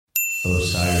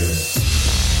Osiris.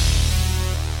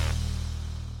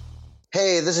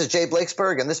 Hey, this is Jay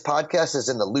Blakesberg, and this podcast is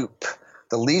In the Loop,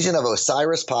 the Legion of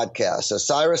Osiris podcast.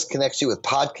 Osiris connects you with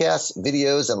podcasts,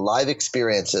 videos, and live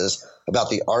experiences about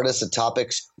the artists and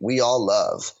topics we all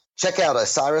love. Check out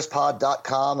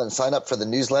osirispod.com and sign up for the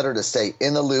newsletter to stay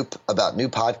in the loop about new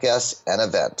podcasts and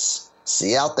events.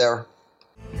 See you out there.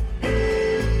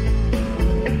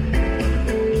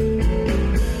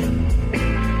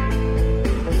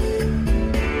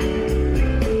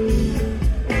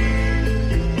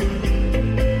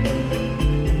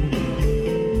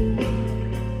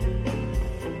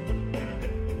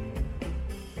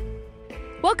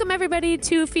 Welcome, everybody,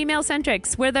 to Female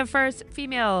Centrics. We're the first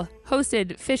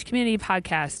female-hosted fish community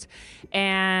podcast.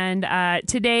 And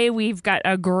today we've got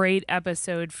a great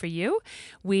episode for you.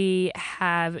 We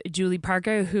have Julie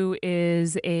Parker, who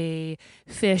is a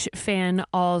fish fan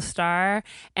all-star.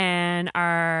 And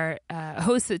our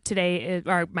host today,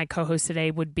 or my co-host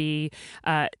today, would be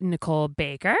Nicole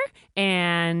Baker.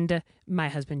 And my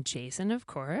husband, Jason, of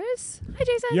course. Hi,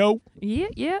 Jason. Yo.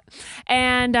 Yeah.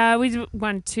 And we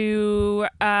want to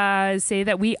say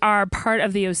that we are part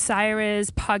of the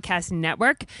Osiris Podcast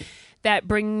Network that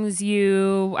brings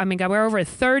you, I mean, God, we're over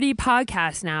 30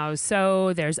 podcasts now.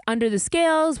 So there's Under the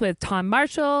Scales with Tom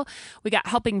Marshall. We got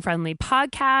Helping Friendly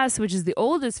Podcast, which is the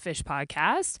oldest fish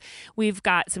podcast. We've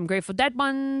got some Grateful Dead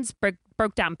ones,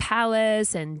 Broke Down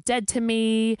Palace and Dead to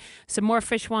Me, some more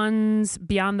fish ones,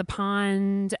 Beyond the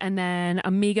Pond, and then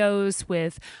Amigos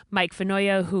with Mike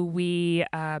Fanoia, who we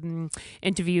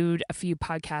interviewed a few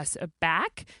episodes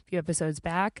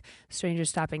back, Strangers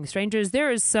Stopping Strangers.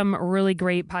 There is some really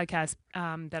great podcasts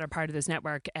that are part of this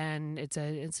network, and it's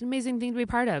an amazing thing to be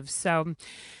part of. So,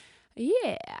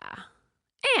 yeah.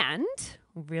 And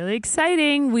really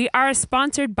exciting, we are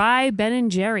sponsored by Ben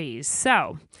 & Jerry's.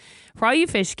 So, for all you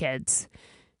fish kids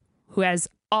who has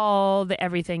all the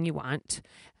everything you want,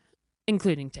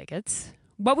 including tickets,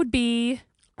 what would be...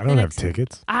 I don't have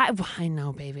tickets. I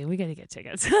know, baby. We got to get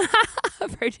tickets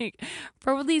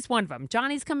for at least one of them.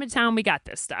 Johnny's coming to town. We got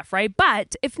this stuff, right?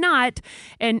 But if not,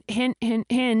 and hint,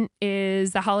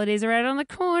 is the holidays are right on the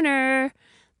corner.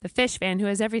 The fish fan who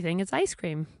has everything, it's ice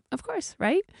cream, of course,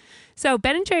 right? So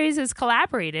Ben & Jerry's has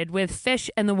collaborated with Fish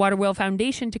and the Water Wheel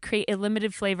Foundation to create a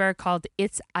limited flavor called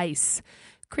It's Ice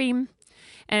Cream.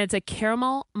 And it's a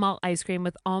caramel malt ice cream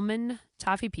with almond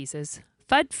toffee pieces,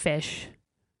 fudge fish,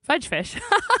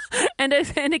 and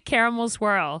a caramel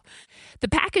swirl. The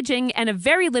packaging and a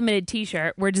very limited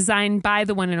t-shirt were designed by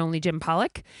the one and only Jim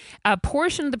Pollock. A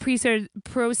portion of the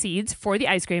proceeds for the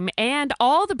ice cream and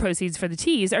all the proceeds for the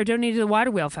teas are donated to the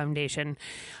Water Wheel Foundation.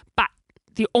 But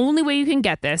the only way you can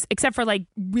get this, except for like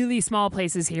really small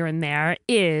places here and there,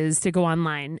 is to go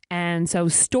online. And so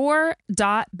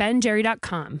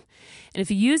store.benjerry.com. And if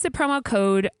you use the promo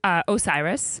code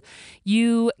Osiris,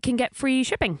 you can get free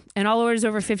shipping. And all orders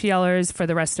over $50 for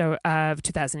the rest of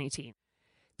 2018.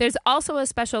 There's also a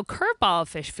special curveball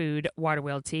fish food water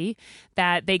wheel tea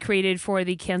that they created for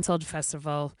the canceled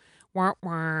festival.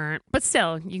 But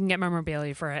still, you can get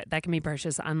memorabilia for it. That can be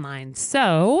purchased online.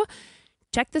 So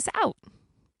check this out.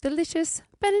 Delicious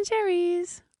Ben &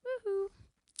 Jerry's. Woohoo.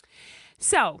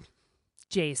 So,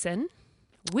 Jason,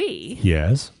 we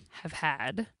have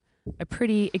had a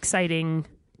pretty exciting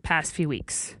past few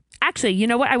weeks. Actually, you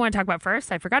know what I want to talk about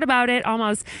first? I forgot about it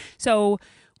almost. So,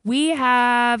 we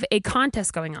have a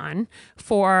contest going on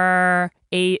for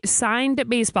a signed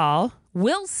baseball,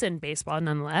 Wilson baseball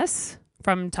nonetheless,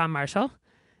 from Tom Marshall,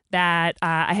 that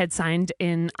I had signed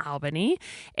in Albany.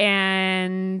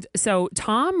 And so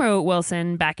Tom wrote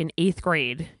Wilson back in 8th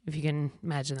grade, if you can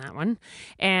imagine that one.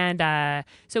 And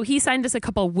so he signed us a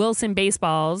couple Wilson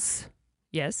baseballs.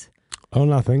 Yes. Oh,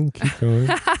 nothing. Keep going.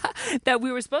 That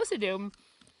we were supposed to do.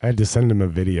 I had to send him a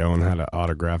video on how to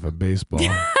autograph a baseball.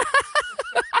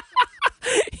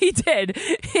 He did.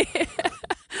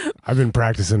 I've been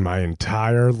practicing my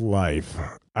entire life.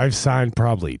 I've signed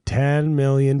probably 10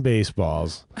 million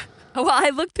baseballs. Well,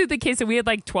 I looked through the case and we had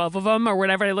like 12 of them or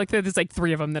whatever. I looked through, there's like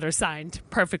 3 of them that are signed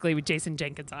perfectly with Jason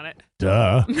Jenkins on it.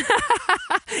 Duh.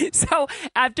 So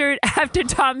after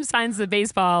Tom signs the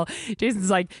baseball, Jason's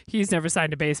like, he's never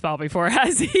signed a baseball before,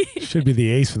 has he? Should be the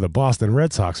ace for the Boston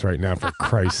Red Sox right now, for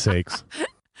Christ's sakes.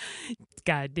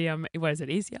 God damn, what is it,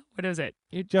 ACL? What is it?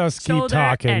 You just shoulder? Keep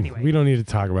talking. Anyway. We don't need to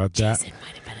talk about that. Jason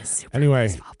might have been a super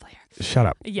baseball player. Shut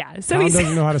up. Yeah. So Tom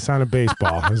doesn't know how to sign a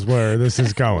baseball is where this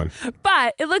is going.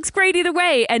 But it looks great either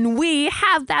way. And we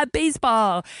have that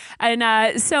baseball.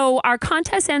 And so our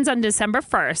contest ends on December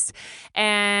 1st.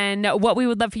 And what we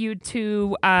would love for you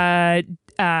to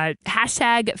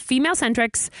hashtag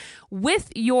FemaleCentrics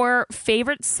with your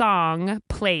favorite song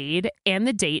played and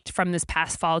the date from this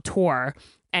past fall tour.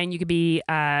 And you could be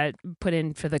put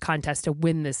in for the contest to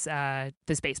win this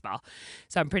baseball.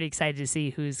 So I'm pretty excited to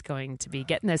see who's going to be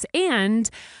getting this. And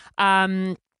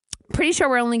pretty sure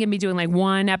we're only going to be doing like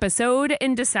one episode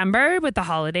in December with the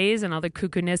holidays and all the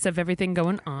cuckoo-ness of everything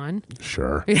going on.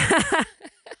 Sure.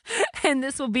 And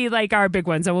this will be like our big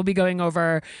one. So we'll be going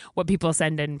over what people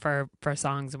send in for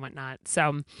songs and whatnot.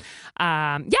 So,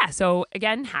 So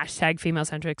again, hashtag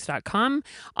FemaleCentrics.com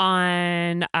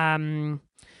on...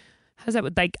 how's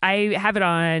that? Like I have it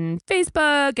on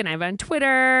Facebook and I have it on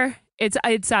Twitter. It's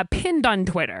pinned on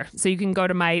Twitter, so you can go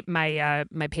to my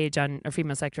page on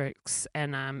FemaleCentrics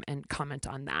and comment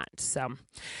on that. So,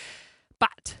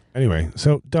 but anyway,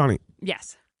 so Donnie,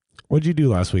 yes, what'd you do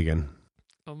last weekend?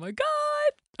 Oh my God.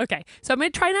 Okay, so I'm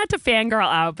gonna try not to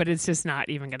fangirl out, but it's just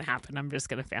not even gonna happen. I'm just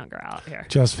gonna fangirl out here.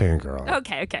 Just fangirl.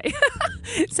 Okay.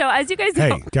 So as you guys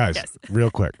know, hey guys, yes.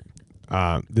 Real quick,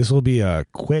 this will be a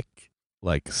quick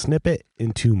snippet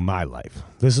into my life.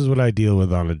 This is what I deal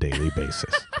with on a daily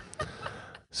basis.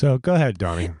 So go ahead,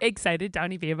 Donnie. Excited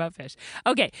Donnie B about fish.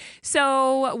 Okay,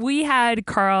 so we had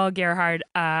Carl Gerhard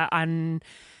on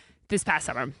this past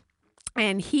summer,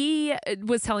 and he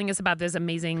was telling us about this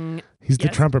amazing... He's the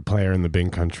trumpet player in the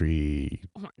Big Country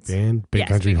Horns. band, Big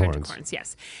Country Horns.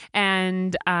 Yes,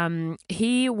 and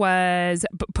he was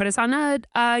put us on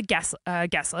a guest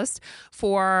list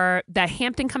for the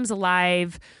Hampton Comes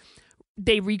Alive.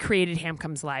 They recreated Ham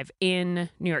Comes Alive in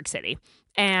New York City.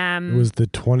 It was the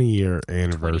 20-year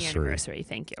anniversary.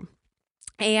 Thank you.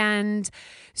 And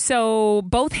so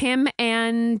both him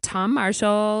and Tom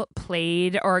Marshall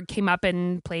came up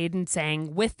and played and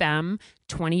sang with them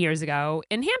 20 years ago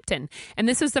in Hampton. And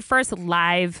this was the first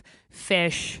live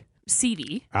Fish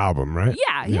CD album, right?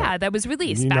 Yeah, that was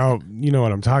released. You know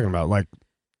what I'm talking about, like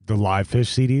the live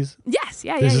Fish CDs? Yes,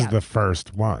 This is the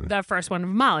first one. The first one of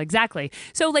them all, exactly.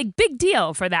 So, like, big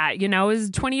deal for that, it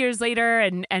was 20 years later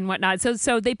and whatnot.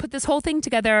 So they put this whole thing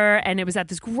together, and it was at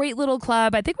this great little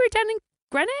club. I think we were down in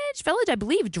Greenwich Village, I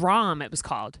believe. Drom, it was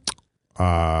called.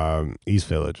 East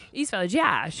Village. East Village,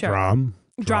 yeah, sure. Drom.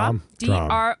 DROM.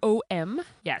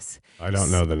 Yes. I don't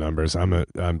know the numbers. I'm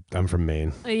from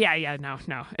Maine. Yeah. No.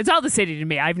 It's all the city to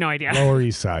me. I have no idea. Lower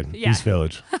East Side. Yeah. East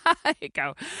Village. There you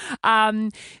go.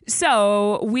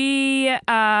 So we,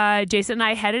 Jason and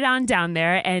I headed on down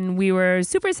there, and we were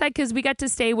super excited because we got to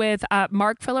stay with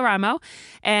Mark Filoramo.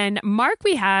 And Mark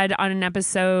we had on an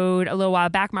episode a little while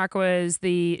back. Mark was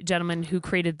the gentleman who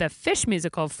created the Fish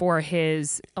musical for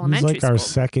his elementary school. He was like our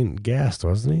second guest,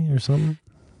 wasn't he, or something?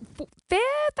 Fifth,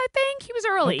 I think. He was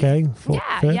early. Okay.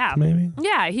 Fifth, maybe?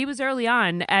 Yeah, he was early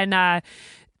on. And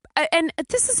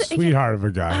this is... Sweetheart of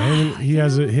a guy.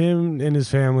 Him and his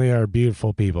family are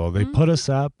beautiful people. They put us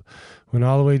up, went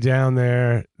all the way down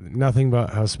there, nothing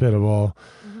but hospitable,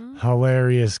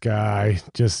 hilarious guy.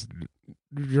 Just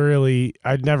really...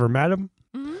 I'd never met him.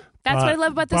 That's what I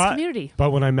love about this community.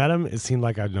 But when I met him, it seemed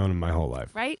like I'd known him my whole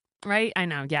life. Right? I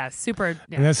know. Yeah, super...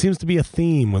 Yeah. And that seems to be a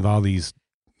theme with all these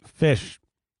Fish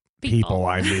people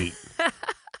I meet.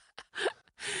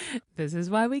 This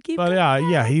is why we keep. But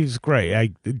yeah, he was great.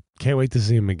 I can't wait to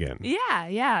see him again.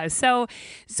 Yeah. So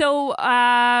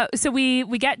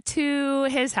we get to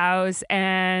his house,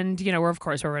 and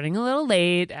we're running a little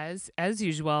late as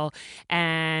usual,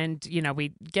 and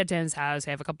we get to his house,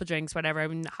 have a couple drinks, whatever,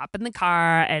 and hop in the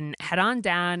car and head on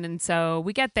down. And so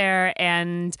we get there,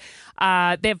 and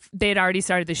they'd already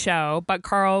started the show, but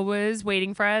Carl was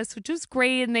waiting for us, which was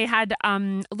great, and they had a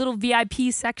little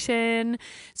VIP section,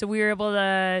 so we were able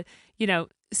to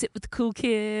sit with the cool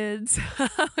kids,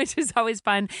 which is always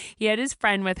fun. He had his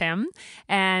friend with him,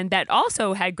 and that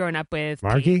also had grown up with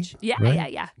Marky. Paige. Yeah,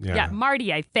 right? yeah.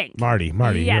 Marty, I think. Marty.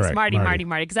 Yes, right. Marty.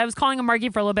 Because I was calling him Marky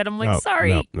for a little bit. I'm like,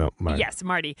 sorry. No, Marty. Yes,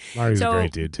 Marty. Marty's a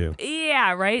great dude too.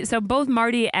 Yeah, right. So both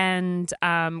Marty and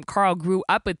Carl grew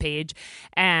up with Paige,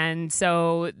 and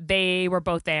so they were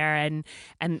both there, and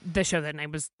the show that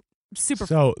night was super.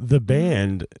 So the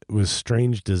band was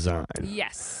Strange Design.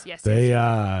 Yes. They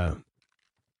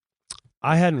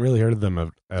I hadn't really heard of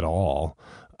them at all.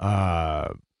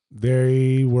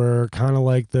 They were kind of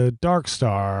like the Dark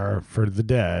Star for the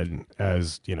Dead,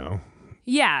 as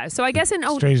Yeah, so I guess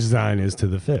Strange Design is to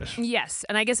the Fish. Yes,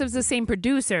 and I guess it was the same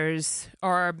producers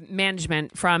or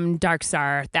management from Dark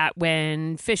Star that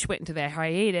when Fish went into their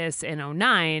hiatus in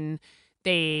 2009,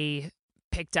 they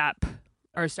picked up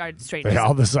or started Strange Design. They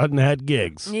all of a sudden had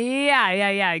gigs.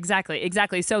 Yeah,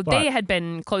 exactly. So they had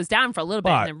been closed down for a little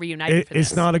bit and then reunited for this.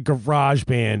 It's not a garage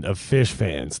band of Fish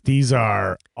fans. These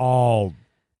are all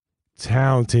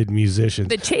talented musicians.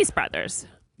 The Chase Brothers.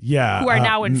 Yeah. Who are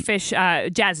now in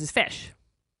Jazz's Fish.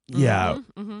 Yeah.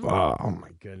 Mm-hmm. Oh my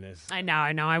goodness. I know.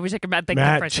 I wish I could think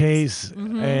Matt the first Chase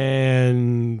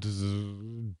and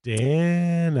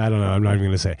Dan. I don't know. I'm not even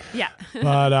going to say. Yeah.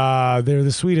 But they're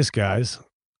the sweetest guys.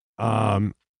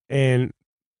 And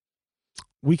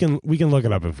we can look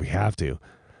it up if we have to.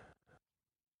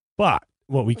 But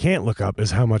what we can't look up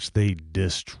is how much they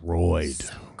destroyed.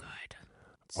 So good.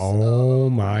 Oh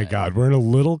my God. We're in a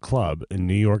little club in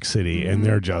New York City and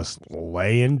they're just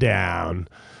laying down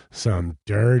some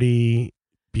dirty,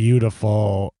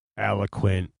 beautiful,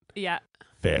 eloquent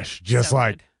fish. Just so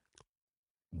like, good.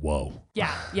 whoa.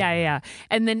 Yeah.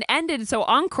 And then ended, so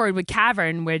encored with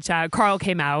Cavern, which Carl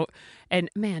came out, and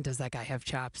man, does that guy have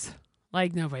chops.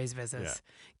 Like nobody's business.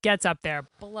 Yeah. Gets up there,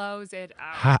 blows it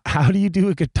out. How do you do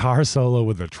a guitar solo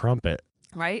with a trumpet?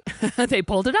 Right? They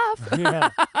pulled it off. Yeah.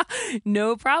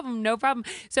 No problem.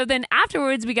 So then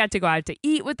afterwards, we got to go out to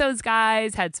eat with those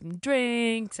guys, had some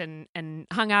drinks, and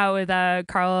hung out with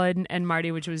Carl and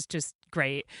Marty, which was just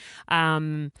great.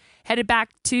 Headed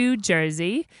back to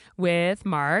Jersey with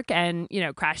Mark and,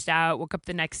 crashed out, woke up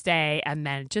the next day, and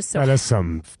then just so... That is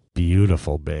some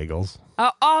beautiful bagels.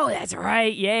 Oh, that's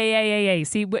right. Yeah.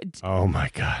 See, oh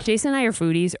my God. Jason and I are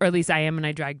foodies, or at least I am, and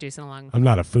I drag Jason along. I'm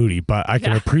not a foodie, but I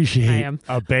can appreciate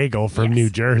a bagel from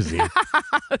New Jersey.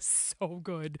 So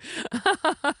good.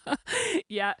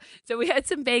 Yeah. So we had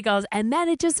some bagels, and then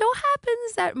it just so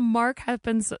happens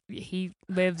that he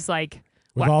lives like...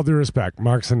 With all due respect,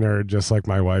 Mark's a nerd, just like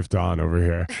my wife, Dawn, over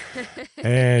here.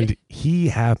 And he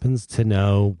happens to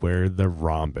know where the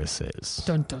rhombus is.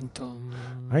 Dun, dun, dun.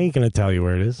 I ain't going to tell you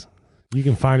where it is. You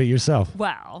can find it yourself.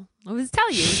 Well, I was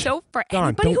telling you. So for Dawn,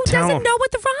 anybody who doesn't know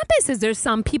what the rhombus is, there's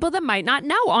some people that might not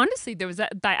know. Honestly,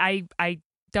 I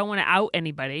don't want to out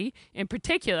anybody in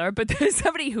particular, but there's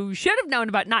somebody who should have known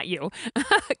about, not you,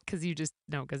 because you just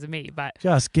know because of me. But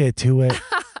just get to it.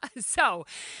 So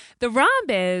the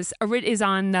rhombus is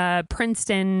on the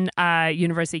Princeton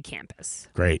University campus.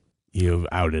 Great. You've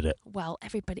outed it. Well,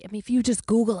 everybody, if you just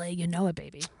Google it, you know it,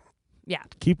 baby. Yeah.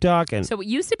 Keep talking. So it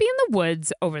used to be in the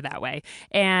woods over that way.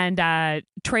 And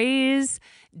Trey's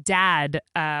dad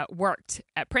worked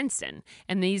at Princeton.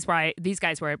 And these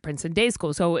guys were at Princeton Day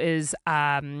School. So it is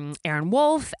Aaron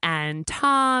Wolf and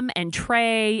Tom and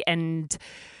Trey and...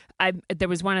 there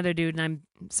was one other dude, and I'm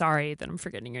sorry that I'm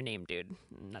forgetting your name, dude.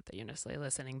 Not that you're necessarily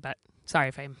listening, but sorry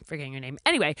if I'm forgetting your name.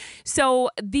 Anyway,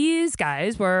 so these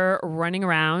guys were running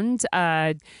around,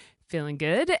 feeling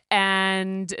good,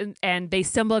 and they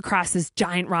stumble across this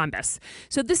giant rhombus.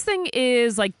 So this thing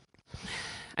is like,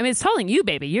 it's taller than you,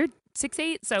 baby. You're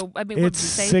 6'8", so what it's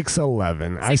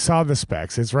 6'11". I saw the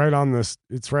specs. It's right on this.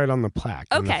 It's right on the plaque.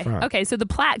 Okay. So the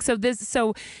plaque.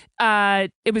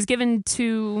 It was given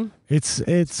to.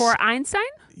 It's for Einstein.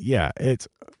 Yeah, it's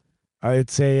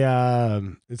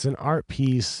an art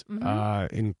piece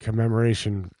in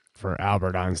commemoration for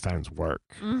Albert Einstein's work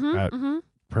at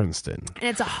Princeton. And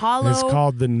it's a hollow. And it's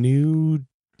called the New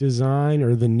Design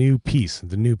or the New Piece.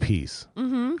 The New Piece.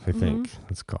 I think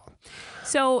it's called.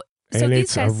 So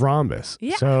it's guys, a rhombus.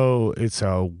 Yeah. So it's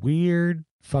a weird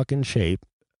fucking shape.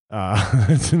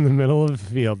 It's in the middle of the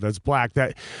field that's black.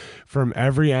 That from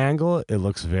every angle, it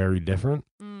looks very different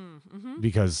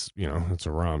because, it's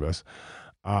a rhombus.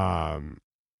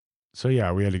 So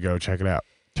yeah, we had to go check it out.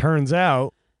 Turns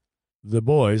out the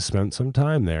boys spent some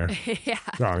time there. Yeah.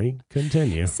 Sorry,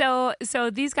 continue. So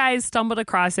these guys stumbled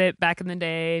across it back in the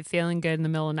day, feeling good in the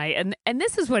middle of the night. And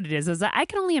this is what it is that I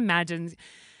can only imagine,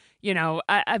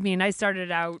 I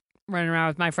started out running around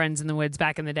with my friends in the woods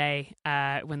back in the day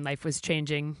when life was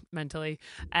changing mentally.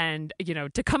 And,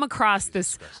 to come across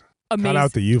this amazing... Cut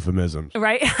out the euphemisms.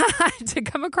 Right? To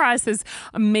come across this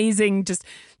amazing, just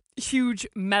huge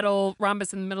metal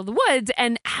rhombus in the middle of the woods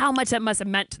and how much that must have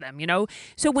meant to them,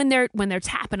 So when they're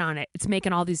tapping on it, it's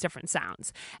making all these different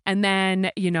sounds. And then,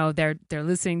 they're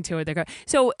listening to it.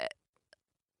 So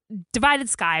Divided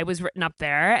Sky was written up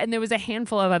there, and there was a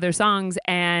handful of other songs,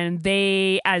 and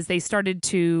as they started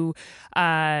to,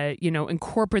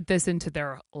 incorporate this into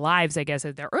their lives, I guess,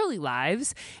 their early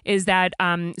lives, is that,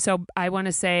 so I want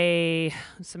to say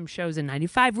some shows in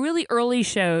 95, really early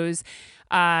shows,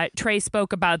 Trey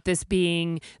spoke about this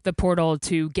being the portal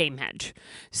to Gamehenge.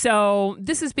 So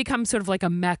this has become sort of like a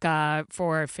mecca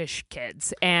for fish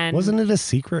kids. And wasn't it a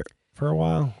secret for a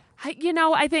while?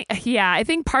 I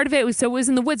think part of it was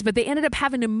in the woods, but they ended up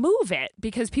having to move it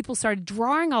because people started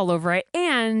drawing all over it.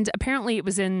 And apparently it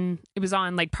was on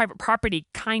like private property,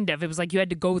 kind of. It was like you had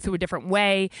to go through a different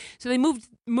way. So they moved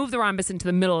the rhombus into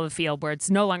the middle of the field where it's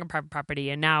no longer private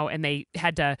property. And they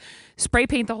had to spray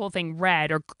paint the whole thing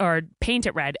red or paint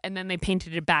it red. And then they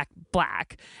painted it back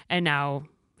black. And now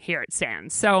here at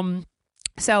Sands.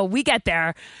 So we get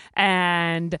there,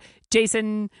 and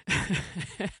Jason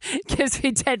gives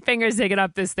me 10 fingers to get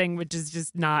up this thing, which is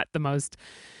just not the most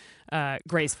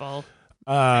graceful.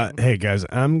 Hey guys,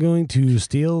 I'm going to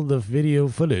steal the video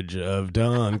footage of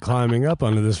Dawn climbing up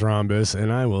onto this rhombus,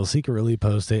 and I will secretly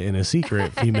post it in a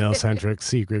secret female-centric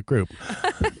secret group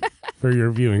for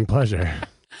your viewing pleasure.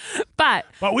 But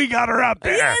we got her up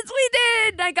there. Yes, we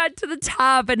did. I got to the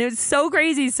top, and it was so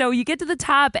crazy. So you get to the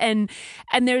top, and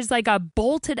there's like a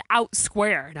bolted out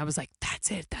square, and I was like, "That's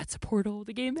it. That's a portal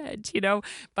to Game Edge," you know.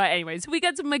 But anyways, we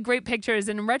got some like, great pictures,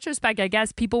 and in retrospect, I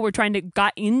guess people were trying to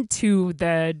got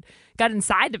inside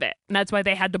of it, and that's why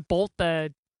they had to bolt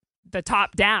the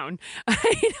top down.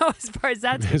 You know, as far as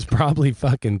that's there's probably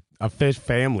fucking a fish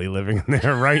family living in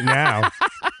there right now.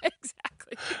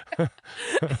 Exactly.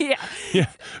 Yeah. Yeah.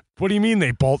 What do you mean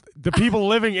they bolt? The people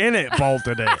living in it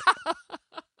bolted it.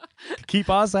 Keep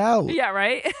us out. Yeah,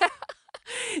 right?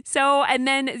 So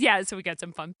we got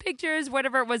some fun pictures,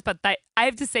 whatever it was. But I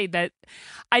have to say that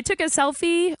I took a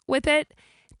selfie with it.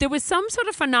 There was some sort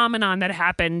of phenomenon that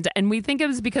happened, and we think it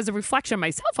was because of reflection of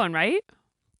my cell phone, right?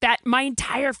 That my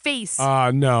entire face.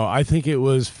 No, I think it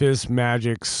was Fizz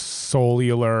magic,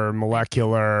 cellular,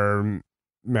 molecular,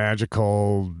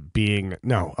 magical being.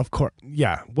 No, of course.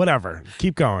 Yeah, whatever.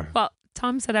 Keep going. Well,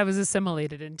 Tom said I was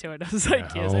assimilated into it. I was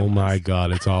like, yes, oh my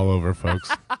God, it's all over,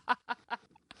 folks.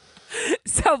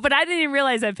 So, but I didn't even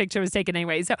realize that picture was taken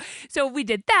anyway. So we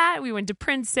did that. We went to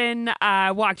Princeton,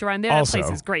 walked around there. Also, that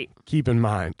place is great. Keep in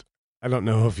mind, I don't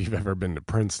know if you've ever been to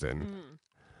Princeton.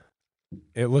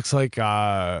 It looks like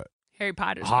Harry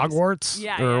Potter's Hogwarts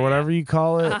place. or whatever you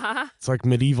call it. Uh-huh. It's like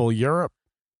medieval Europe.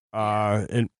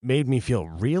 It made me feel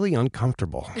really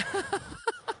uncomfortable.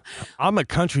 I'm a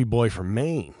country boy from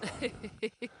Maine.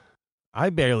 I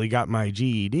barely got my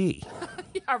GED.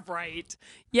 Yeah, right.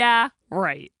 Yeah,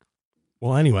 right.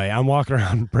 Well, anyway, I'm walking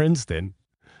around Princeton.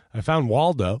 I found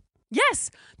Waldo. Yes,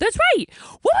 that's right.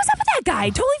 What was up with that guy? I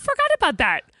totally forgot about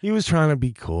that. He was trying to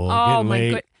be cool, getting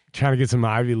late, trying to get some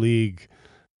Ivy League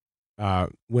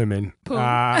women.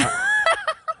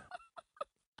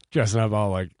 Dressing up all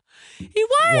like he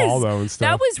was Waldo and stuff.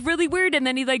 That was really weird. And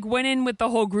then he like went in with the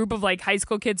whole group of like high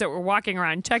school kids that were walking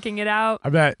around checking it out.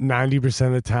 I bet 90%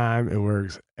 of the time it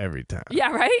works every time. Yeah,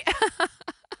 right?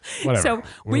 Whatever. So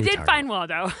we did find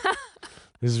Waldo.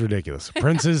 This is ridiculous.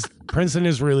 Princeton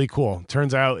is really cool.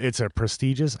 Turns out it's a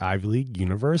prestigious Ivy League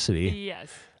university.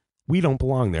 Yes. We don't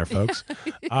belong there, folks.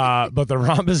 But the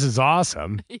rhombus is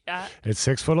awesome. Yeah. It's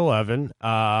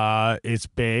 6'11". It's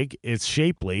big. It's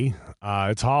shapely.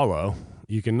 It's hollow.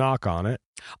 You can knock on it.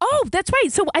 Oh, that's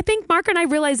right. So I think Mark and I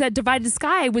realized that Divided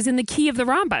Sky was in the key of the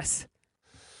rhombus.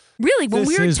 Really, when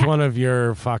this is one of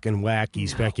your fucking wacky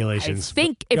speculations.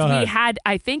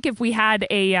 I think if we had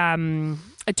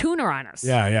a tuner on us.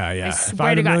 Yeah. If I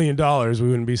had $1 million, we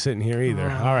wouldn't be sitting here either.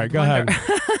 All right, go ahead.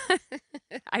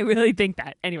 I really think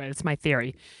that. Anyway, that's my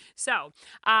theory. So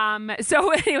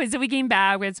we came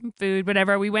back, we had some food,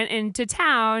 whatever. We went into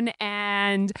town,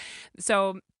 and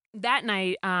so that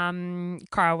night,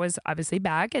 Carl was obviously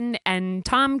back, and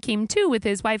Tom came too with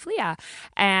his wife Leah,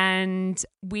 and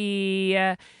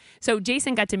so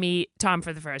Jason got to meet Tom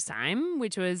for the first time,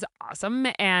 which was awesome.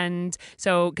 And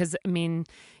so, because I mean,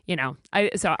 you know, I'm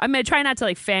gonna try not to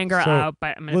like fangirl out,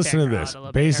 but I'm gonna listen to fangirl this. Out a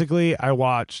little Basically, I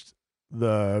watched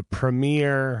the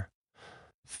premiere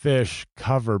Fish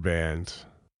cover band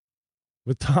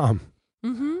with Tom.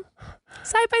 Mm-hmm.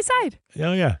 Side by side.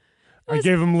 Oh yeah. I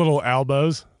gave him little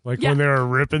elbows, like when they were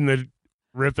ripping the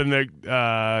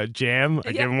jam.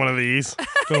 I gave him one of these,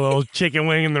 the little chicken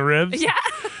wing in the ribs. Yeah.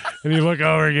 And he looked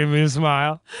over and gave me a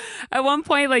smile. At one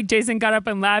point, like Jason got up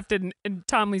and laughed, and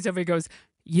Tom leans over and goes,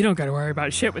 "You don't got to worry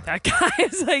about shit with that guy." I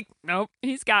was like, "Nope,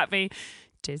 he's got me."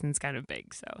 Jason's kind of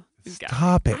big, so he's got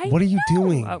Stop me. it! What are you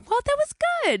doing? Well, that was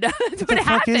good. That's what the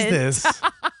fuck is this?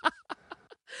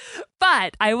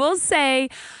 But I will say,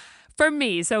 for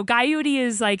me, so Guy Udi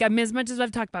is like, I mean, as much as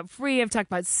I've talked about Free, I've talked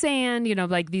about Sand, you know,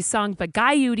 like these songs, but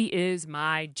Guy Udi is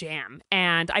my jam.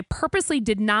 And I purposely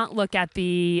did not look at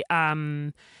the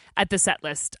set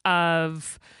list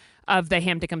of the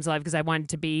Hampton Comes Alive because I wanted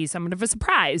to be somewhat of a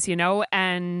surprise, you know,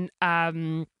 and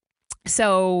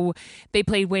so they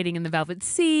played Waiting in the Velvet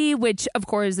Sea, which, of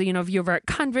course, you know, if you were at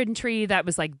Coventry, that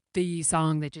was like the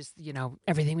song that just, you know,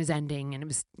 everything was ending and it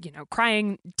was, you know,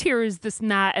 crying, tears, this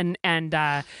and that. And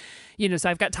you know,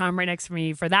 so I've got Tom right next to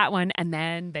me for that one. And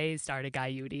then they started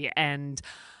Guy Udi, and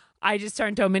I just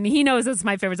turned to him, and he knows it's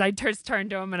my favorite. So I just turned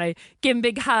to him and I give him a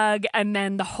big hug. And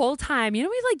then the whole time, you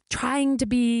know, he's like trying to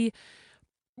be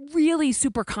really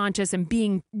super conscious and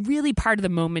being really part of the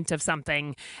moment of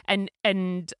something.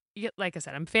 And like I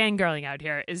said, I'm fangirling out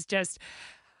here, is just,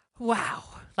 wow.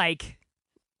 Like,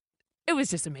 it was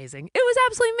just amazing. It was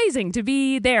absolutely amazing to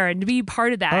be there and to be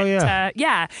part of that. Oh, yeah.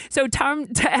 Yeah. So Tom,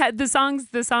 the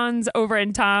songs over,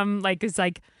 and Tom is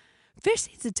like, Fish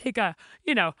needs to take a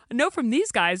note from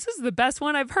these guys. This is the best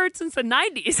one I've heard since the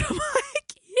 90s. I'm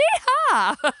like,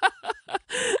 yeah.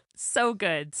 So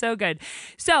good. So good.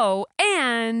 So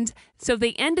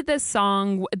they ended the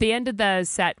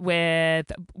set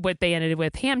with what they ended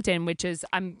with Hampton, which is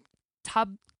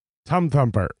Tub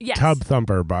Thumper. Yes. Tub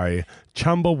Thumper by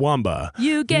Chumbawamba.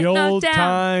 You get the knocked old down.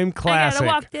 time classic. I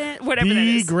gotta walk in. Whatever that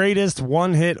the is. greatest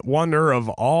one-hit wonder of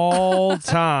all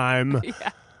time.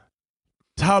 Yeah.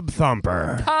 Tub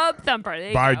Thumper. Tub Thumper. There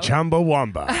you By go.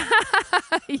 Chumbawamba.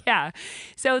 Yeah.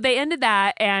 So they ended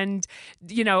that, and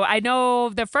I know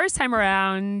the first time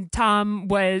around Tom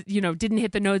was didn't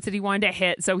hit the notes that he wanted to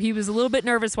hit, so he was a little bit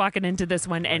nervous walking into this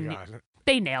one, and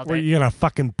they nailed Were it. you gonna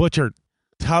fucking butcher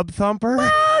Tub Thumper?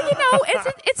 Well,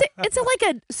 it's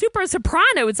like a super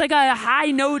soprano. It's like a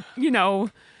high note,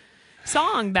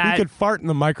 song that. You could fart in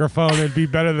the microphone and be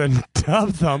better than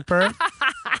Tub Thumper.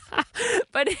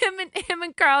 But him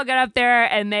and Carl got up there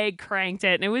and they cranked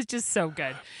it, and it was just so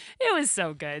good. It was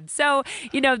so good. So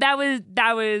that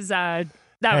was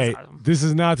awesome. This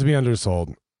is not to be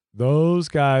undersold. Those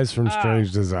guys from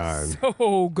Strange Design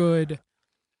So good.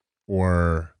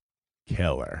 were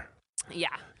killer. Yeah.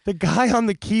 The guy on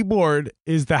the keyboard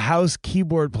is the house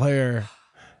keyboard player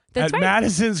That's at right.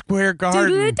 Madison Square Garden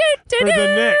for For the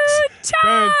Knicks.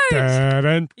 Charge! Dun,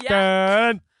 dun, Yeah.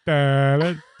 dun, dun,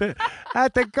 dun, dun,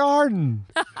 at the Garden.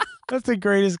 That's the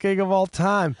greatest gig of all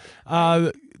time.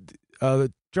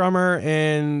 The drummer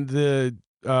and the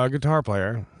guitar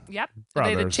player. Yep. Are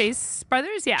they the Brothers. Chase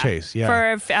brothers? Yeah. Chase, yeah.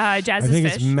 For I Jazz's think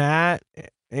Fish. it's Matt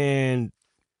and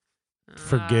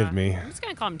forgive me. I'm just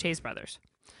going to call them Chase brothers.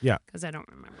 Yeah. Because I don't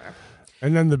remember.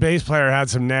 And then the bass player had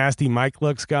some nasty mic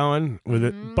looks going with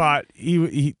it, but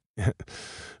he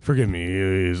forgive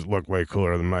me, he's looked way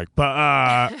cooler than Mike.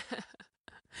 But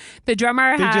The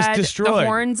drummer They just had the destroyed.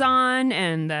 horns on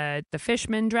and the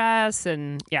fishman dress,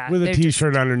 and yeah, with a they're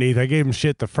t-shirt underneath. I gave him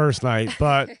shit the first night,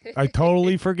 but I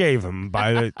totally forgave him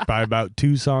by about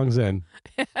 2 songs in.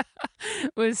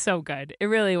 It was so good. It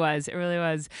really was. It really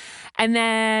was. And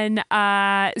then,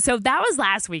 so that was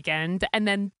last weekend. And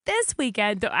then this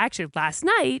weekend, actually last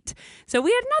night, so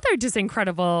we had another just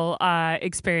incredible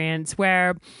experience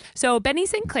where, so Benny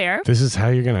Sinclair. This is how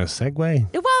you're going to segue?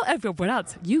 Well, what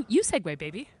else? You segue,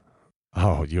 baby.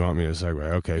 Oh, you want me to segue?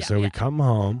 Okay, Yeah, so we come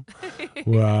home.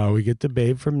 Well, we get the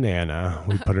babe from Nana.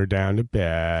 We put her down to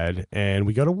bed, and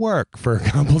we go to work for a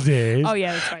couple days. Oh,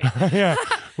 yeah, that's right. Yeah,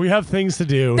 we have things to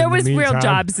do. There in the was real meantime.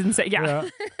 jobs and so, yeah.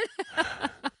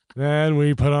 Then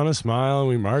we put on a smile and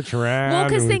we march around Well,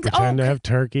 'cause and we things- pretend to have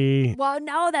turkey. Well,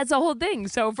 no, that's the whole thing.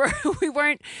 So we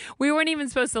weren't even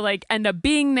supposed to end up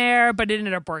being there, but it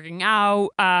ended up working out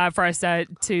for us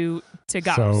to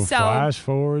go. So flash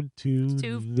forward to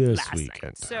this last weekend.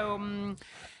 night. So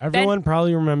Everyone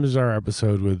probably remembers our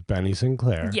episode with Benny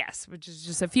Sinclair. yes, which is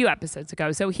just a few episodes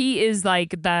ago. So he is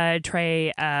like the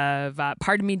Trey of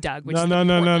Pardon Me, Doug. Which is the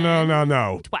Portland-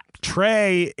 No. What?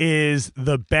 Trey is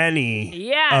the Benny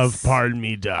Yes. of Pardon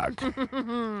Me, Doug.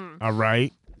 All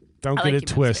right? Don't I get like it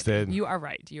you, twisted. You are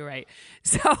right. You're right.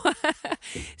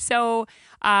 So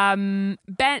Ben.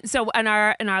 So in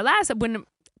our last when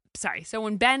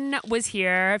Ben was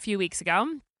here a few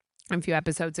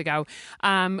episodes ago,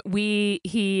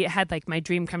 he had my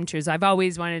dream come true. So I've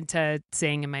always wanted to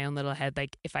sing in my own little head,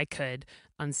 if I could,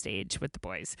 on stage with the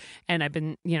boys. And I've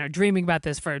been, dreaming about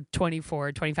this for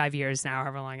 24, 25 years now,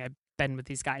 however long I've been with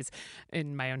these guys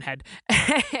in my own head.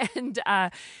 And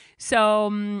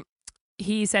so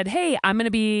he said, hey, I'm going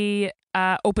to be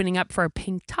opening up for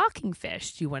Pink Talking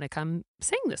Fish. Do you want to come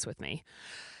sing this with me?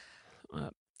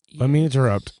 Let me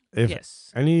interrupt. If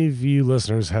Yes. any of you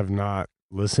listeners have not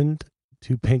listened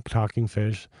to Pink Talking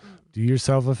Fish, do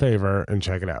yourself a favor and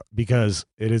check it out, because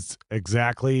it is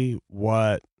exactly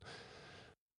what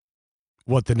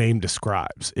the name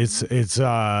describes. It's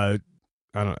I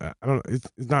don't it's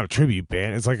not a tribute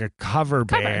band. It's like a cover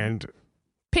band.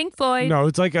 Pink Floyd. No,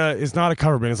 it's not a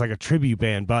cover band. It's like a tribute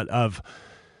band, but of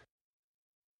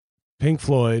Pink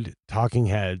Floyd, Talking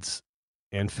Heads,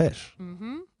 and Fish.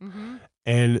 Mm-hmm. Mm-hmm.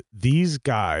 And these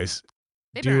guys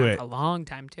They've been do around it for a long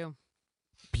time too.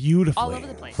 beautifully. All over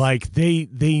the place.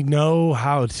 They know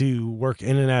how to work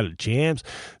in and out of jams.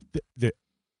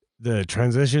 The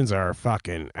transitions are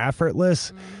fucking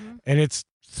effortless, and it's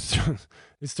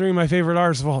 3 of my favorite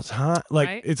artists of all time.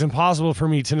 Right? It's impossible for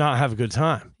me to not have a good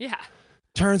time. Yeah.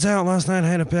 Turns out last night I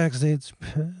had a backstage.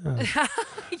 Yeah.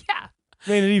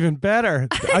 Made it even better.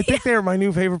 I think they're my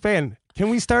new favorite band. Can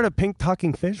we start a Pink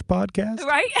Talking Fish podcast?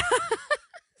 Right?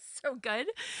 So good.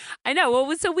 I know.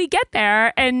 Well, so we get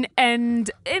there, and I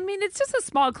mean, it's just a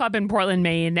small club in Portland,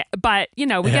 Maine, but we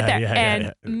get there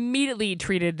and immediately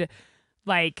treated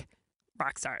like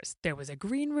rock stars. There was a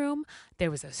green room. There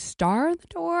was a star on the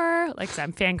door. Like,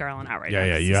 I'm fangirling out right now.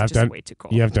 Yeah. You have to. Way too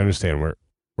cool. You have to understand,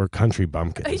 we're country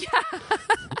bumpkins. Yeah.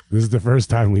 This is the first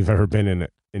time we've ever been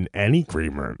in any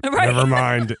green room. Right. Never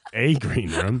mind a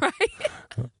green room.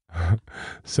 Right.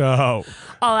 So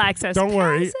all access. Don't passes.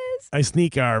 worry. I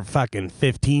sneak our fucking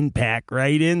 15-pack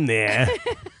right in there.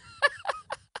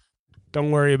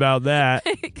 Don't worry about that.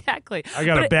 Exactly. I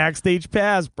got a backstage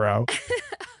pass, bro.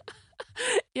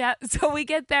 Yeah. So we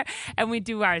get there and we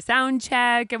do our sound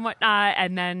check and whatnot.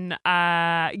 And then,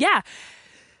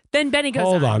 then Benny goes,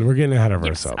 Hold on. We're getting ahead of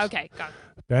yes. ourselves. Okay. Go.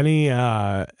 Benny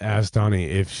asked Donnie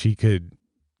if she could,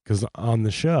 because on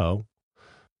the show,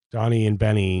 Donnie and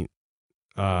Benny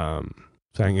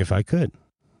sang If I Could.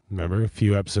 Remember, a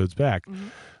few episodes back. Mm-hmm.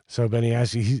 So Benny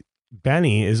asked,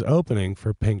 Benny is opening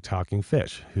for Pink Talking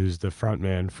Fish, who's the front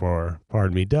man for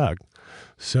Pardon Me, Doug.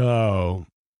 So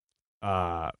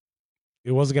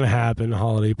it wasn't going to happen,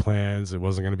 holiday plans. It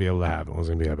wasn't going to be able to happen. It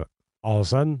wasn't going to be able. All of a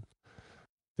sudden,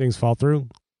 things fall through.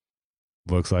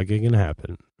 Looks like it can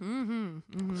happen. Mm-hmm.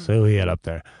 Mm-hmm. So he head up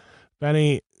there.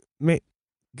 Benny,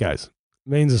 guys,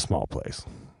 Maine's a small place.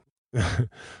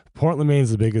 Portland,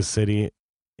 Maine's the biggest city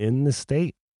in the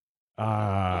state.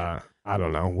 I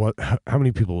don't know how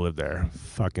many people live there.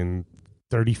 Fucking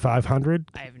 3,500.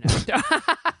 I have no idea.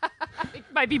 It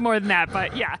might be more than that,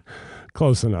 but yeah,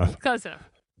 close enough. Close enough.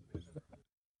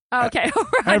 Okay,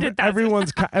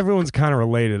 everyone's kind of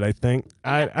related. I think.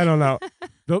 I don't know.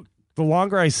 The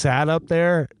longer I sat up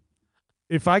there,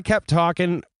 if I kept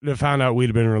talking, they found out we'd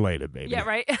have been related, baby. Yeah,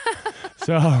 right.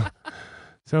 So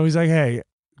he's like, hey,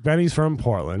 Benny's from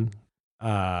Portland.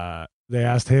 They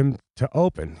asked him to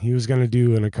open. He was going to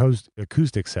do an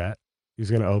acoustic set. He was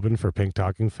going to open for Pink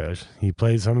Talking Fish. He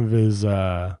played some of his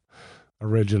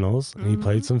originals, and he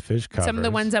played some Fish covers. Some of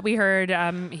the ones that we heard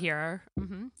here.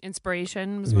 Mm-hmm.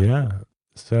 Inspiration was one. Yeah.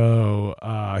 So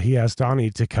he asked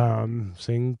Donnie to come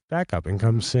sing backup and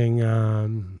come sing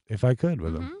If I Could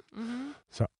with him. Mm-hmm.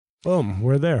 So, boom,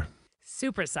 we're there.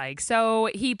 Super psyched. So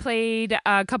he played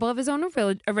a couple of his own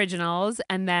originals,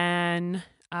 and then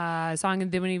a song.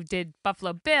 And then when he did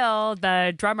Buffalo Bill,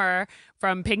 the drummer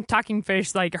from Pink Talking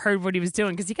Fish heard what he was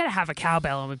doing, because you got to have a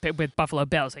cowbell with Buffalo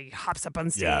Bill. So he hops up on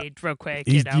stage real quick.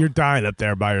 You're dying up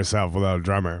there by yourself without a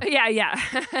drummer. Yeah.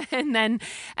 and then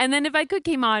If I Could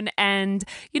came on, and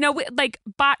we,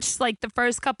 botched the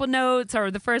first couple notes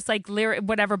or the first lyric,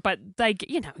 whatever. But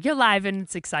you're live and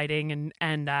it's exciting,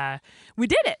 and we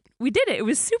did it. It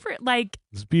was super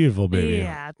It's beautiful, baby.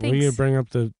 Yeah. Thanks. Will you bring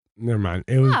up the? Never mind.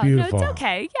 It was beautiful. No, it's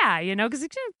okay. Yeah, because you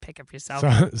can pick up yourself.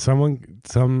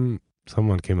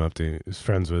 Someone came up to me, who's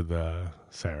friends with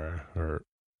Sarah or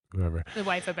whoever. The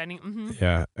wife of Benny. Mm-hmm.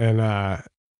 Yeah. And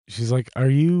she's like, are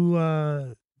you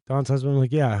Don's husband? I'm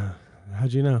like, yeah.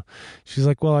 How'd you know? She's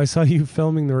like, well, I saw you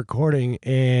filming the recording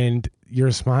and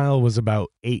your smile was about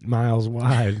 8 miles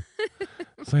wide.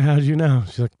 It's like, how'd you know?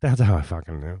 She's like, that's how I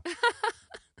fucking knew.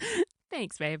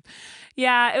 Thanks, babe.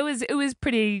 Yeah, it was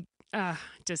pretty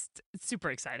just super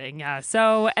exciting. Yeah.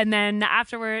 So, and then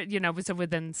afterward, so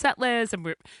within set list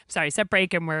and set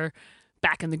break, and we're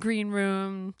back in the green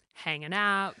room, hanging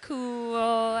out,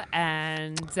 cool.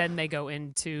 And then they go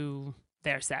into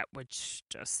their set, which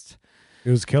just... It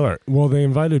was killer. Well, they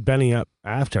invited Benny up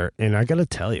after, and I got to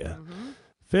tell you,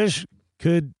 Fish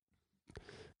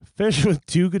with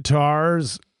 2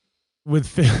 guitars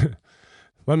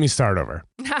let me start over.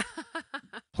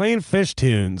 Playing Fish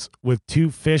tunes with 2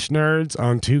 Fish nerds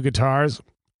on 2 guitars,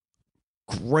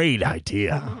 great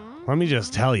idea. Let me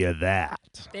just tell you that.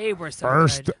 They were so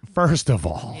good. First of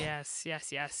all. Yes.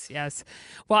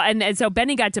 Well, and so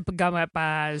Benny got to come up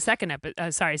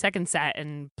second set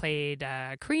and played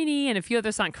Creenie and a few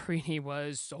other songs. Creenie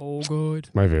was so good.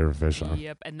 My favorite Fish song.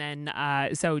 Yep. And then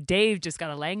so Dave just got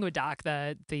a Languedoc,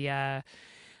 the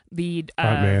lead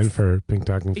front man for Pink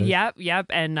Talking Fish. Yep.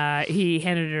 And he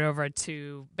handed it over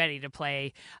to Benny to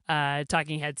play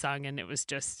Talking Head song, and it was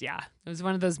just it was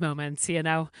one of those moments,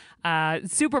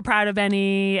 super proud of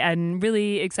Benny and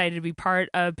really excited to be part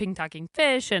of Pink Talking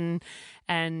Fish, and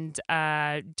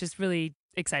just really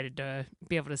excited to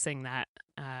be able to sing that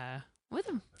with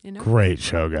him. Great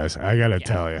show, guys. I gotta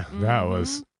tell you, that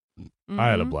was I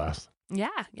had a blast.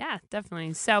 Yeah,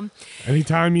 definitely. So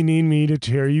anytime you need me to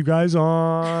cheer you guys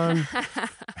on,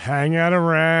 hang out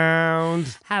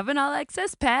around. Have an all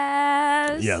access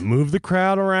pass. Yeah, move the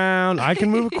crowd around. I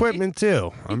can move equipment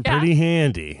too. I'm pretty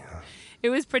handy. It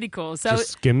was pretty cool. So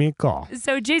just give me a call.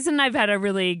 So Jason and I've had a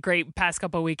really great past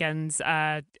couple weekends.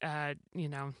 From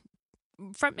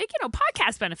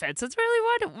podcast benefits. That's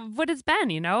really what it's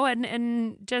been,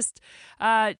 and just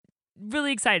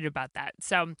really excited about that.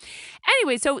 So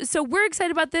anyway, so we're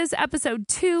excited about this episode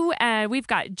 2, and we've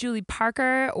got Julie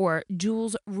Parker, or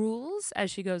Jules Rules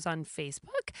as she goes on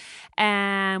Facebook,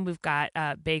 and we've got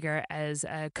Baker as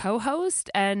a co-host,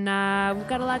 and we've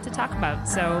got a lot to talk about.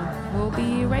 So we'll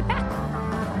be right back.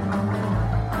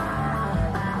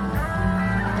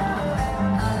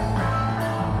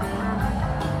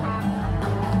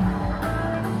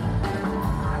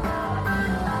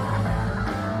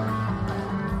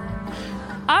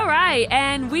 All right,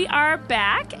 and we are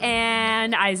back,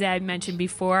 and as I mentioned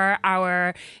before,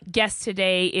 our guest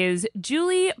today is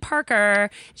Julie Parker.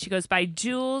 She goes by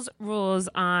Jules Rules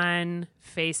on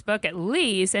Facebook, at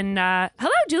least. And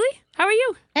hello, Julie. How are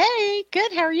you? Hey,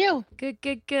 good. How are you? Good.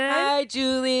 Hi,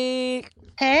 Julie.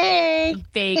 Hey.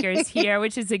 Baker's here,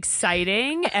 which is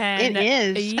exciting. And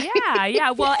it is.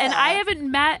 Yeah. Well, and I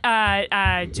haven't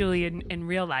met Julie in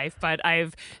real life, but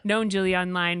I've known Julie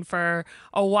online for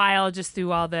a while, just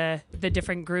through all the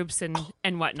different groups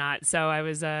and whatnot. So I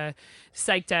was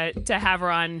psyched to have her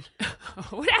on.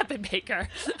 What happened, Baker?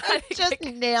 I just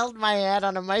nailed my head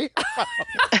on a microphone.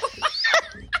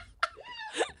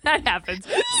 That happens.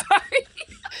 Sorry.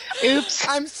 Oops.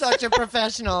 I'm such a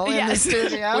professional in the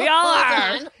studio. We all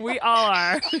are. We all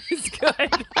are. It's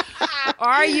good.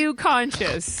 Are you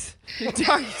conscious?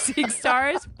 Seeing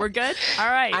stars? We're good? All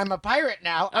right. I'm a pirate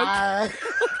now. Okay.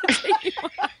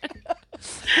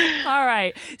 All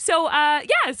right. So,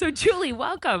 so Julie,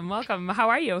 welcome. How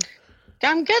are you?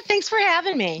 I'm good. Thanks for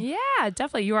having me. Yeah,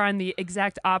 definitely. You are on the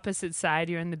exact opposite side.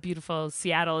 You're in the beautiful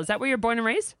Seattle. Is that where you're born and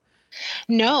raised?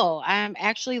 No, I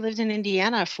actually lived in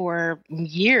Indiana for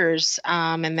years,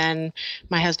 and then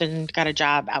my husband got a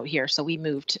job out here, so we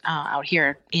moved out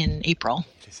here in April.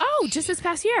 Oh, just this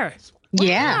past year.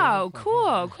 Yeah. Wow,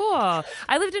 cool.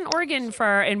 I lived in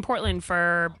Portland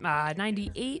for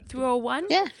 98 through 01.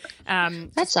 Yeah.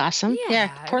 That's awesome. Yeah,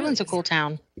 Portland's really a cool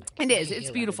town. It is. It's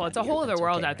beautiful. It's a whole other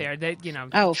world out there that,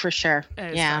 Oh, for sure.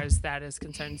 As far as that is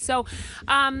concerned. So,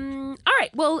 all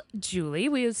right. Well, Julie,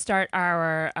 we'll start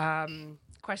our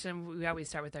question. We always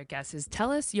start with our guests is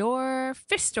tell us your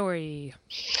fish story.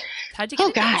 How'd you get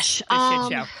into this shit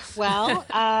show? Well,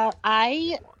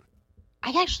 I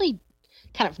actually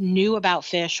kind of knew about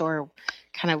fish, or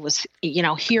kind of was,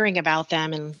 hearing about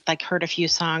them, and like heard a few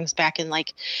songs back in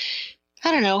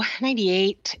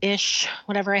 98-ish,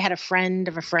 whatever. I had a friend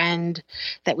of a friend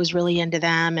that was really into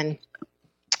them.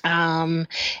 And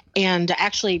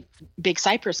actually Big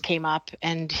Cypress came up,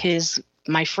 and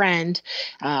my friend,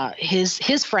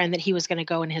 his friend that he was going to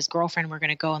go and his girlfriend were going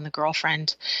to go, and the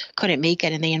girlfriend couldn't make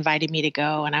it, and they invited me to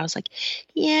go. And I was like,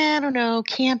 yeah, I don't know,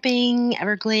 camping,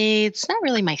 Everglades, not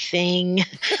really my thing.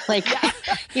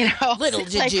 Little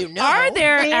did you know. Are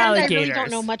there alligators? I really don't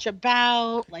know much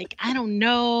about, I don't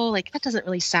know, that doesn't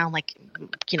really sound like, I'm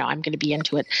going to be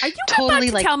into it. Are you totally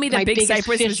about to tell me that Big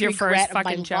Cypress was your first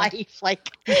fucking show? Life. You know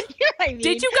what I mean?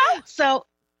 Did you go? So,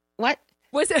 what?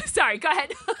 Sorry, go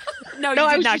ahead. No,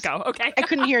 you did not go. Okay. I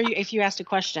couldn't hear you if you asked a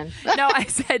question. No, I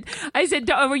said,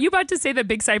 were you about to say that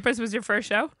Big Cypress was your first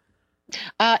show?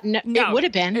 No, it would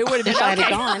have been. It would have been. If I'd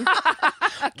Okay. have gone.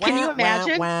 Can you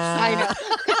imagine? Wow. I know.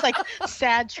 It's like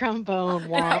sad trombone.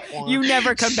 Wah, wah. You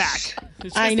never come back.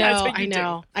 It's just, I that's know. what you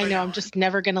do. I'm just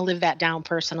never going to live that down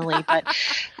personally. But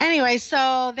anyway,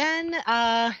 so then,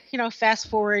 fast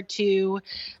forward to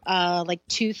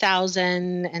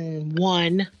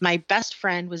 2001, my best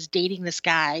friend was dating this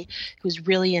guy who was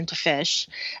really into fish.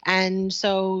 And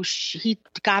so he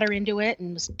got her into it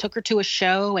and took her to a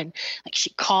show. And she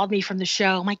called me from the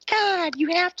show. Oh my God,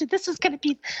 you have to, this is going to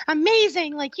be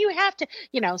amazing. You have to,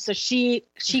 so she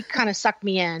kind of sucked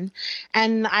me in,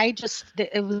 and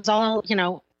it was all,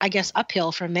 I guess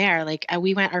uphill from there.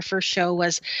 Our first show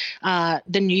was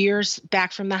the New Year's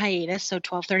back from the hiatus, so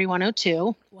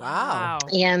 12/31/02. Wow.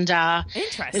 And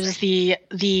interesting. it was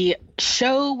the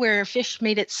show where fish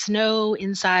made it snow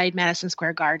inside Madison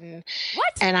Square Garden.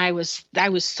 What? And I was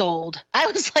sold. I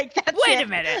was like, that's Wait it. a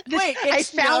minute. Wait, it I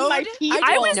found my snowed? people.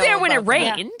 I was there when it about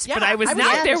that. rained, Yeah. but I was I was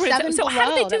not Yeah, there the when Seven it. So how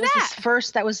did they Below. do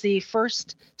that? That was the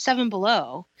first Seven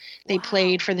Below. They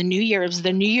played for the New Year's.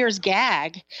 The New Year's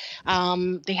gag.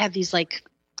 They had these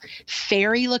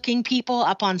fairy looking people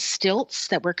up on stilts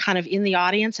that were kind of in the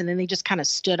audience, and then they just kind of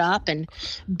stood up, and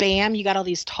bam, you got all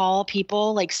these tall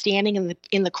people like standing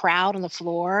in the crowd on the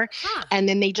floor. And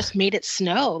then they just made it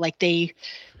snow. Like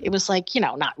it was like,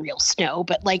 not real snow,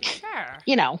 but like,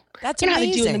 Sure. That's how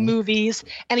they do in the amazing. movies.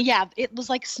 And yeah, it was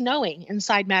like snowing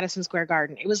inside Madison Square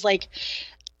Garden. It was like,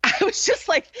 I was just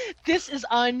like, this is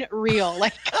unreal.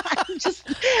 Like,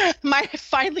 I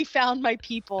finally found my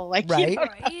people. Like, Right.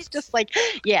 It's just like,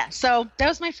 yeah. So that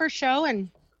was my first show. And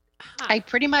I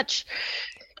pretty much,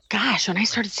 gosh, when I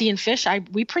started seeing fish,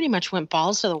 we pretty much went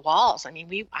balls to the walls. I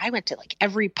mean, I went to like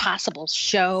every possible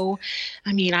show.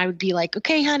 I mean, I would be like,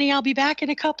 okay, honey, I'll be back in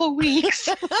a couple of weeks.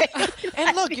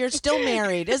 And look, you're still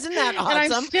married. Isn't that awesome?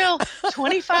 And I'm still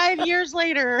 25 years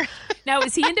later. Now,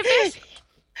 is he into fish?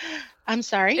 I'm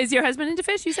sorry. Is your husband into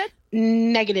fish, you said?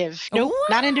 Negative. Nope,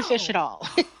 not into Wow. fish at all.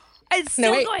 It's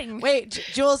still wait, going. wait,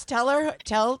 Jules,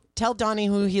 tell Donnie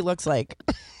who he looks like.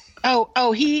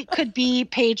 Oh, he could be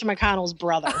Paige McConnell's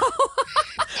brother.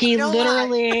 He No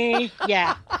literally,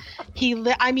 yeah.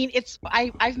 I mean,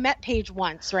 I've met Paige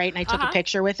once, right? And I took a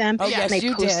picture with him. Oh, yes, and I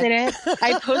you posted did. it.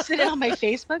 I posted it on my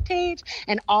Facebook page,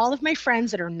 and all of my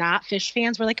friends that are not fish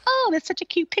fans were like, "Oh, that's such a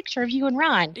cute picture of you and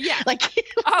Ron." Yeah. Like,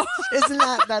 Oh, Isn't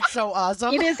that's so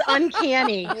awesome? it is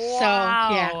uncanny. So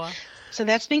yeah. wow. So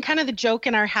that's been kind of the joke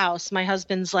in our house. My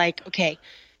husband's like, "Okay,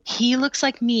 he looks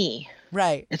like me.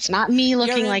 Right. It's not me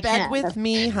looking You're in like bed him." with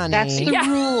me, honey. That's the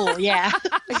rule. Yeah.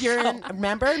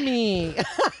 Remember me.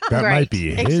 That Right, might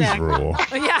be his exactly. rule.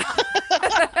 Yeah.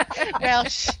 Well,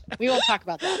 we won't talk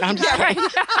about that. I'm just Yeah, kidding.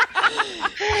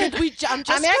 right.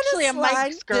 I'm actually a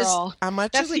Mike's girl. I'm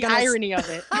That's actually the gonna irony of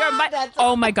it. You're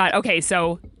oh my God. Okay,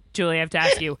 so Julie, I have to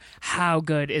ask you, how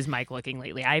good is Mike looking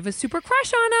lately? I have a super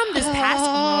crush on him. This past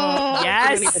I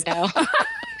don't yes. even know.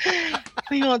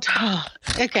 We won't talk.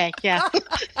 Okay, yeah.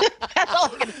 That's all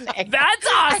I'm gonna say. That's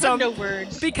I have awesome. no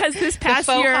words. Because this The past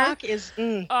faux year hawk is oh,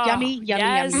 yummy, yummy,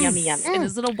 yes. yummy, yummy, yummy. In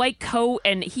his little white coat,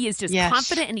 and he is just Yes.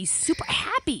 confident and he's super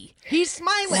happy. He's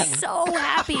smiling. So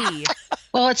happy.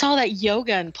 Well, it's all that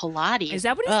yoga and Pilates. Is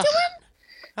that what he's Ugh. doing?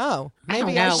 Oh, I don't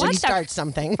maybe I know. should What the start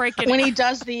something. Freaking When he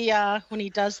does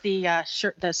the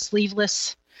shirt, the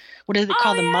sleeveless, what is it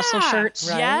called? The muscle yeah. shirts.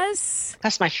 Right. Yes.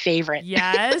 That's my favorite.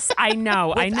 Yes. I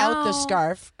know. I know. Without the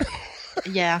scarf.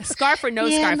 Yeah. Scarf or no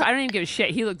Yeah, scarf. no- I don't even give a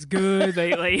shit. He looks good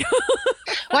lately.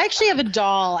 Well, I actually have a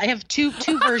doll. I have two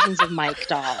versions of Mike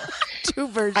doll. Two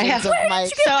versions I have- of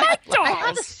Mike. So I dolls?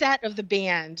 have a set of the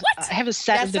band. I have a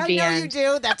set Yes, of the I know you band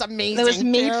do. That's amazing. that was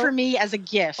made too. for me as a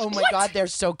gift. Oh my God, they're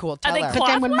so cool. Tell they her. cloth But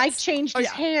then when ones? Mike changed his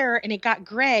yeah. hair and it got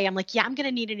gray, I'm like, yeah, I'm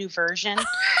gonna need a new version.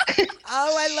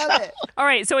 Oh, I love it. All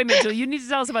right. So wait, Mitchell, you need to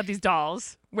tell us about these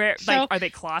dolls. Where, So- like, are they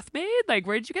cloth made? Like,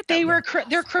 where did you get them? They were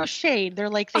they're crocheted. They're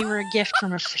like they were a gift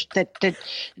from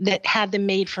that had them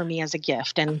made for me as a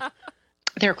gift, and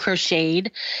they're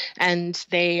crocheted, and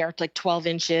they are like 12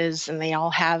 inches, and they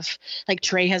all have like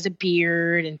Trey has a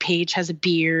beard, and Paige has a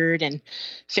beard, and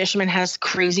Fishman has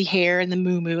crazy hair, and the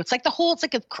Moo. It's like it's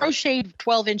like a crocheted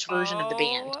 12-inch version of the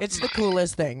band. It's the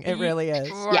coolest thing. It really is.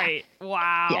 Right.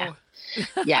 Wow. Yeah.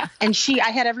 Yeah. And I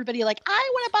had everybody like, I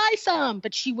want to buy some,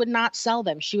 but she would not sell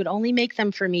them. She would only make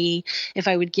them for me if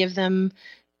I would give them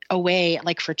away,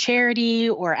 like for charity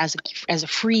or as a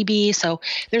freebie. So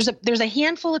there's a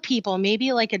handful of people,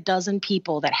 maybe like a dozen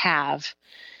people that have,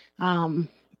 of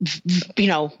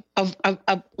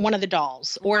one of the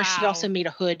dolls. Or she Wow. also made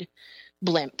a hood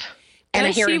blimp. And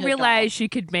And a Harry she Hood realized she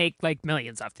could make like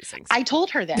millions off these things. doll. I told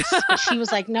her this, but she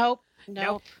was like, nope.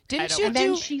 Nope. Didn't don't you want- And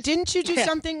then do? she's- Didn't you do Yeah.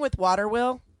 something with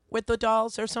Waterwill with the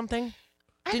dolls or something?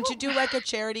 I Didn't you don't- do like a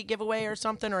charity giveaway or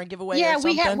something, or a giveaway? Yeah, or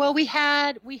something? we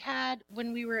had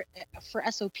when we were for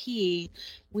SOP,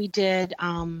 we did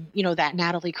that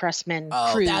Natalie Cressman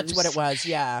Oh, cruise. that's what it was.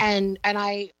 Yeah. And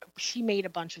she made a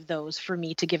bunch of those for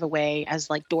me to give away as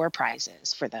like door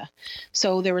prizes for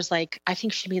so there was like, I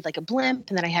think she made like a blimp,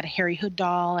 and then I had a Harry Hood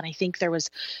doll, and I think there was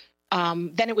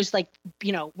then it was like,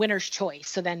 winner's choice.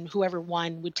 So then whoever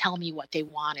won would tell me what they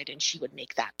wanted, and she would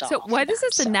make that doll. So for what is them.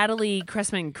 this? The So- Natalie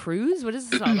Cressman cruise? What is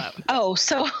this all about? Oh,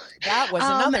 so That was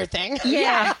another thing.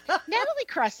 yeah. Natalie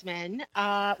Cressman,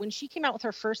 when she came out with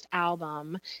her first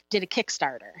album, did a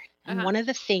Kickstarter. And Uh-huh. one of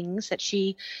the things that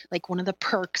she, like one of the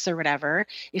perks or whatever,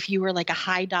 if you were like a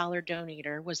high dollar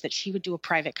donator, was that she would do a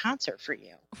private concert for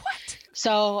you. What?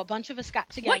 So a bunch of us got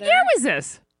together. What year was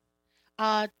this?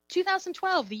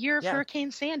 2012, the year of Yeah. Hurricane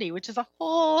Sandy, which is a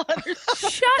whole other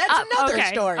Shut That's up. another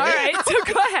Okay. story. All right. So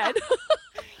go ahead.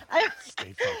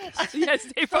 Stay focused. Yes,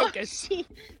 stay focused.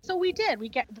 So we did. We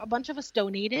get a bunch of us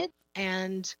donated,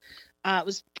 and it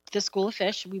was the School of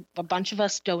Fish. A bunch of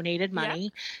us donated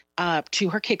money to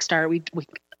her Kickstarter. We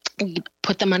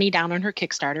put the money down on her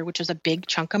Kickstarter, which was a big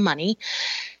chunk of money.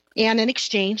 And in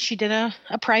exchange, she did a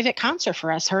private concert for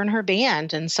us, her and her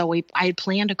band. And so I had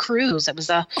planned a cruise. It was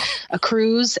a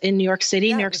cruise in New York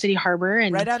City, New York City Harbor.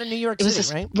 And right out of New York it was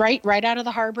City, right? Right out of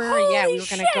the harbor. Holy yeah, we were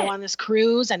going to go on this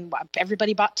cruise, and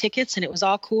everybody bought tickets, and it was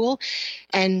all cool.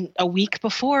 And a week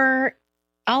before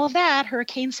all of that,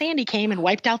 Hurricane Sandy came and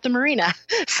wiped out the marina.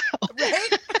 Right?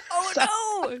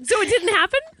 Oh, no. So it didn't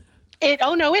happen? It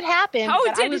happened. Oh,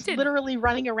 but I was literally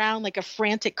running around like a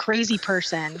frantic, crazy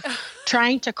person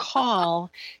trying to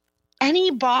call any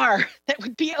bar that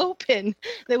would be open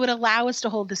that would allow us to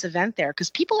hold this event there. Because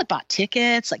people had bought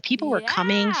tickets, like people were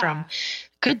coming from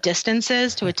good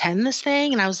distances to attend this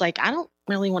thing. And I was like, I don't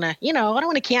really want to, I don't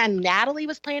want to can. Natalie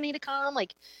was planning to come.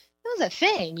 Like, it was a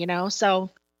thing,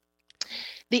 So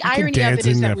the irony of it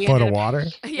is that we foot of water.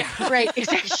 Yeah, right.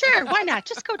 Sure, why not?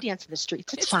 Just go dance in the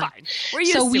streets. It's fine. We're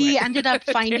used So to we it. ended up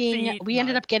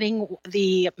ended up getting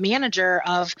the manager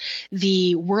of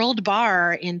the World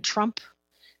Bar in Trump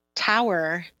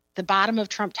Tower. The bottom of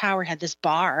Trump Tower had this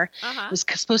bar. It was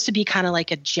supposed to be kind of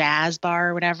like a jazz bar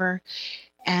or whatever.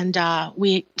 And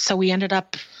we ended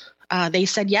up, they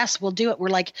said, yes, we'll do it. We're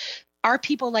like, our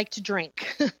people like to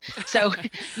drink. So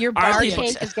your bar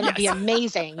cake is going to be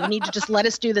amazing. You need to just let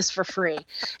us do this for free.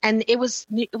 And it was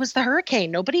the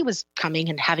hurricane. Nobody was coming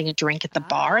and having a drink at the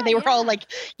bar. They were all like,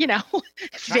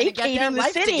 vacating the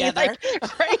city. Like,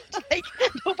 right? Like,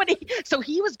 nobody. So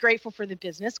he was grateful for the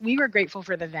business. We were grateful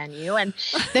for the venue. And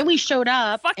then we showed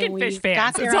up. Fucking and we fish fans.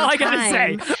 got there That's all on I got to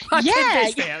say. time. Fucking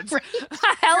fish fans. Right.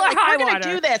 Hell or We're high going water. to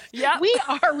do this. Yep. We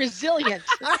are resilient.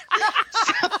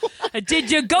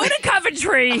 Did you go to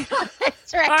Coventry?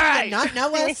 That's right. All right. Not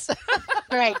know us.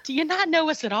 Right. Do you not know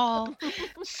us at all?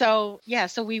 So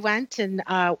we went and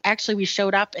actually we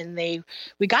showed up and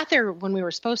we got there when we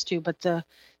were supposed to, but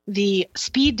the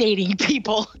speed dating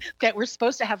people that were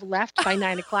supposed to have left by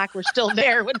 9:00 were still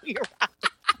there when we arrived.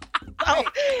 So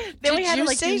then we had to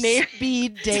say do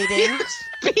speed dating?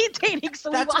 Speed dating.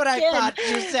 So That's what I thought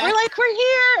you said. We're like, we're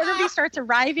here. Everybody starts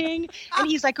arriving. And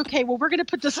he's like, okay, well, we're going to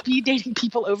put the speed dating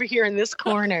people over here in this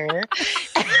corner.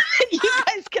 And you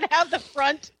guys can have the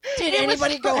front. Did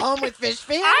anybody go home with fish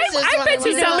fans? I bet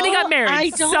you somebody got married. I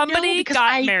don't know, Somebody because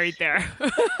got married there.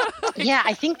 Yeah,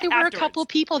 I think there were Afterwards. a couple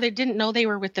people that didn't know they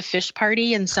were with the fish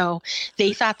party. And so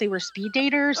they thought they were speed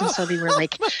daters. And so they were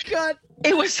like, Oh my God.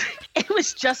 It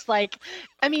was just like,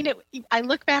 I mean, I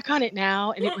look back on it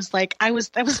now and it was like, that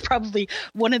was probably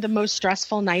one of the most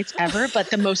stressful nights ever, but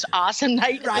the most awesome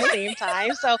night at the same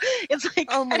time. So it's like,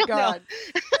 Oh my God.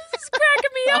 It's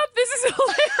cracking me up. This is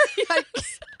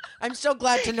hilarious. I'm so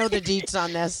glad to know the deets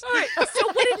on this. All right. So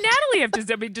what did Natalie have to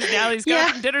say? I mean, just Natalie's got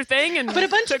up and did her thing, and But a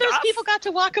bunch of took those off? people got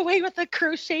to walk away with a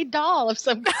crocheted doll of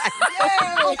some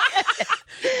kind.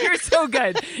 You're so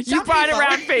good. You brought a people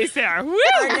round face there. Woo!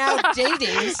 Are now dating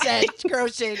said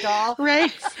crochet doll.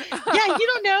 Right? Yeah, you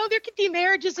don't know. There could be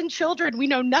marriages and children we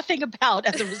know nothing about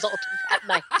as a result of that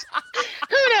night.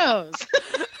 Who knows?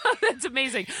 That's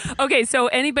amazing. Okay, so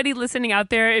anybody listening out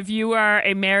there, if you are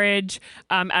a marriage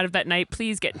out of that night,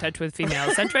 please get in touch with Female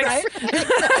Centrics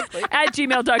at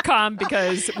gmail.com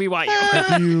because we want you.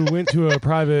 If you went to a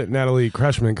private Natalie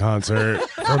Creshman concert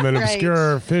from an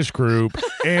obscure fish group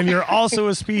and you're also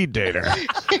a speed dater.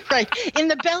 Right. In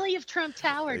the belly of Trump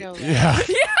Tower, no less. Yeah.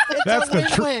 It's That's a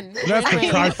the win-win. That's the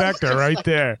Win-win. trifecta right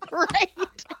there. Right.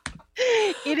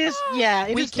 It is, yeah.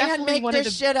 It We is can't definitely make one this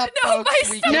of the shit up, No, folks. my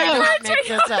We stomach cannot hurts make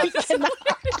right this up.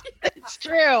 It's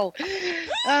true.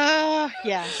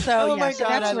 Yeah. So Oh my so God,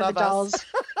 that's I where love the dolls.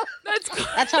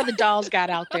 That's how the dolls got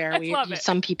out there. love it.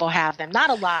 Some people have them. Not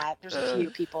a lot. There's a few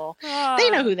people. They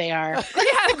know who they are.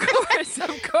 Yeah, of course. So-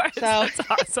 That's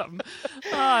awesome.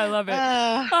 Oh, I love it.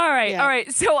 Uh, All right, yeah. all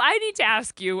right. So I need to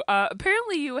ask you.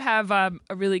 Apparently, you have a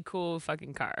really cool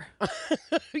fucking car.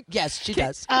 Yes, she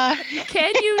does.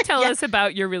 Can you tell us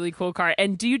about your really cool car?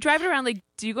 And do you drive it around? Like,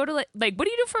 do you go to like what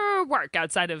do you do for work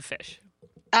outside of fish?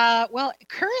 Well,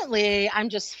 currently I'm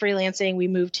just freelancing. We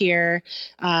moved here,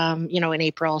 in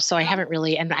April. So I haven't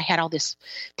really, and I had all this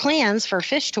plans for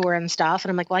fish tour and stuff. And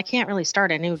I'm like, well, I can't really start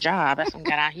a new job if I'm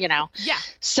gonna, Yeah.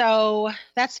 So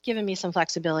that's given me some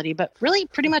flexibility, but really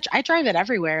pretty much I drive it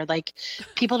everywhere. Like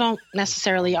people don't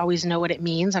necessarily always know what it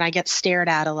means. And I get stared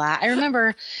at a lot. I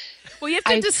remember, Well, you have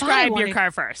to I describe thought I your wanted-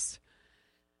 car first.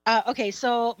 okay,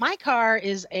 so my car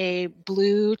is a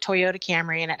blue Toyota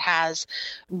Camry and it has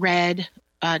red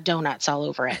donuts all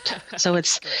over it. So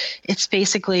it's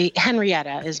basically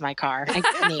Henrietta is my car.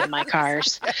 I name my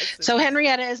cars. So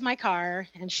Henrietta is my car,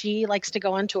 and she likes to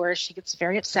go on tour. She gets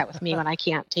very upset with me when I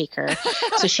can't take her.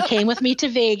 So she came with me to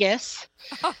Vegas.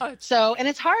 So, and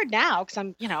it's hard now because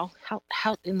I'm,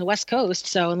 out in the West Coast.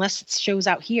 So unless it shows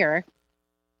out here,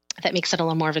 that makes it a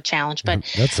little more of a challenge. But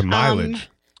that's the mileage.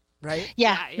 Right?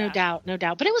 Yeah, no doubt.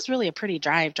 But it was really a pretty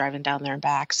drive driving down there and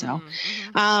back. So,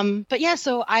 but yeah,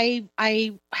 so I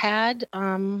had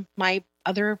my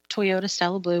other Toyota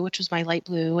Stella Blue, which was my light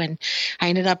blue, and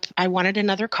I wanted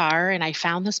another car, and I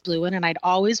found this blue one, and I'd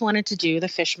always wanted to do the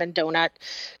Fishman donut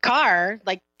car,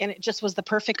 and it just was the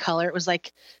perfect color. It was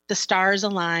like the stars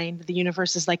aligned. The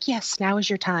universe is like, yes, now is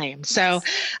your time. So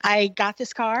I got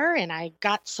this car, and I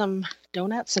got some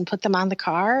donuts and put them on the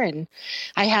car, and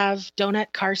I have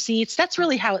donut car seats. That's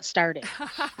really how it started.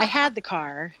 I had the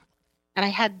car, and I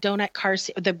had donut car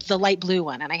seat, the light blue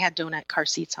one, and I had donut car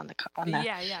seats on the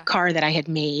car that I had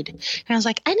made. And I was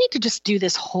like, I need to just do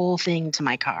this whole thing to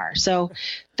my car. So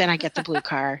then I get the blue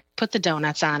car, put the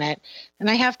donuts on it, and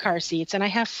I have car seats, and I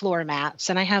have floor mats,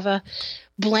 and I have a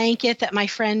blanket that my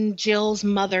friend Jill's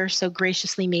mother so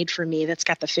graciously made for me that's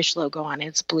got the fish logo on it.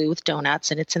 It's blue with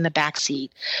donuts, and it's in the back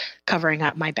seat, covering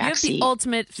up my back seat. The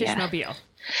ultimate fishmobile. Yeah.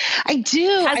 I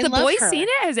do. Has the boys seen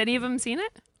it? Has any of them seen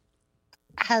it?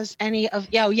 Has any of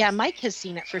Mike has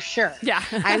seen it for sure. Yeah,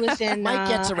 I was in. Mike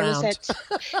gets around.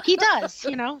 He does,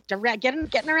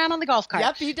 getting around on the golf cart.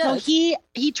 Yep, he does. So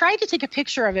he tried to take a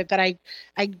picture of it, but I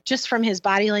just from his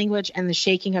body language and the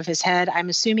shaking of his head, I'm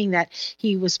assuming that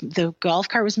the golf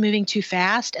cart was moving too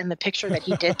fast, and the picture that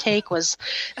he did take was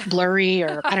blurry,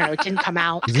 or I don't know, it didn't come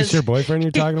out. Is this your boyfriend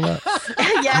you're talking about?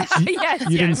 Yes.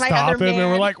 You didn't stop him, and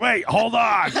we're like, wait, hold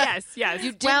on. Yes.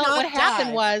 You did what die.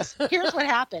 happened was, here's what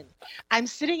happened. I'm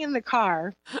sitting in the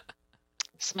car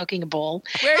smoking a bowl.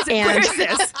 Where is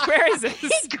this? Where is this?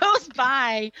 He goes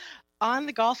by on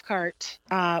the golf cart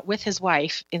with his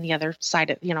wife in the other side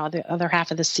of, the other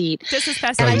half of the seat. This is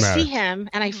and I see him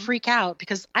and I freak out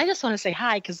because I just want to say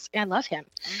hi because I love him.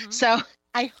 So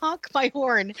I honk my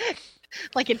horn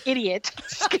like an idiot,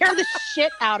 scare the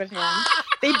shit out of him.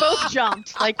 They both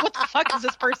jumped. Like, what the fuck is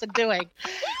this person doing?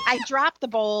 I dropped the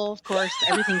bowl. Of course,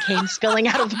 everything came spilling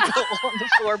out of the bowl on the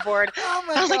floorboard. Oh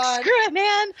my I was God. like, screw it,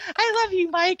 man. I love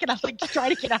you, Mike. And I'm like,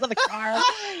 trying to get out of the car.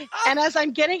 And as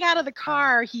I'm getting out of the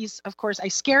car, of course, I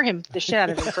scare him the shit out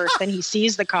of him first. Then he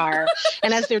sees the car.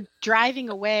 And as they're driving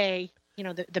away,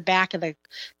 the back of the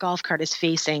golf cart is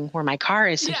facing where my car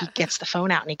is. So he gets the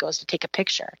phone out and he goes to take a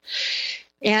picture.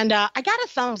 And I got a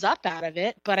thumbs up out of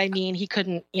it, but I mean, he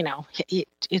couldn't,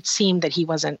 it seemed that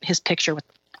his picture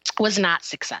was not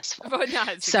successful.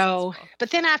 So, but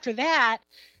then after that,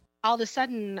 all of a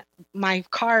sudden my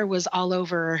car was all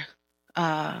over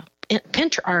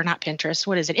Pinterest, or not Pinterest,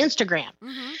 what is it? Instagram.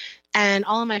 And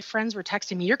all of my friends were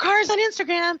texting me, your car's on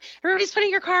Instagram. Everybody's putting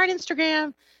your car on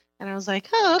Instagram. And I was like,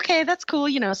 oh, okay, that's cool.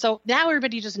 So now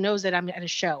everybody just knows that I'm at a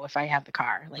show if I have the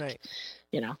car. Like,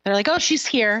 they're like, oh, she's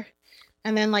here.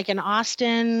 And then like in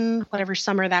Austin, whatever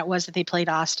summer that was that they played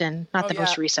Austin, not the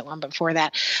most recent one, but before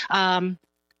that,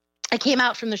 I came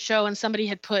out from the show and somebody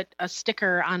had put a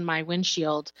sticker on my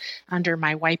windshield under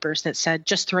my wipers that said,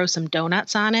 just throw some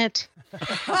donuts on it.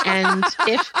 And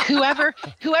if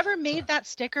whoever made that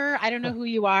sticker, I don't know who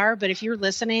you are, but if you're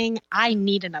listening, I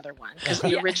need another one because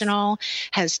the original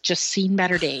has just seen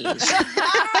better days.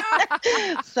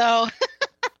 So...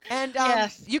 And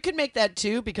you can make that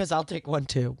too because I'll take one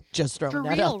too. Just throwing for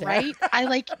that real, out there. Right?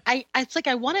 It's like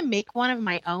I want to make one of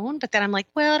my own, but then I'm like,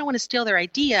 well, I don't want to steal their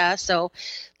idea, so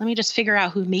let me just figure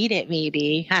out who made it.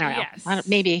 Maybe I don't know. Yes.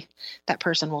 Maybe that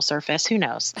person will surface. Who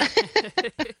knows?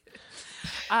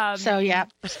 So yeah,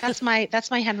 that's my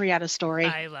Henrietta story.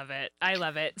 I love it.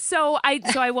 So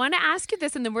I want to ask you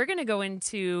this, and then we're going to go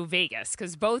into Vegas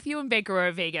because both you and Baker were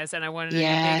at Vegas, and I wanted to know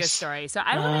a Vegas story. So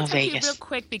I want to talk to you real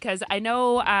quick because I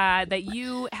know that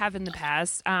you have in the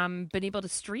past been able to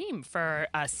stream for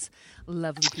us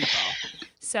lovely people.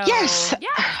 So yes, yeah,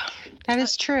 that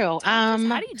is true. How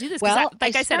do you do this? Well,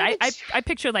 I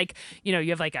picture like you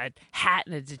have like a hat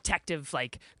and a detective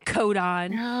like coat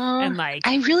on, and like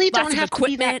I really don't have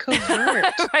equipment. to be that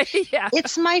covert. Right? Yeah,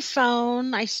 it's my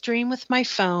phone. I stream with my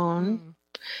phone.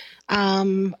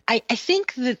 I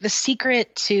think that the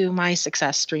secret to my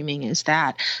success streaming is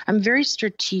that I'm very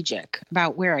strategic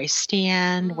about where I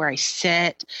stand, where I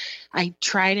sit. I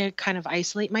try to kind of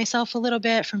isolate myself a little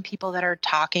bit from people that are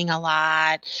talking a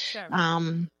lot. Sure.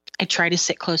 I try to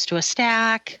sit close to a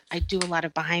stack. I do a lot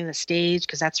of behind the stage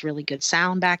because that's really good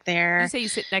sound back there. You say you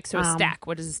sit next to a stack.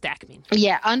 What does a stack mean?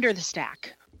 Yeah, under the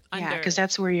stack. Yeah, because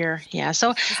that's where you're. Yeah.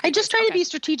 So I just try to be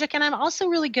strategic. And I'm also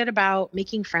really good about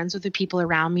making friends with the people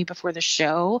around me before the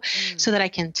show so that I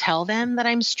can tell them that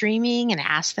I'm streaming and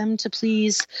ask them to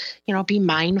please, be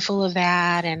mindful of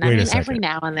that. And Wait I mean, every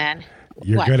now and then.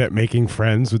 You're good at making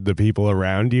friends with the people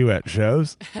around you at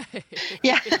shows?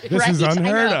 Yeah. This is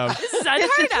unheard of. This is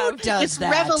unheard of. Does it's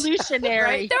that? revolutionary.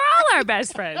 Right? They're all our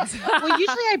best friends. Well,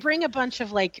 usually I bring a bunch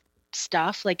of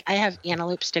stuff. Like I have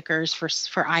antelope stickers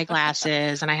for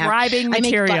eyeglasses, and I have bribing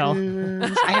material. I make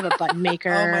buttons. I have a button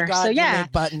maker. Oh my God! So you yeah,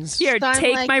 make buttons. Here, So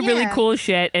take my really cool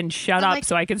shit and shut up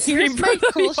so I can stream. Here's my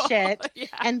cool people. shit. Yeah.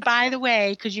 And by the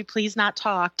way, could you please not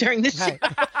talk during the show? Right.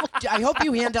 I hope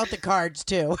you hand out the cards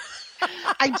too.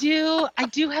 I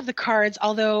do have the cards,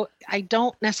 although I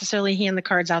don't necessarily hand the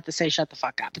cards out that say "shut the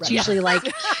fuck up." It's usually like,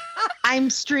 "I'm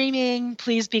streaming,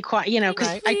 please be quiet."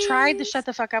 Because I tried the "shut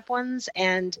the fuck up" ones,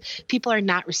 and people are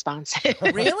not responsive.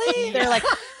 Really? They're like,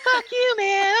 "Fuck you,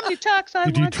 man! I'm gonna talk." So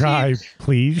Did you try?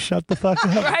 Please shut the fuck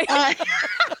up. Right?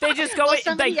 They just go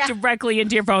directly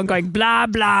into your phone, going blah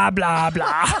blah blah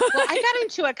blah. Well, I got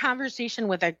into a conversation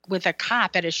with a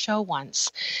cop at a show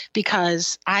once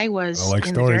because I was I like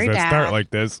in stories very that bad. start like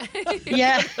this.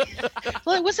 Yeah.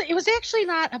 Well, it was actually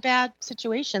not a bad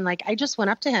situation. Like I just went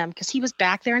up to him because he was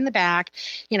back there in the back,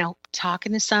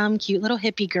 talking to some cute little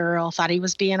hippie girl, thought he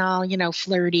was being all,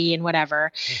 flirty and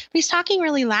whatever. But he's talking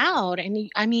really loud.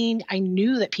 And I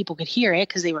knew that people could hear it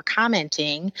because they were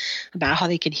commenting about how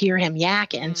they could hear him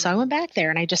yakking. So I went back there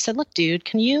and I just said, "Look, dude,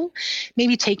 can you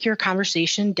maybe take your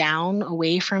conversation down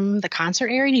away from the concert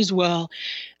area?" And he's, "Well,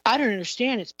 I don't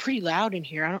understand. It's pretty loud in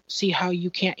here. I don't see how you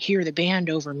can't hear the band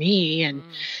over me." And,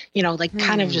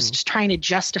 kind of just trying to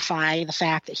justify the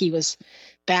fact that he was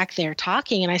back there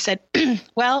talking. And I said,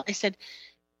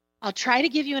 "I'll try to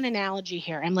give you an analogy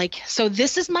here." I'm like, "So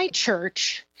this is my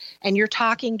church and you're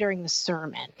talking during the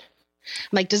sermon."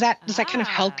 I'm like, does that kind of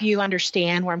help you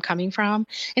understand where I'm coming from?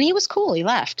 And he was cool. He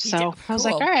left. So I was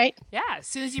like, all right. Yeah. As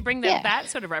soon as you bring that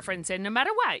sort of reference in, no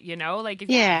matter what, like if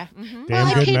Yeah. Mm-hmm.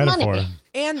 Damn good metaphor. Money.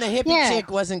 And the hippie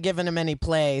chick wasn't giving him any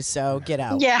play, so get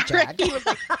out. Yeah, Jack. right. He was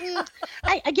like,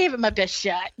 I gave it my best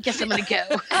shot. Guess I'm going to go.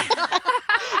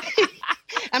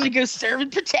 I'm going to go serve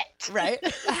and protect. Right.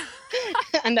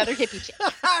 Another hippie chick.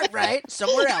 Right.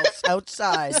 Somewhere else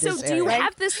outside. So this do you area.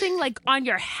 have this thing on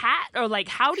your hat, or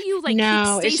how do you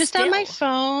No, stay it's just still? on my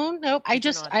phone. Nope.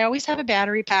 I always have a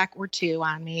battery pack or two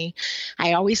on me.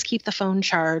 I always keep the phone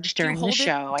charged during the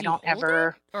show. I don't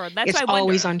ever. Or that's It's what I wonder.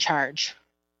 always on charge.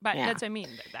 But that's what I mean.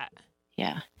 That.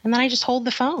 Yeah. And then I just hold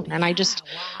the phone and I just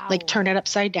turn it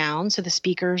upside down so the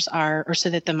speakers so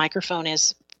that the microphone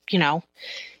is,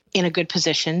 in a good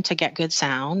position to get good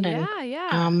sound. And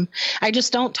I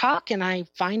just don't talk, and I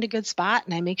find a good spot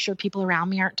and I make sure people around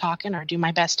me aren't talking, or do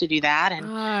my best to do that.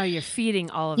 And you're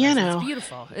feeding all of us. It's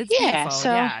beautiful. It's beautiful.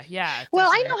 So, yeah. Well,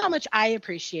 I know how much I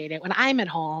appreciate it when I'm at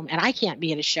home and I can't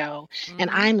be at a show and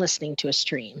I'm listening to a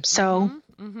stream. So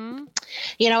and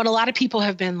a lot of people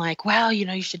have been like, well,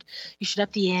 you should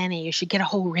up the ante, you should get a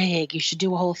whole rig, you should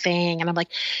do a whole thing. And I'm like,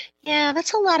 yeah,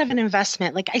 that's a lot of an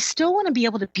investment. Like, I still want to be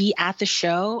able to be at the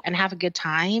show and have a good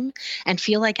time and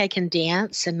feel like I can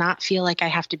dance and not feel like I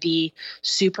have to be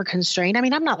super constrained. I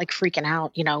mean, I'm not like freaking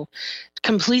out,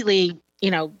 completely,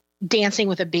 dancing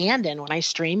with abandon when I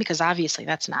stream, because obviously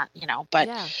that's not, but,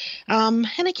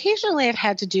 and occasionally I've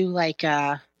had to do like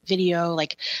video,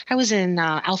 like I was in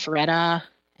Alpharetta,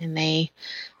 and I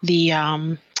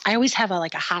always have a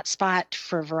hotspot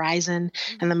for Verizon,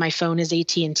 and then my phone is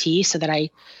AT&T, so that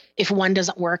if one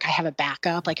doesn't work, I have a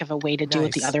backup, I have a way to do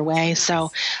it the other way. Nice.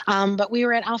 So, but we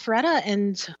were at Alpharetta,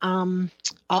 and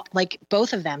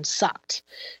both of them sucked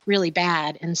really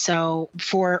bad. And so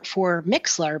for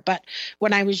Mixler, but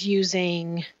when I was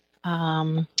using,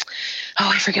 I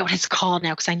forget what it's called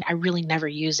now, because I really never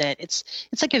use it. It's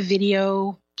like a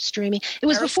video streaming. It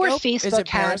was Periscope? before Facebook Is it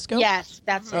Periscope? Yes,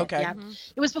 that's okay. it. Yeah.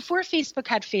 It was before Facebook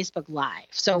had Facebook Live.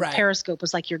 So Periscope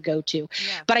was like your go-to. Yeah.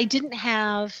 But I didn't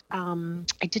have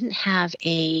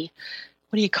a,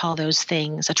 what do you call those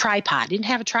things? A tripod. I didn't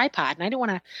have a tripod, and I didn't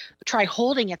want to try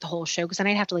holding it the whole show, because then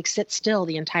I'd have to sit still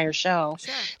the entire show.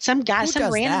 Sure. Some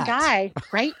random guy,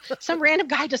 right? Some random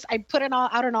guy I put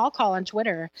out an all call on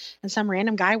Twitter, and some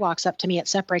random guy walks up to me at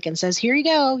set break and says, "Here you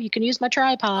go. You can use my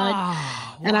tripod."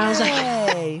 Oh, and I was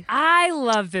like, I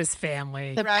love this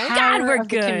family. The power God, we're of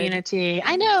good. The community.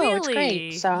 I know, really? It's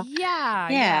great. So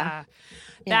yeah.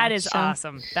 That is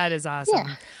awesome. That is awesome.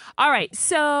 Yeah. All right,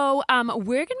 so we're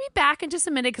going to be back in just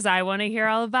a minute, because I want to hear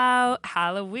all about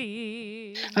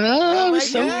Halloween. Oh,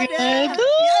 so good. Yeah.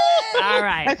 All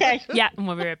right. Okay. Yeah, and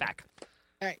we'll be right back.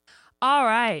 All right. All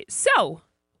right. So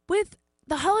with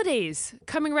the holidays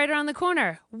coming right around the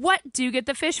corner. What do you get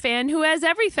the fish fan who has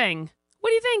everything? What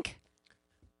do you think?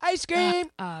 Ice cream.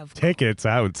 Tickets,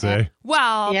 I would say.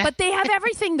 Well, but they have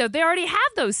everything, though. They already have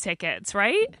those tickets,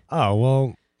 right? Oh,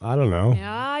 well, I don't know.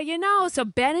 Yeah, So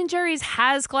Ben & Jerry's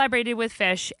has collaborated with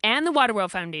Fish and the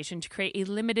Waterworld Foundation to create a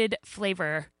limited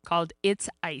flavor called It's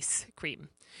Ice Cream.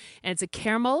 And it's a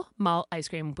caramel malt ice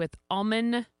cream with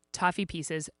almond toffee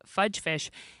pieces, fudge fish,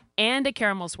 and a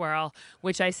caramel swirl,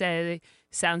 which I say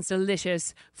sounds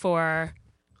delicious for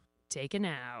taking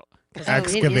out.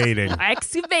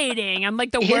 Excavating. I'm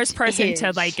like the worst person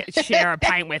to like share a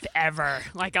pint with ever.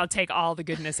 Like I'll take all the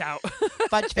goodness out.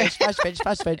 Fudge fish.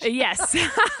 Yes.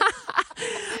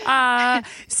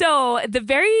 So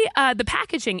the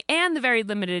packaging and the very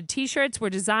limited T-shirts were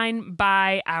designed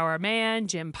by our man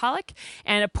Jim Pollock,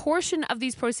 and a portion of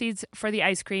these proceeds for the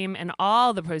ice cream and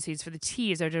all the proceeds for the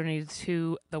teas are donated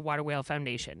to the Water Whale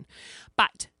Foundation.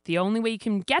 But the only way you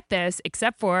can get this,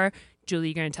 except for Julie,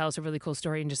 you're going to tell us a really cool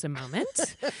story in just a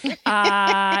moment,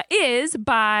 is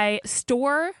by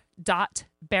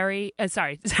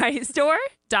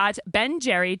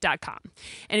store.benjerry.com.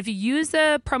 And if you use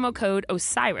the promo code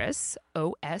OSIRIS,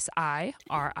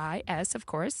 OSIRIS, of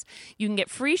course, you can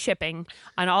get free shipping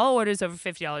on all orders over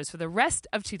 $50 for the rest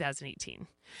of 2018.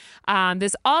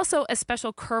 There's also a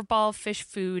special curveball fish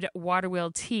food water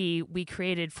wheel tea we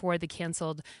created for the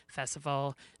canceled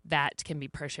festival that can be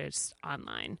purchased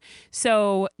online.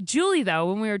 So, Julie,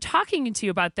 though, when we were talking to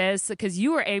you about this, because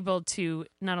you were able to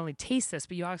not only taste this,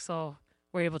 but you also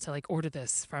were able to like order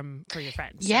this for your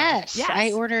friends. Yes.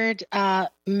 I ordered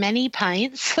many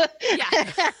pints.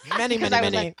 many.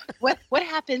 Like, what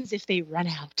happens if they run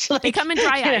out? Like, they come in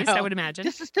dry ice, I would imagine.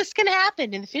 This can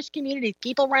happen in the fish community.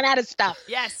 People run out of stuff.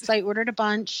 Yes. So I ordered a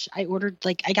bunch. I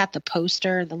got the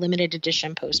poster, the limited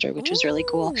edition poster, which was really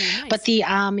cool. Nice. But the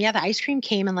ice cream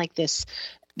came in like this,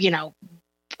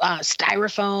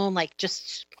 styrofoam, like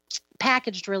just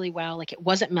packaged really well. Like it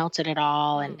wasn't melted at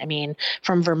all. And I mean,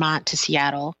 from Vermont to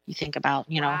Seattle, you think about,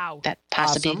 that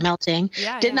possibly melting.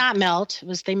 Did not melt.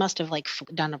 They must have like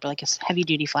done like a heavy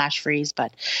duty flash freeze,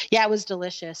 but yeah, it was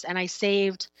delicious. And I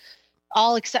saved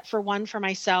all except for one for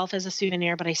myself as a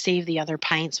souvenir, but I saved the other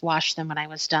pints, washed them when I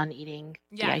was done eating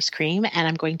the ice cream, and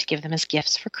I'm going to give them as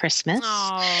gifts for Christmas.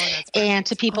 Oh, that's and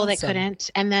to people that couldn't.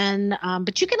 And then,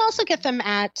 but you can also get them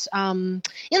at, in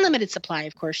limited supply,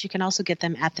 of course, you can also get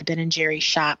them at the Ben & Jerry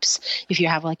shops if you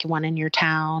have like one in your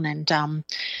town. And I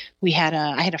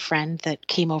had a friend that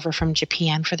came over from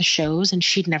Japan for the shows, and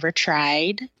she'd never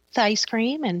tried the ice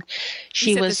cream, and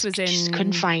she just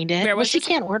couldn't find it. Well, she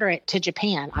can't order it to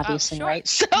Japan, obviously, right?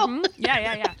 So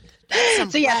yeah.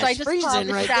 So I just called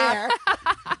the right shop. there.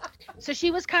 So she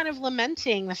was kind of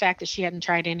lamenting the fact that she hadn't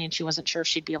tried it, and she wasn't sure if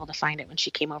she'd be able to find it when she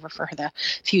came over for the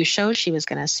few shows she was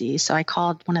going to see. So I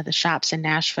called one of the shops in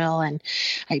Nashville, and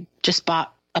I just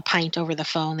bought a pint over the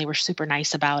phone. They were super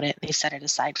nice about it. They set it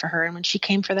aside for her. And when she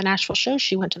came for the Nashville show,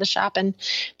 she went to the shop and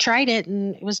tried it,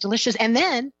 and it was delicious. And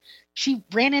then she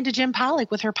ran into Jim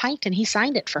Pollock with her pint, and he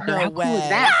signed it for her. No How way. cool is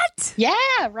that? What? Yeah,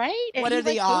 right? And what he, are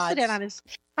the posted odds? it on his,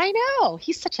 I know.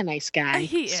 He's such a nice guy.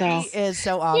 He is. He is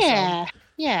so awesome.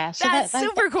 Yeah. So That's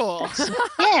super cool.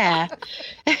 Yeah.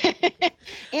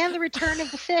 And the return of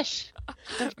the fish.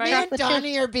 Me and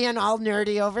Donnie are being all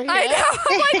nerdy over here. I know.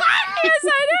 I'm like, yes,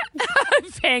 I know.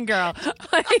 Fangirl.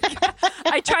 Like,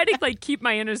 I try to like keep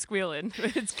my inner squeal in.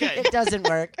 It's good. It doesn't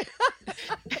work.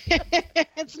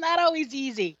 It's not always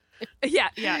easy. Yeah.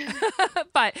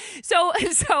 But so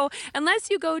unless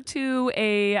you go to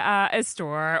a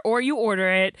store or you order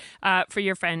it for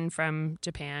your friend from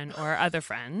Japan or other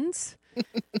friends,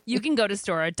 you can go to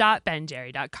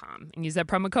store.benjerry.com and use that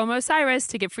promo code OSIRIS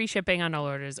to get free shipping on all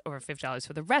orders over $50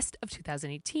 for the rest of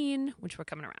 2018, which we're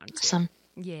coming around to. Awesome.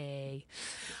 Yay.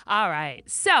 All right.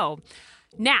 So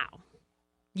now,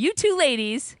 you two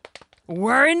ladies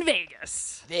were in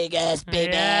Vegas. Vegas,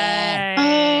 baby. Yay.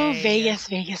 Oh,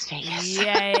 Vegas.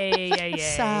 Yay.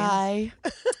 Sigh.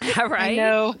 All right. I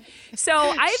know. So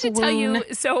I have to tell you,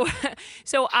 so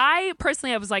I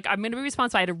personally, I was like, I'm going to be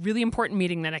responsible. I had a really important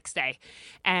meeting the next day.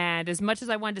 And as much as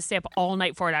I wanted to stay up all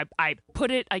night for it, I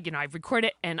put it, I record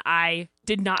it, and I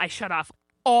shut off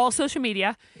all social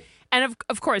media. And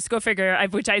of course, go figure,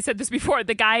 which I said this before,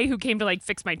 the guy who came to like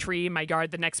fix my tree in my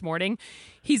yard the next morning,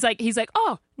 he's like,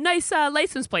 oh, nice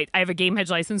license plate. I have a Game Hedge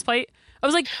license plate. I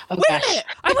was like, Oh, wait gosh. a minute.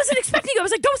 I wasn't expecting it. I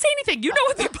was like, don't say anything. You know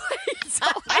what they play. So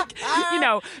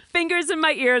like, fingers in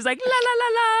my ears, like la la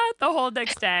la la the whole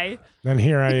next day. Then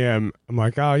here I am. I'm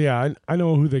like, oh yeah, I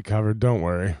know who they covered. Don't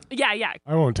worry. Yeah.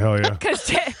 I won't tell you. Because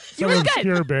you Some were good.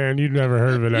 obscure band, you'd never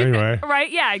heard of it anyway.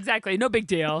 Right? Yeah, exactly. No big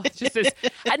deal. It's just this.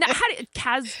 And how do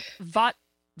Kazvat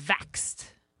Vaxed?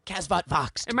 Kazvat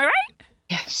Voxed. Am I right?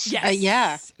 Yes.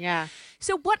 Yes. Yeah.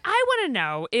 So what I want to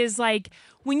know is like,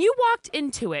 when you walked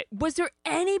into it, was there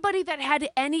anybody that had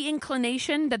any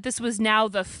inclination that this was now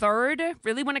the third,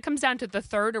 really when it comes down to the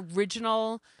third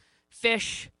original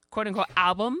Phish quote unquote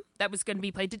album that was going to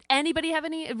be played? Did anybody have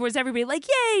any? Was everybody like,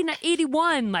 yay, not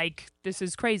 81? Like, this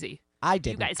is crazy. I You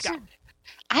didn't. guys got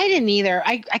I didn't either.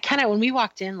 I kind of, when we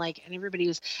walked in, like, and everybody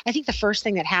was, I think the first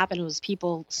thing that happened was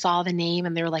people saw the name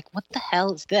and they were like, what the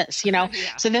hell is this? You know?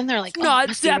 Yeah. So then they're like, oh, Not it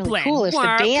must be really Zeppelin. cool if the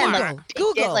band, like, picked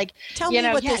Google. it, like, Tell you me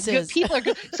know, what yeah, this good is. people are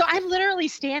good. So I'm literally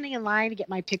standing in line to get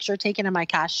my picture taken in my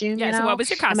costume. Yeah, you so know? what was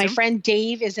your And my costume? friend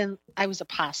Dave is in, I was a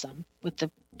possum with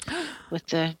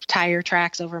the tire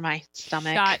tracks over my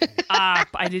stomach. Shut up.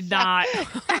 I did not.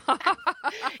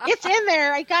 It's in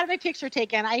there. I got my picture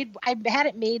taken. I had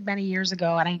it made many years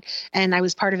ago, and I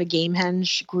was part of a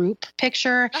Gamehenge group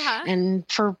picture. Uh-huh. And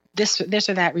for this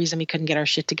or that reason, we couldn't get our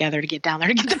shit together to get down there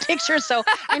to get the picture. So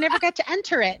I never got to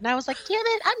enter it. And I was like, damn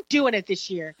it, I'm doing it this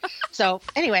year. So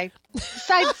anyway,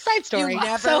 side story. You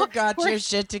never So got we're- your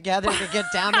shit together to get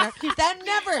down there. That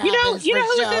never happens. You know with who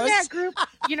was in shows. that group?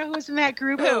 You know who was in that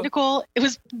group, Who? Nicole? It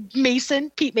was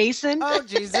Pete Mason. Oh,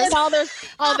 Jesus. And